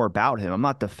understand more about him. I'm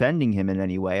not defending him in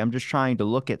any way. I'm just trying to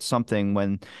look at something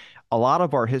when a lot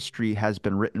of our history has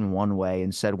been written one way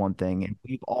and said one thing, and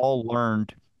we've all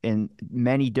learned in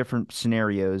many different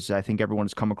scenarios. I think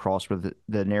everyone's come across where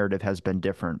the narrative has been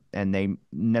different, and they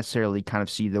necessarily kind of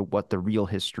see what the real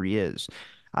history is.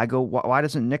 I go, why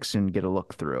doesn't Nixon get a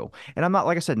look through? And I'm not,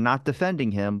 like I said, not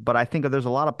defending him, but I think there's a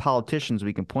lot of politicians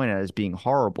we can point at as being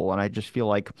horrible. And I just feel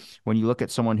like when you look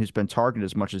at someone who's been targeted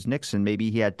as much as Nixon,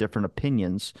 maybe he had different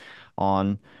opinions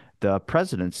on the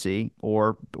presidency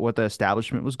or what the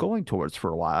establishment was going towards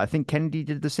for a while. I think Kennedy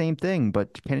did the same thing,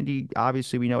 but Kennedy,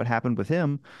 obviously, we know what happened with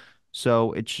him.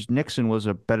 So it's just Nixon was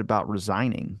a bit about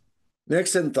resigning.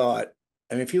 Nixon thought,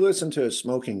 I mean, if you listen to his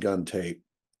smoking gun tape,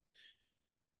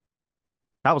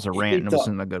 That was a rant, he and it thought,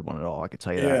 wasn't a good one at all. I could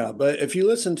tell you that. yeah, but if you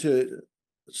listen to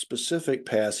specific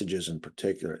passages in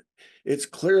particular, it's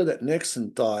clear that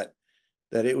Nixon thought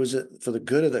that it was for the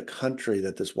good of the country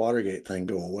that this Watergate thing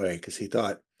go away, because he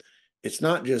thought it's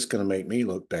not just going to make me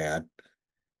look bad,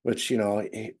 which,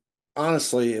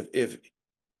 honestly,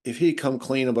 if he'd come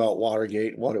clean about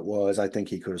Watergate and what it was, I think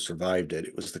he could have survived it.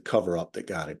 It was the cover up that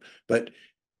got him. But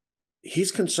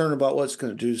he's concerned about what's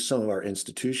going to do to some of our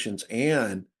institutions,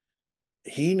 and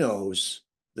he knows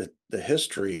that the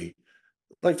history.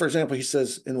 Like, for example, he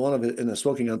says in the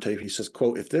smoking gun tape, he says,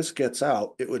 "quote If this gets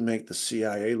out, it would make the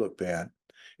CIA look bad,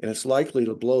 and it's likely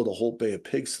to blow the whole Bay of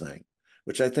Pigs thing,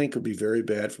 which I think would be very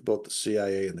bad for both the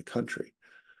CIA and the country."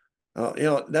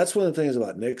 That's one of the things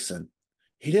about Nixon.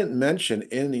 He didn't mention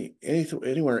anything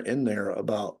anywhere in there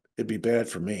about it'd be bad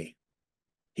for me.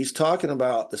 He's talking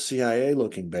about the CIA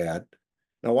looking bad.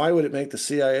 Now, why would it make the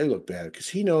CIA look bad? Because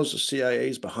he knows the CIA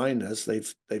is behind this.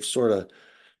 They've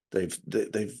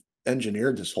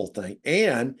engineered this whole thing.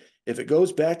 And if it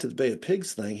goes back to the Bay of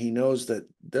Pigs thing, he knows that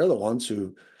they're the ones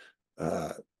who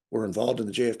were involved in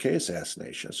the JFK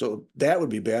assassination. So that would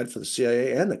be bad for the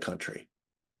CIA and the country.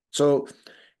 So,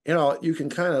 you can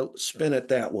kind of spin it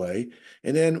that way.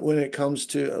 And then when it comes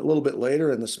to a little bit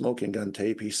later in the smoking gun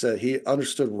tape, he said he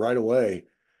understood right away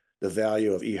the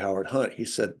value of E. Howard Hunt. He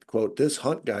said, quote, "This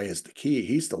Hunt guy is the key.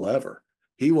 He's the lever.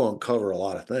 He won't cover a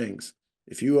lot of things.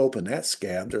 If you open that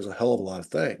scab, there's a hell of a lot of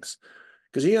things."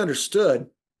 Because he understood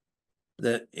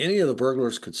that any of the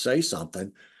burglars could say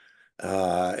something,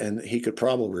 and he could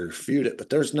probably refute it, but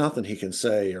there's nothing he can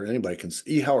say or anybody can.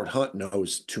 E. Howard Hunt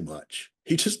knows too much.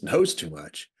 He just knows too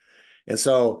much. And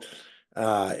so,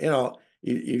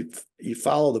 you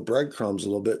follow the breadcrumbs a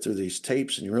little bit through these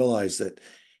tapes, and you realize that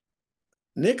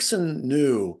Nixon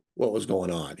knew what was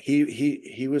going on.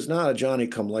 He was not a Johnny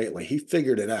come lately. He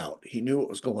figured it out. He knew what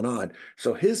was going on.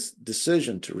 So his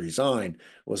decision to resign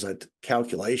was a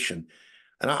calculation.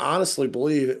 And I honestly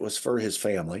believe it was for his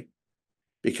family,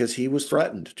 because he was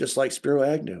threatened, just like Spiro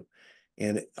Agnew.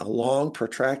 And a long,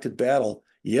 protracted battle,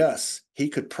 yes, he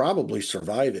could probably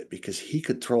survive it because he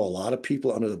could throw a lot of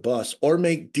people under the bus or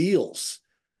make deals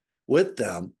with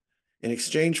them. In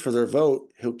exchange for their vote,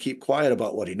 he'll keep quiet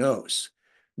about what he knows.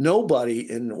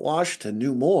 Nobody in Washington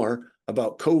knew more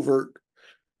about covert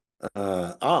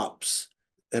ops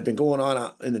that have been going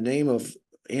on in the name of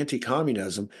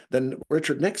anti-communism than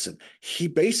Richard Nixon. He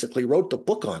basically wrote the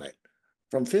book on it.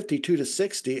 From 52 to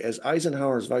 60, as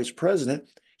Eisenhower's vice president,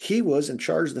 he was in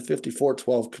charge of the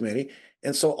 5412 committee.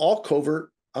 And so all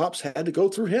covert ops had to go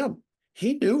through him.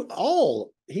 He knew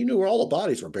where all the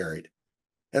bodies were buried.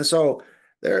 And so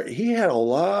he had a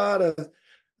lot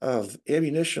of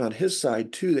ammunition on his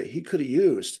side too that he could have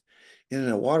used in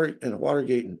a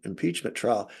Watergate impeachment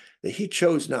trial that he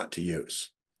chose not to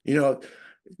use.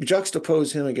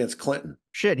 Juxtapose him against Clinton.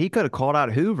 Shit, he could have called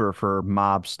out Hoover for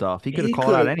mob stuff. He could have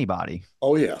called out anybody.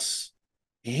 Oh, yes.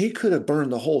 He could have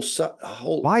burned the whole.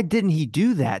 Why didn't he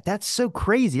do that? That's so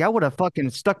crazy. I would have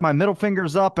fucking stuck my middle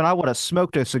fingers up and I would have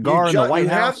smoked a cigar in the White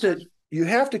House. You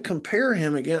have to compare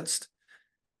him against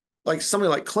like somebody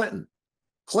like Clinton.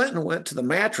 Clinton went to the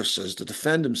mattresses to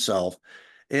defend himself,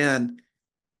 and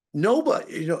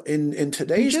nobody, in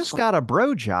today's. He just got a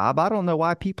bro job. I don't know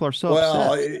why people are so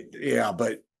upset. Yeah,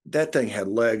 but that thing had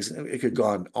legs. It could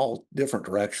go in all different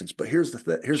directions. But here's the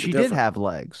She did difference. have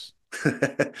legs.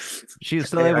 She was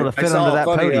still Hey, able to I fit under saw a that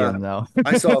funny podium, though.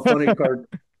 I saw a funny card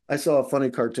I saw a funny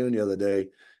cartoon the other day,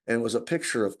 and it was a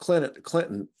picture of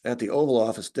Clinton at the Oval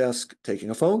Office desk taking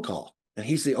a phone call. And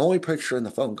he's the only picture in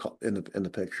the phone call in the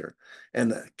picture.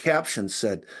 And the caption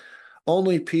said,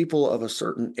 only people of a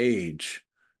certain age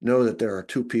know that there are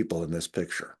two people in this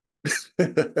picture.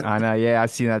 I know. Yeah,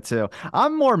 I've seen that too.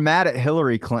 I'm more mad at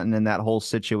Hillary Clinton in that whole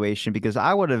situation because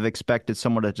I would have expected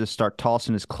someone to just start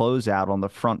tossing his clothes out on the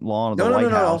front lawn of the No, no, no,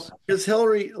 White no. House. Because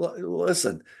Hillary,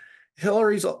 listen,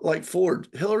 Hillary's like Ford.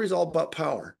 Hillary's all about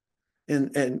power. Yeah,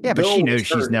 And but she Bill knows was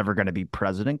she's her. never going to be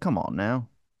president. Come on now.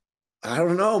 I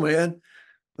don't know, man.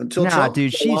 Until Nah, Trump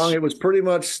dude, came along, it was pretty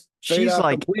much fait she's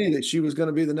like, accompli that she was going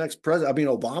to be the next president. I mean,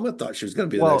 Obama thought she was going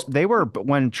to be the well, next they were president.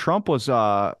 when Trump was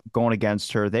going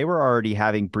against her, they were already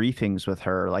having briefings with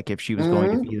her, like if she was going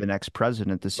to Mm-hmm. be the next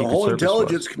president, the The Secret whole Service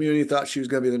intelligence was. community thought she was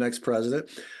going to be the next president.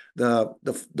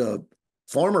 The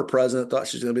former president thought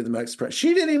she was going to be the next president.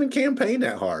 She didn't even campaign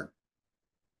that hard.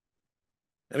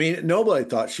 I mean, nobody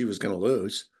thought she was going to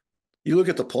lose. You look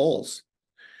at the polls.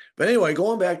 But anyway,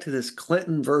 going back to this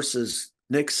Clinton versus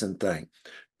Nixon thing.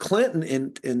 Clinton,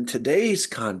 in today's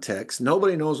context,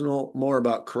 nobody knows no more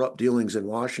about corrupt dealings in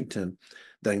Washington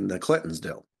than the Clintons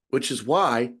do, which is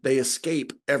why they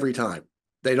escape every time.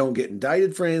 They don't get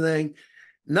indicted for anything.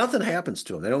 Nothing happens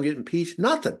to them. They don't get impeached.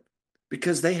 Nothing,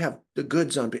 because they have the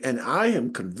goods on. And I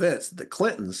am convinced the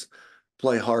Clintons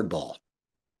play hardball.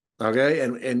 Okay,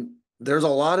 and there's a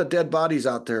lot of dead bodies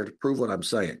out there to prove what I'm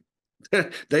saying.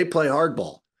 They play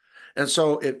hardball. And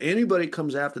so if anybody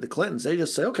comes after the Clintons, they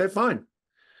just say, okay, fine.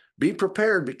 Be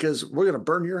prepared because we're going to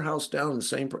burn your house down the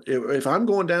same. If I'm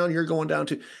going down, you're going down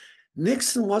too.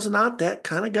 Nixon was not that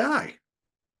kind of guy.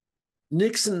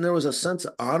 Nixon, there was a sense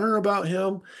of honor about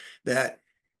him that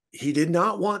he did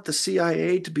not want the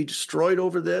CIA to be destroyed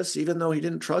over this, even though he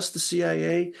didn't trust the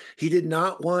CIA. He did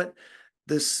not want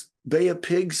this Bay of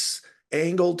Pigs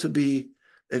angle to be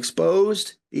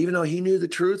exposed, even though he knew the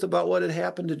truth about what had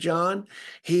happened to John.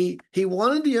 He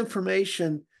wanted the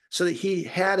information so that he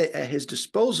had it at his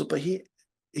disposal, but he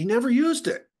never used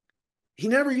it. He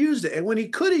never used it. And when he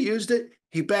could have used it,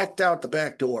 he backed out the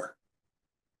back door.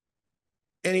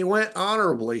 And he went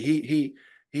honorably.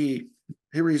 He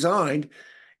resigned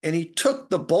and he took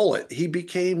the bullet. He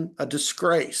became a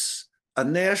disgrace, a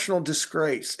national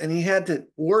disgrace. And he had to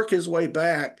work his way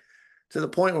back to the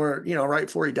point where, right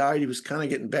before he died, he was kind of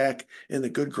getting back in the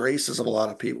good graces of a lot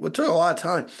of people. It took a lot of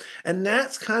time. And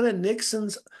that's kind of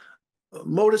Nixon's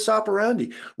modus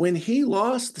operandi. When he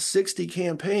lost the 60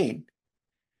 campaign,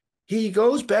 he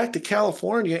goes back to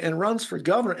California and runs for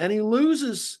governor, and he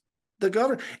loses the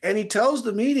governor. And he tells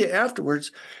the media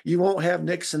afterwards, you won't have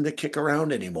Nixon to kick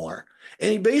around anymore.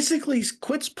 And he basically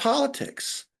quits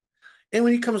politics. And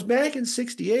when he comes back in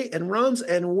 68 and runs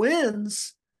and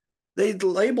wins, they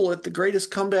label it the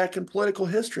greatest comeback in political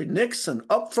history. Nixon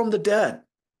up from the dead.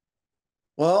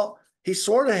 Well, he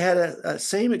sort of had a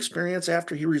same experience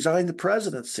after he resigned the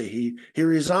presidency. He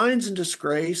resigns in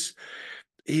disgrace.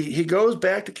 He goes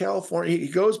back to California. He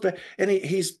goes back and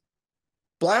he's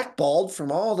blackballed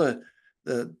from all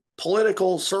the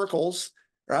political circles,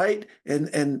 right?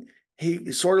 And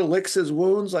he sort of licks his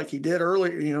wounds like he did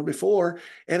earlier, before,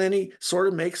 and then he sort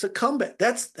of makes a comeback.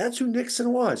 That's who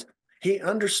Nixon was. He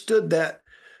understood that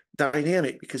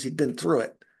dynamic because he'd been through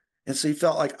it. And so he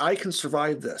felt like I can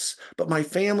survive this, but my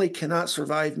family cannot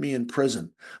survive me in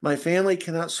prison. My family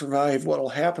cannot survive what will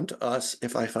happen to us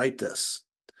if I fight this.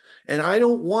 And I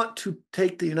don't want to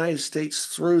take the United States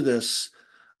through this,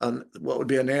 what would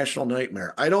be a national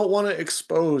nightmare. I don't want to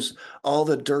expose all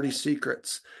the dirty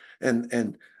secrets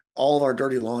and all of our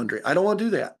dirty laundry. I don't want to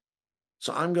do that.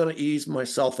 So I'm going to ease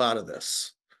myself out of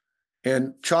this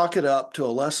and chalk it up to a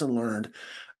lesson learned.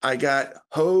 I got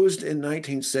hosed in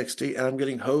 1960 and I'm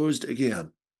getting hosed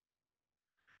again.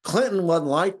 Clinton wasn't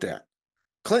like that.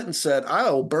 Clinton said,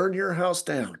 I'll burn your house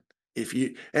down if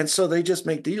you, and so they just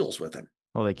make deals with him.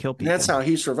 Well, they kill And that's people. how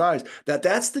he survives.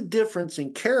 That's the difference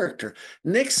in character.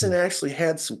 Nixon actually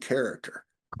had some character.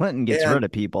 Clinton gets And rid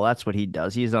of people. That's what he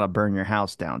does. He's not a burn your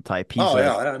house down type. He's oh a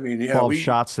yeah, I mean, yeah, 12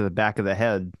 shots to the back of the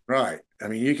head. right. I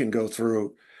mean, you can go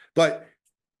through, but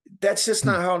that's just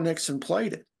not how Nixon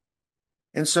played it.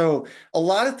 And so a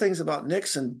lot of things about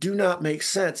Nixon do not make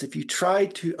sense if you try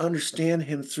to understand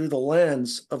him through the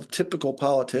lens of typical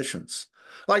politicians.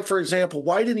 Like, for example,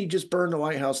 why didn't he just burn the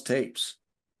White House tapes?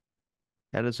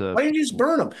 That is Why didn't you just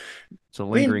burn them? it's a I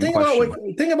mean, lingering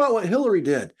question. think about what Hillary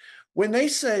did. When they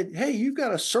said, "Hey, you've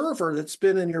got a server that's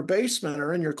been in your basement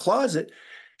or in your closet,"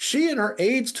 She and her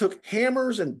aides took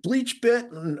hammers and bleach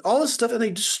bit and all this stuff, and they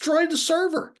destroyed the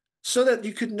server so that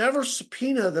you could never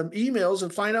subpoena the emails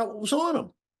and find out what was on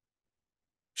them.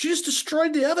 She just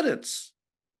destroyed the evidence.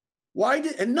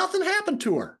 And nothing happened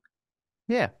to her.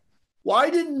 Yeah. Why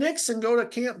didn't Nixon go to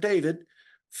Camp David,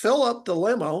 fill up the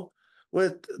limo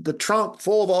with the trunk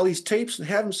full of all these tapes and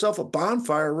have himself a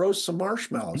bonfire, roast some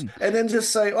marshmallows, and then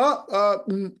just say,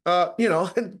 and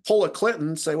pull a Clinton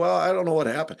and say, well, I don't know what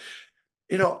happened.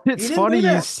 He It's didn't funny do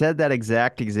you that. said that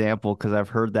exact example because I've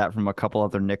heard that from a couple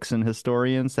other Nixon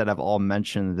historians that have all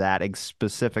mentioned that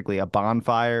specifically a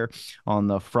bonfire on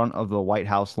the front of the White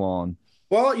House lawn.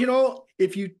 Well,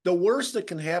 the worst that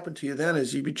can happen to you then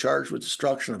is you be charged with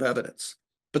destruction of evidence.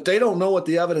 But they don't know what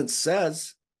the evidence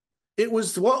says. It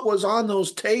was what was on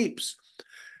those tapes.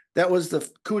 That was the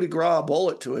coup de grace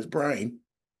bullet to his brain,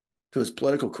 to his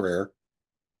political career.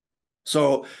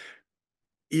 So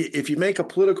if you make a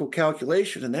political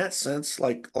calculation in that sense,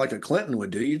 like a Clinton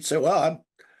would do, you'd say, well,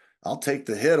 I'll take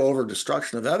the hit over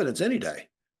destruction of evidence any day.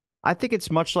 I think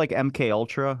it's much like MK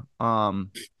Ultra.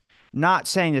 Not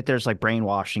saying that there's like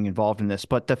brainwashing involved in this,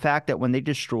 but the fact that when they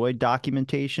destroyed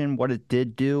documentation, what it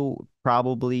did do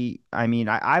probably, I mean,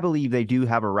 I believe they do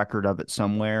have a record of it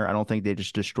somewhere. I don't think they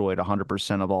just destroyed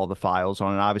 100% of all the files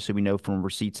on it. Obviously, we know from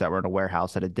receipts that were in a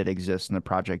warehouse that it did exist and the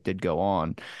project did go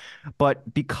on.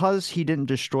 But because he didn't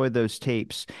destroy those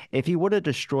tapes, if he would have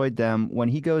destroyed them, when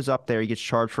he goes up there, he gets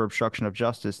charged for obstruction of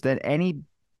justice, then anything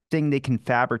they can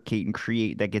fabricate and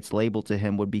create that gets labeled to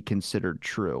him would be considered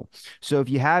true. So if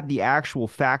you have the actual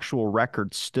factual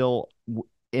record still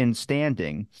in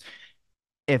standing,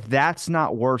 if that's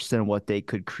not worse than what they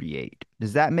could create,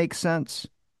 does that make sense?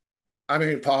 I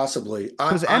mean, possibly.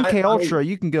 Because MK Ultra,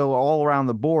 you can go all around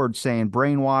the board saying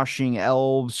brainwashing,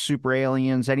 elves, super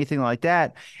aliens, anything like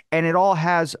that, and it all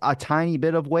has a tiny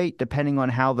bit of weight depending on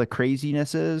how the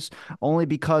craziness is. Only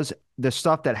because the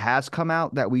stuff that has come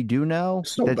out that we do know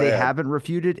so that they bad. haven't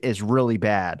refuted is really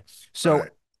bad. So Right.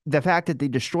 the fact that they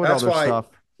destroyed all That's their why, stuff.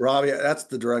 Robbie, that's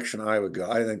the direction I would go.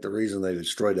 I think the reason they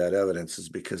destroyed that evidence is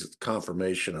because it's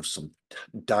confirmation of some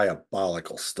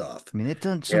diabolical stuff. I mean, they've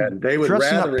done some And they would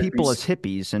dressing up rather it be people as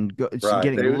hippies and right.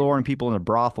 getting luring people into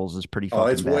brothels is pretty Oh,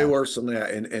 fucking it's way bad. worse than that.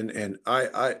 And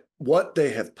I what they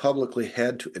have publicly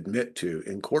had to admit to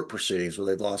in court proceedings where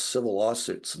they've lost civil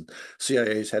lawsuits and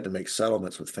CIA's had to make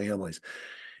settlements with families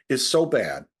is so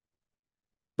bad.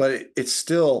 But it's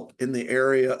still in the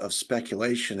area of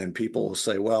speculation, and people will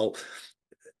say, well,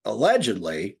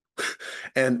 allegedly,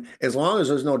 and as long as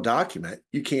there's no document,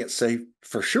 you can't say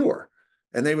for sure.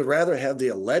 And they would rather have the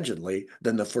allegedly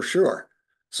than the for sure.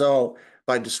 So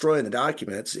by destroying the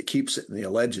documents, it keeps it in the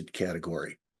alleged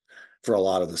category for a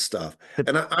lot of the stuff.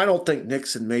 And I don't think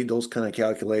Nixon made those kind of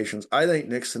calculations. I think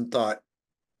Nixon thought,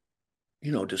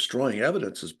 destroying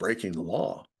evidence is breaking the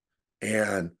law.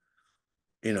 And,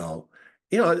 you know,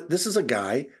 this is a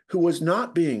guy who was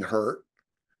not being hurt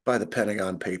by the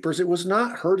Pentagon Papers. It was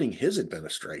not hurting his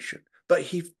administration, but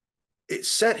it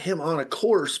set him on a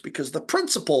course because the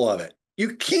principle of it.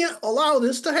 You can't allow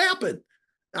this to happen.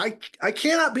 I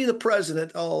cannot be the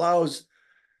president that allows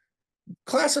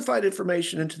classified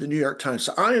information into the New York Times.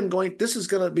 So this is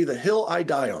going to be the hill I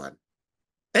die on.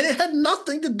 And it had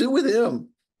nothing to do with him.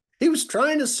 He was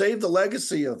trying to save the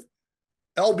legacy of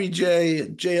LBJ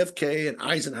and JFK and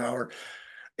Eisenhower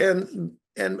and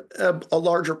a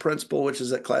larger principle, which is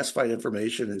that classified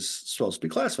information is supposed to be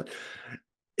classified.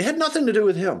 It had nothing to do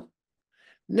with him.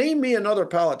 Name me another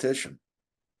politician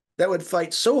that would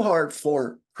fight so hard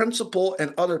for principle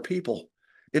and other people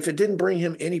if it didn't bring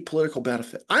him any political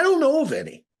benefit. I don't know of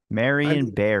any.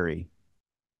 Marion Barry.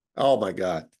 Oh my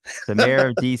God. The mayor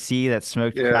of DC that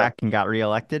smoked Yeah. crack and got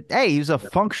reelected. Hey, he was a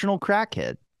functional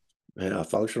crackhead. Yeah,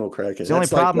 functional crackhead. The only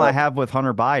problem I have with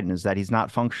Hunter Biden is that he's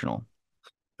not functional.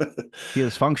 If he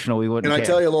was functional, we wouldn't Can care. I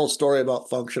tell you a little story about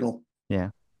functional? Yeah.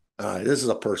 This is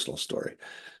a personal story.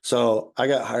 So I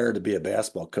got hired to be a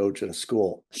basketball coach at a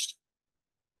school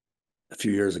a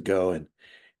few years ago, and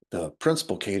the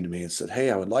principal came to me and said, hey,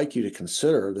 I would like you to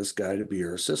consider this guy to be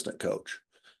your assistant coach.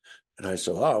 And I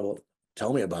said, oh, well,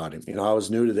 tell me about him. I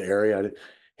was new to the area.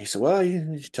 He said, well,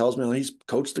 he tells me he's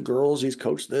coached the girls, he's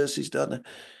coached this, he's done that.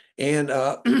 And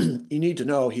you need to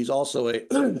know he's also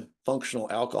a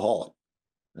functional alcoholic.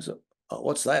 I said, oh,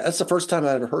 what's that? That's the first time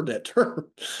I ever heard that term.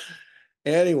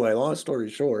 Anyway, long story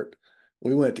short,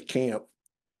 we went to camp,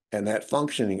 and that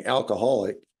functioning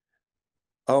alcoholic,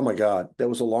 oh my God, that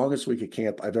was the longest week of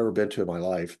camp I've ever been to in my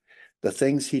life. The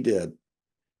things he did.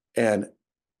 And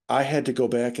I had to go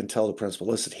back and tell the principal,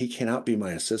 listen, he cannot be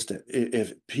my assistant.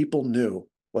 If people knew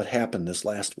what happened this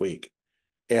last week,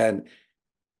 and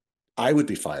I would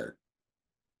be fired.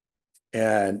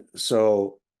 And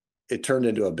so it turned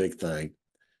into a big thing.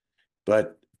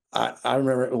 But I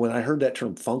remember when I heard that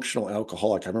term functional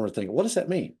alcoholic, I remember thinking, what does that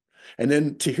mean? And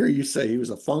then to hear you say he was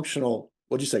a functional,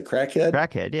 what'd you say, crackhead?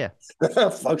 Crackhead, yeah.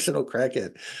 Functional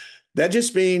crackhead. That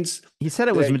just means He said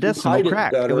it was that you medicinal hide it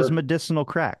crack. It was better. medicinal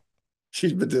crack.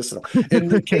 She's medicinal. In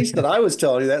the case that I was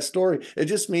telling you that story, it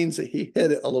just means that he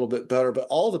hid it a little bit better, but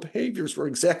all the behaviors were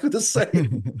exactly the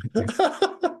same.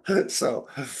 So,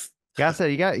 Yeah, I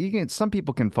said you can some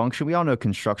people can function. We all know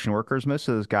construction workers. Most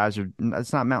of those guys are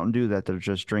it's not Mountain Dew that they're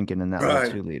just drinking in that little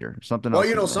right. 2 liter. Something Well,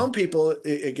 else in there. some people,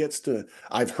 it gets to,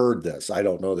 I've heard this. I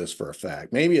don't know this for a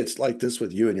fact. Maybe it's like this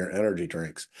with you and your energy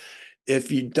drinks.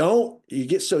 If you don't, you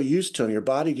get so used to them, your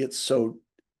body gets so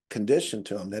conditioned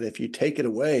to them that if you take it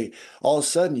away, all of a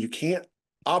sudden you can't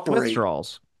operate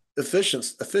Withdrawals.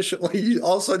 efficiently.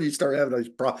 All of a sudden you start having these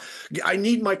problems. I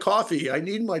need my coffee. I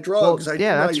need my drugs. Well, I need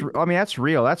yeah, my, I mean that's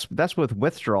real. That's with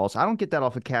withdrawals. I don't get that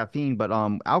off of caffeine, but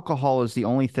alcohol is the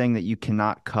only thing that you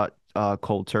cannot cut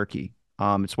cold turkey.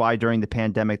 It's why during the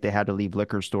pandemic they had to leave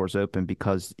liquor stores open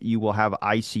because you will have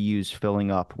ICUs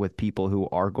filling up with people who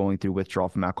are going through withdrawal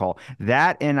from alcohol.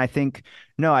 That and I think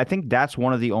no, I think that's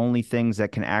one of the only things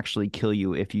that can actually kill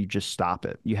you if you just stop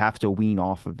it. You have to wean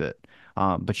off of it.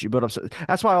 But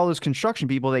that's why all those construction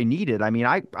people they need it. I mean,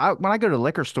 I when I go to the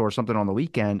liquor store or something on the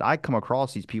weekend, I come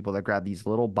across these people that grab these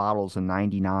little bottles of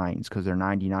 99s because they're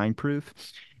 99 proof.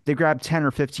 They grab 10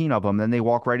 or 15 of them, then they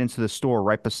walk right into the store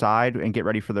right beside and get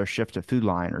ready for their shift at Food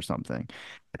Lion or something.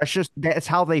 That's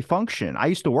how they function. I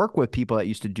used to work with people that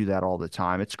used to do that all the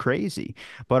time. It's crazy.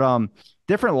 But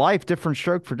different life, different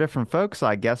stroke for different folks,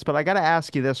 I guess. But I got to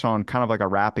ask you this on kind of like a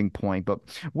wrapping point, but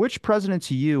which president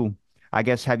to you I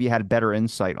guess, have you had better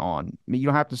insight on? I mean, you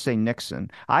don't have to say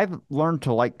Nixon. I've learned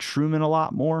to like Truman a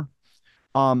lot more,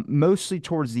 mostly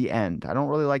towards the end. I don't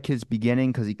really like his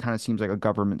beginning because he kind of seems like a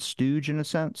government stooge in a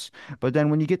sense. But then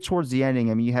when you get towards the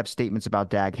ending, I mean, you have statements about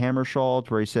Dag Hammarskjöld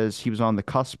where he says he was on the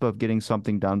cusp of getting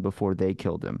something done before they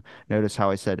killed him. Notice how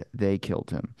I said they killed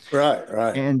him. right,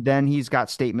 right, And then he's got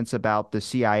statements about the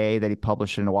CIA that he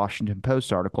published in a Washington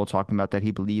Post article talking about that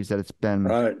he believes that it's been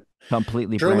right.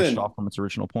 completely branched Truman, off from its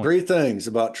original point. three things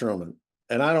about Truman,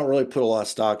 and I don't really put a lot of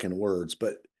stock in words,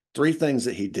 but three things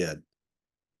that he did.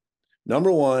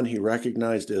 Number one, he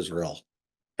recognized Israel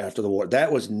after the war.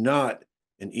 That was not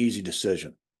an easy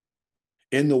decision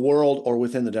in the world or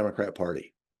within the Democrat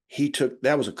Party.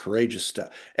 That was a courageous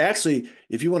step. Actually,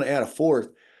 if you want to add a fourth,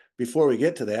 before we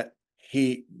get to that,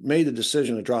 he made the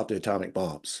decision to drop the atomic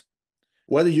bombs.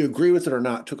 Whether you agree with it or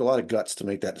not, it took a lot of guts to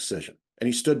make that decision. And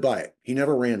he stood by it. He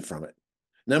never ran from it.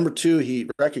 Number two, he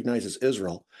recognizes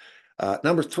Israel.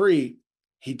 Number three,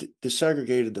 he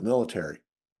desegregated the military.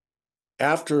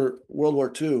 After World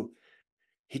War II,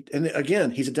 and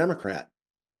again, he's a Democrat.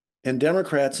 And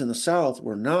Democrats in the South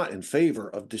were not in favor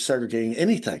of desegregating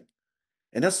anything.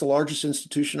 And that's the largest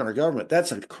institution in our government.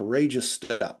 That's a courageous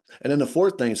step. And then the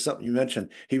fourth thing is something you mentioned.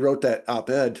 He wrote that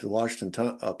op-ed to the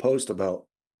Washington Post about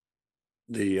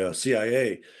the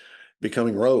CIA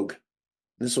becoming rogue.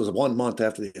 This was 1 month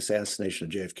after the assassination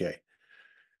of JFK.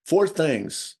 Four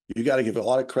things you got to give a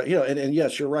lot of credit. And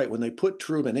yes, you're right. When they put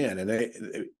Truman in,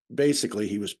 and basically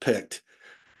he was picked.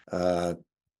 Uh,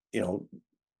 you know,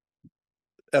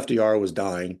 FDR was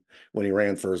dying when he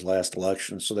ran for his last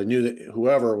election, so they knew that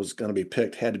whoever was going to be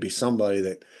picked had to be somebody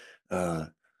that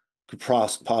could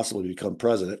possibly become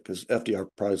president because FDR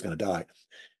probably was going to die.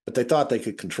 But they thought they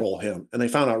could control him, and they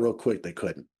found out real quick they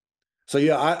couldn't. So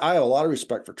yeah, I have a lot of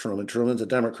respect for Truman. Truman's a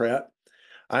Democrat.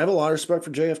 I have a lot of respect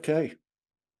for JFK.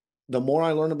 The more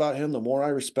I learn about him, the more I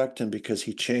respect him because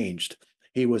he changed.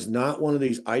 He was not one of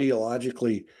these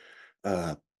ideologically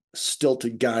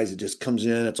stilted guys that just comes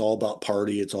in. It's all about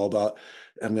party. It's all about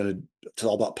it's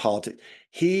all about politics.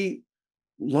 He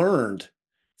learned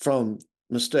from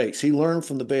mistakes. He learned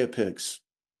from the Bay of Pigs,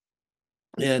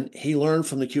 and he learned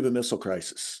from the Cuban Missile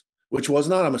Crisis, which was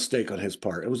not a mistake on his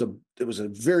part. It was a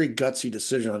very gutsy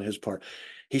decision on his part.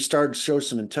 He started to show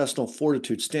some intestinal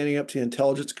fortitude, standing up to the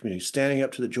intelligence community, standing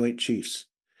up to the Joint Chiefs.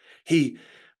 He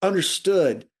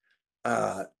understood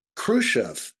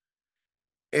Khrushchev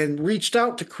and reached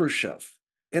out to Khrushchev.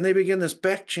 And they began this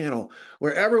back channel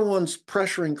where everyone's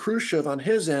pressuring Khrushchev on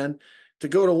his end to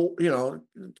go to,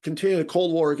 continue the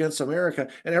Cold War against America.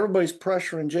 And everybody's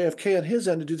pressuring JFK on his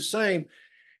end to do the same.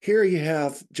 Here you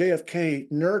have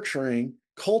JFK nurturing,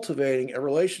 cultivating a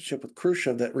relationship with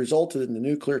Khrushchev that resulted in the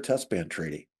nuclear test ban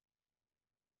treaty.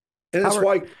 And it's Howard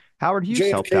why Howard Hughes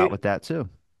helped out JFK, with that too.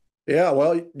 yeah,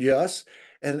 well, yes.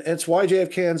 And it's why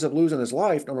JFK ends up losing his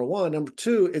life, number one. Number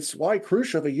two, it's why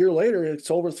Khrushchev, a year later, it's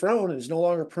overthrown and is no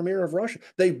longer premier of Russia.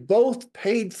 They both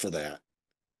paid for that.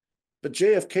 but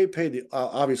JFK paid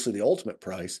obviously the ultimate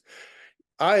price.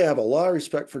 I have a lot of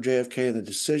respect for JFK and the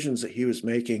decisions that he was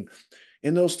making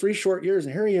in those 3 short years.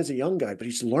 And here he is, a young guy, but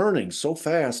he's learning so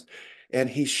fast, and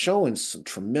he's showing some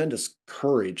tremendous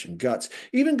courage and guts.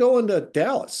 Even going to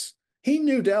Dallas, he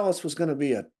knew Dallas was going to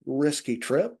be a risky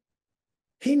trip.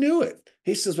 He knew it.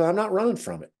 He says, "Well, I'm not running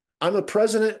from it. I'm the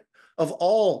president of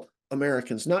all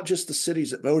Americans, not just the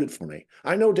cities that voted for me.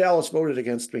 I know Dallas voted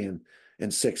against me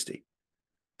in 60,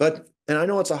 and I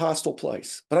know it's a hostile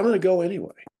place, but I'm going to go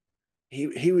anyway."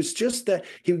 He was just that.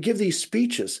 He would give these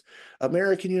speeches,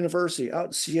 American University out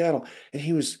in Seattle, and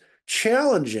he was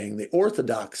challenging the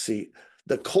orthodoxy,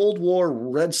 the Cold War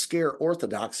Red Scare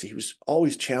orthodoxy. He was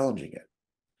always challenging it.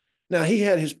 Now, he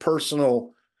had his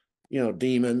personal,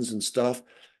 demons and stuff,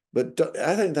 but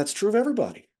I think that's true of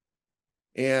everybody.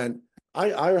 And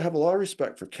I have a lot of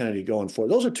respect for Kennedy going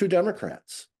forward. Those are two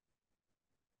Democrats.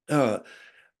 I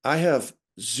have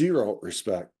zero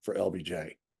respect for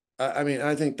LBJ. I mean,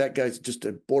 I think that guy's just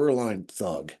a borderline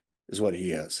thug, is what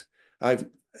he is.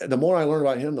 The more I learn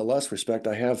about him, the less respect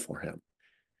I have for him.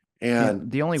 And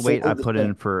the only weight I put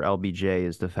in for LBJ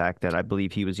is the fact that I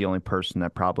believe he was the only person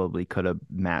that probably could have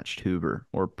matched Hoover,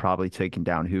 or probably taken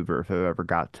down Hoover if it ever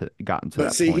gotten to that point.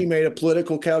 But see, he made a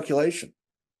political calculation.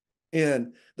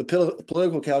 And the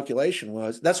political calculation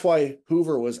was, that's why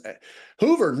Hoover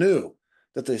knew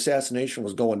that the assassination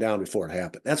was going down before it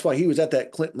happened. That's why he was at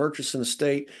that Clint Murchison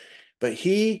estate. But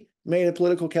he made a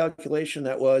political calculation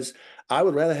that was, I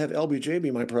would rather have LBJ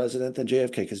be my president than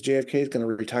JFK, because JFK is going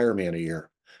to retire me in a year.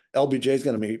 LBJ is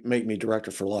going to make me director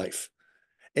for life.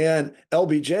 And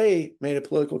LBJ made a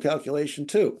political calculation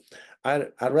too.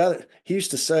 He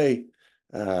used to say,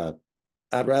 I'd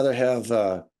rather have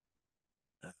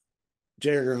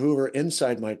J. Edgar Hoover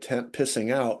inside my tent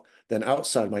pissing out than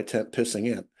outside my tent pissing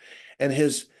in. And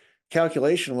his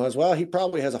calculation was, well, he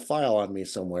probably has a file on me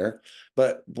somewhere,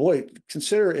 but boy,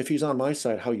 consider if he's on my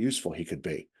side, how useful he could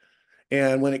be.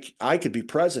 And when I could be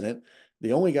president,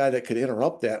 the only guy that could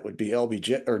interrupt that would be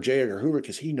LBJ or J. Edgar Hoover,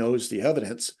 because he knows the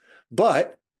evidence.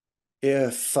 But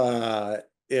if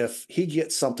he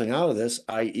gets something out of this,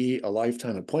 i.e. a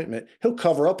lifetime appointment, he'll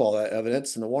cover up all that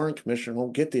evidence, and the Warren Commission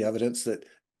won't get the evidence that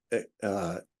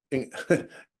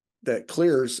that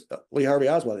clears Lee Harvey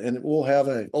Oswald, and we'll have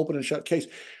an open and shut case.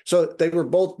 So they were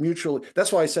both mutually.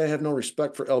 That's why I say I have no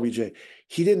respect for LBJ.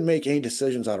 He didn't make any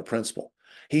decisions out of principle.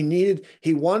 He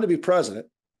wanted to be president,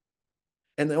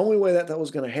 and the only way that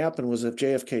was going to happen was if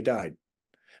JFK died,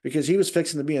 because he was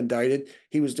fixing to be indicted.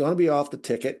 He was going to be off the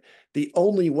ticket. The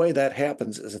only way that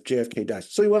happens is if JFK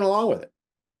dies. So he went along with it.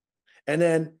 And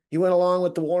then he went along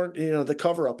with the war, the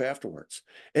cover up afterwards.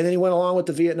 And then he went along with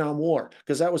the Vietnam War,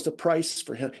 because that was the price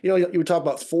for him. You would talk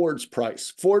about Ford's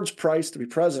price. Ford's price to be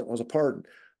president was a pardon.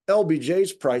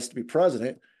 LBJ's price to be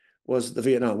president was the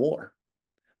Vietnam War.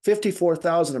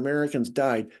 54,000 Americans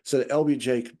died so that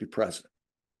LBJ could be president.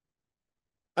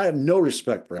 I have no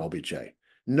respect for LBJ,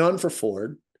 none for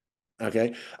Ford.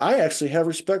 Okay. I actually have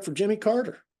respect for Jimmy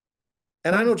Carter.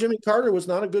 And I know Jimmy Carter was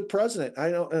not a good president, I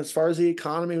know, as far as the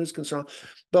economy was concerned,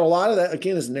 but a lot of that,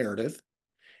 again, is narrative.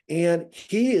 And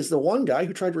he is the one guy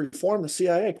who tried to reform the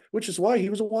CIA, which is why he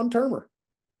was a one-termer.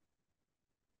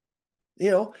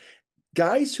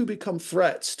 Guys who become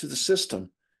threats to the system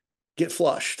get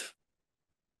flushed.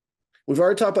 We've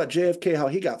already talked about JFK, how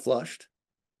he got flushed.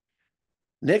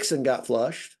 Nixon got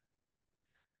flushed.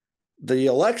 The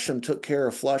election took care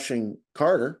of flushing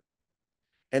Carter.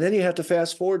 And then you have to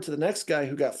fast forward to the next guy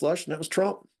who got flushed, and that was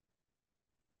Trump.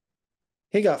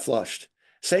 He got flushed.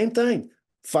 Same thing,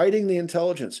 fighting the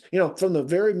intelligence. From the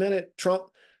very minute Trump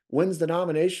wins the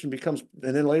nomination,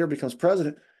 and then later becomes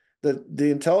president, the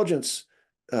intelligence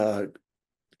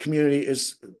community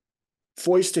is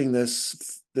foisting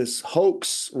this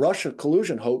hoax, Russia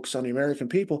collusion hoax on the American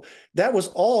people. That was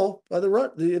all by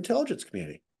the intelligence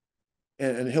community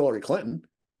and Hillary Clinton.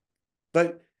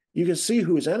 But you can see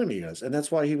who his enemy is, and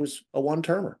that's why he was a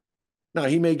one-termer. Now,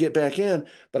 he may get back in,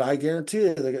 but I guarantee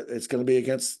you it's going to be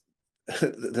against –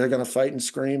 they're going to fight and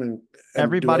scream. And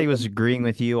everybody was agreeing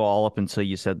with you all up until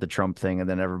you said the Trump thing, and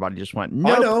then everybody just went,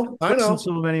 no, I know.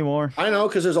 Listen to them anymore. I know,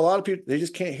 because there's a lot of people – they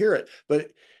just can't hear it.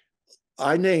 But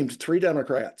I named 3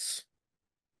 Democrats.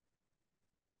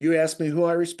 You asked me who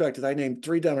I respected. I named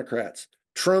 3 Democrats: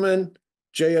 Truman,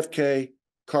 JFK,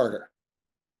 Carter.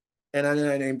 And then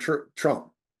I named Trump.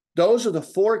 Those are the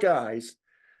 4 guys.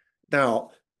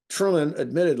 Now, Truman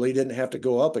admittedly didn't have to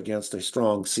go up against a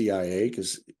strong CIA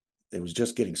because it was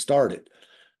just getting started.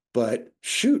 But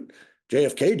shoot,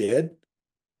 JFK did,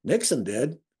 Nixon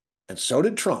did, and so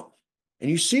did Trump. And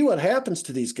you see what happens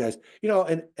to these guys.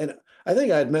 And I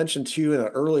think I had mentioned to you in an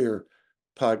earlier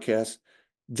podcast.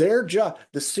 Their job,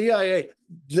 the CIA,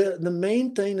 the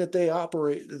main thing that they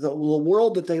operate, the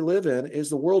world that they live in is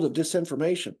the world of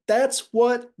disinformation. That's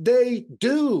what they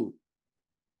do.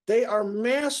 They are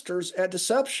masters at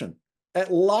deception,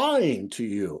 at lying to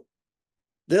you.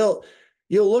 You'll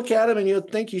look at them and you'll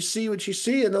think you see what you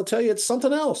see, and they'll tell you it's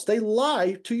something else. They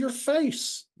lie to your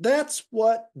face. That's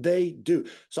what they do.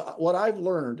 So what I've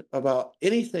learned about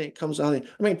anything that comes out, I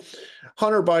mean,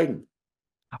 Hunter Biden.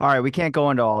 All right, we can't go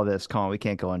into all this, Colin. We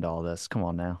can't go into all this. Come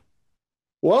on now.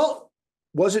 Well,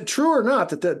 was it true or not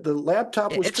that the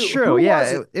laptop was It's true? true.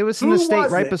 Yeah, it was in the state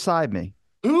right beside me.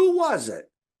 Who was it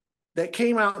that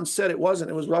came out and said it wasn't?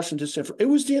 It was Russian disinformation. It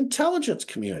was the intelligence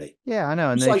community. Yeah, I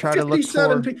know. And It's they like try to look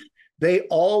for. They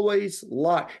always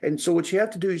lie. And so what you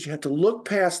have to do is you have to look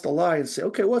past the lie and say,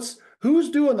 okay, who's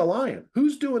doing the lying?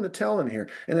 Who's doing the telling here?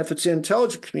 And if it's the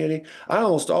intelligence community, I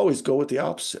almost always go with the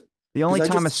opposite. The only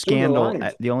time a scandal,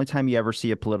 the only time you ever see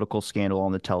a political scandal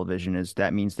on the television is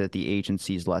that means that the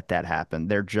agencies let that happen.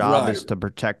 Their job is to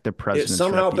protect the president's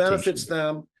reputation. It somehow benefits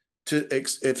them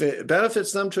if it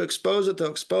benefits them to expose it, they'll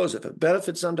expose it. If it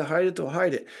benefits them to hide it, they'll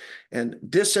hide it. And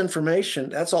disinformation,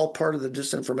 that's all part of the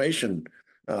disinformation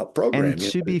program. And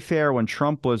to be fair, when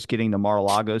Trump was getting the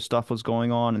Mar-a-Lago stuff was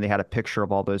going on, and they had a picture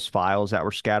of all those files that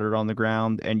were scattered on the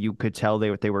ground, and you could tell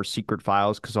they were secret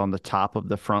files because on the top of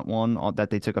the front one that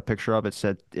they took a picture of, it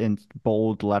said in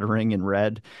bold lettering in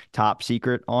red, "Top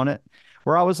secret" on it.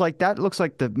 Where I was like, that looks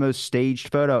like the most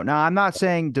staged photo. Now, I'm not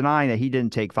denying that he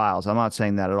didn't take files. I'm not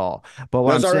saying that at all. But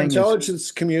what Does I'm saying our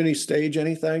intelligence community stage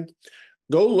anything?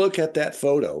 Go look at that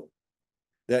photo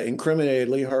that incriminated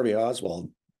Lee Harvey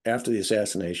Oswald after the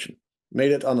assassination.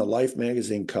 Made it on the Life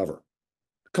magazine cover.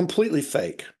 Completely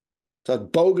fake. It's a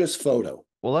bogus photo.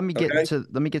 Well, let me get to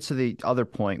the other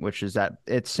point, which is that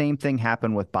it's same thing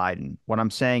happened with Biden. What I'm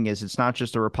saying is it's not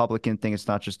just a Republican thing. It's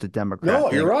not just a Democrat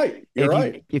thing. You're right. You're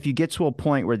right. If you get to a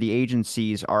point where the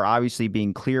agencies are obviously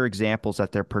being clear examples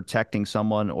that they're protecting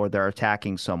someone or they're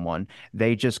attacking someone,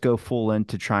 they just go full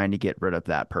into trying to get rid of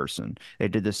that person. They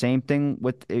did the same thing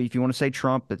with, if you want to say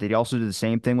Trump, but they also did the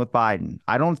same thing with Biden.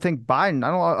 I don't think Biden,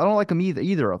 I don't like them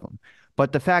either of them.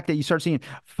 But the fact that you start seeing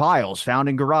files found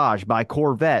in garage by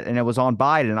Corvette and it was on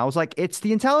Biden, I was like, it's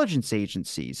the intelligence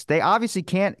agencies. They obviously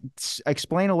can't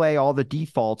explain away all the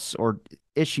defaults or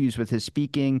issues with his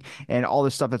speaking and all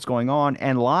this stuff that's going on,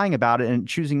 and lying about it and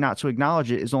choosing not to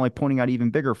acknowledge it is only pointing out even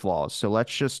bigger flaws. So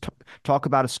let's just talk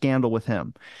about a scandal with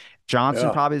him. Johnson,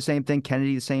 probably the same thing.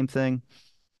 Kennedy, the same thing.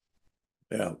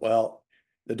 Yeah. Well,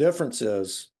 the difference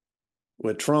is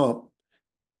with Trump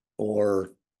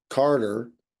or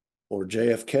Carter or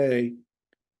JFK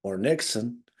or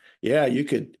Nixon, yeah, you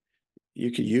could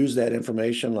use that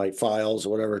information like files or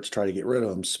whatever to try to get rid of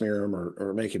them, smear them,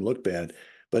 or make him look bad.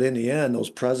 But in the end, those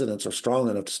presidents are strong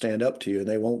enough to stand up to you, and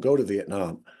they won't go to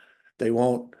Vietnam. They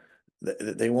won't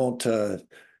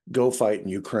go fight in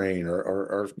Ukraine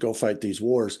or go fight these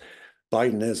wars.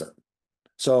 Biden isn't.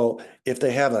 So if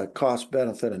they have a cost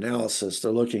benefit analysis,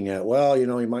 they're looking at, well, he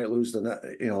might lose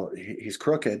he's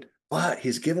crooked, but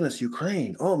he's given us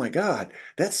Ukraine. Oh my God,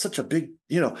 that's such a big,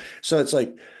 so it's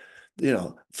like,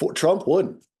 Trump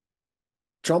wouldn't.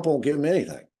 Trump won't give him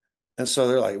anything. And so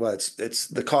they're like, well, it's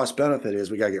the cost benefit is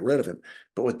we got to get rid of him.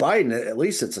 But with Biden, at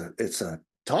least it's a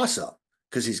toss up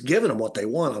because he's giving them what they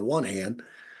want on one hand.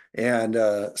 And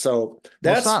so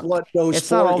that's what those it's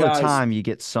not all the time you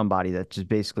get somebody that just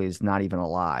basically is not even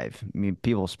alive. I mean,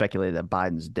 people speculate that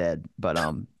Biden's dead, but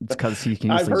it's because he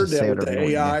can easily just say whatever he wants. I've heard that with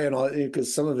the AI and all,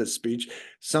 because some of his speech,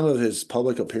 some of his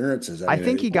public appearances. I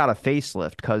think he got a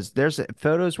facelift because there's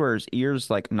photos where his ears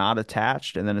like not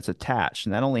attached and then it's attached,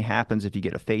 and that only happens if you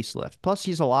get a facelift. Plus,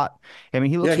 he's a lot. I mean,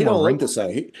 he looks. Yeah, he don't look the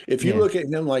same. If you look at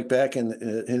him like back in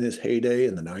his heyday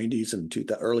in the '90s and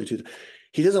early 2000s.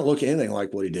 He doesn't look anything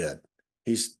like what he did.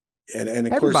 He's and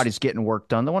of everybody's course, getting work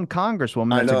done. The one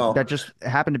congresswoman that just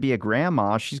happened to be a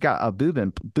grandma, she's got a boob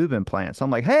implant. So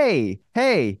I'm like, hey,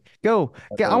 go.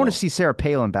 I want to see Sarah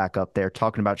Palin back up there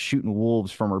talking about shooting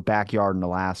wolves from her backyard in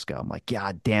Alaska. I'm like,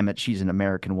 God damn it, she's an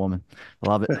American woman.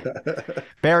 Love it.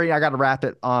 Barry, I got to wrap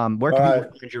it. Where can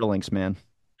people find your links, man?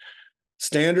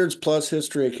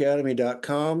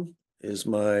 StandardsPlusHistoryAcademy.com is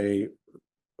where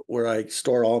I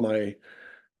store all my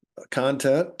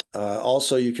content.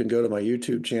 Also, you can go to my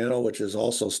YouTube channel, which is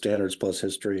also Standards Plus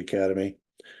History Academy.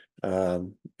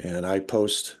 And I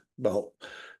post about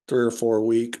 3 or 4 a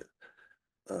week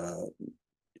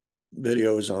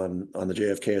videos on the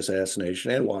JFK assassination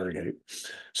and Watergate.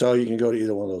 So you can go to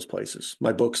either one of those places.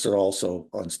 My books are also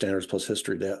on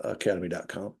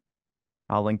StandardsPlusHistoryAcademy.com.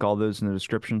 I'll link all those in the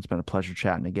description. It's been a pleasure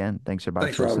chatting again. Thanks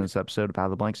everybody for listening to this episode of Out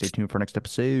of the Blank. Stay tuned for next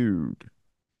episode.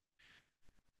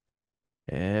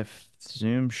 If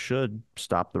Zoom should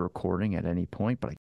stop the recording at any point, but I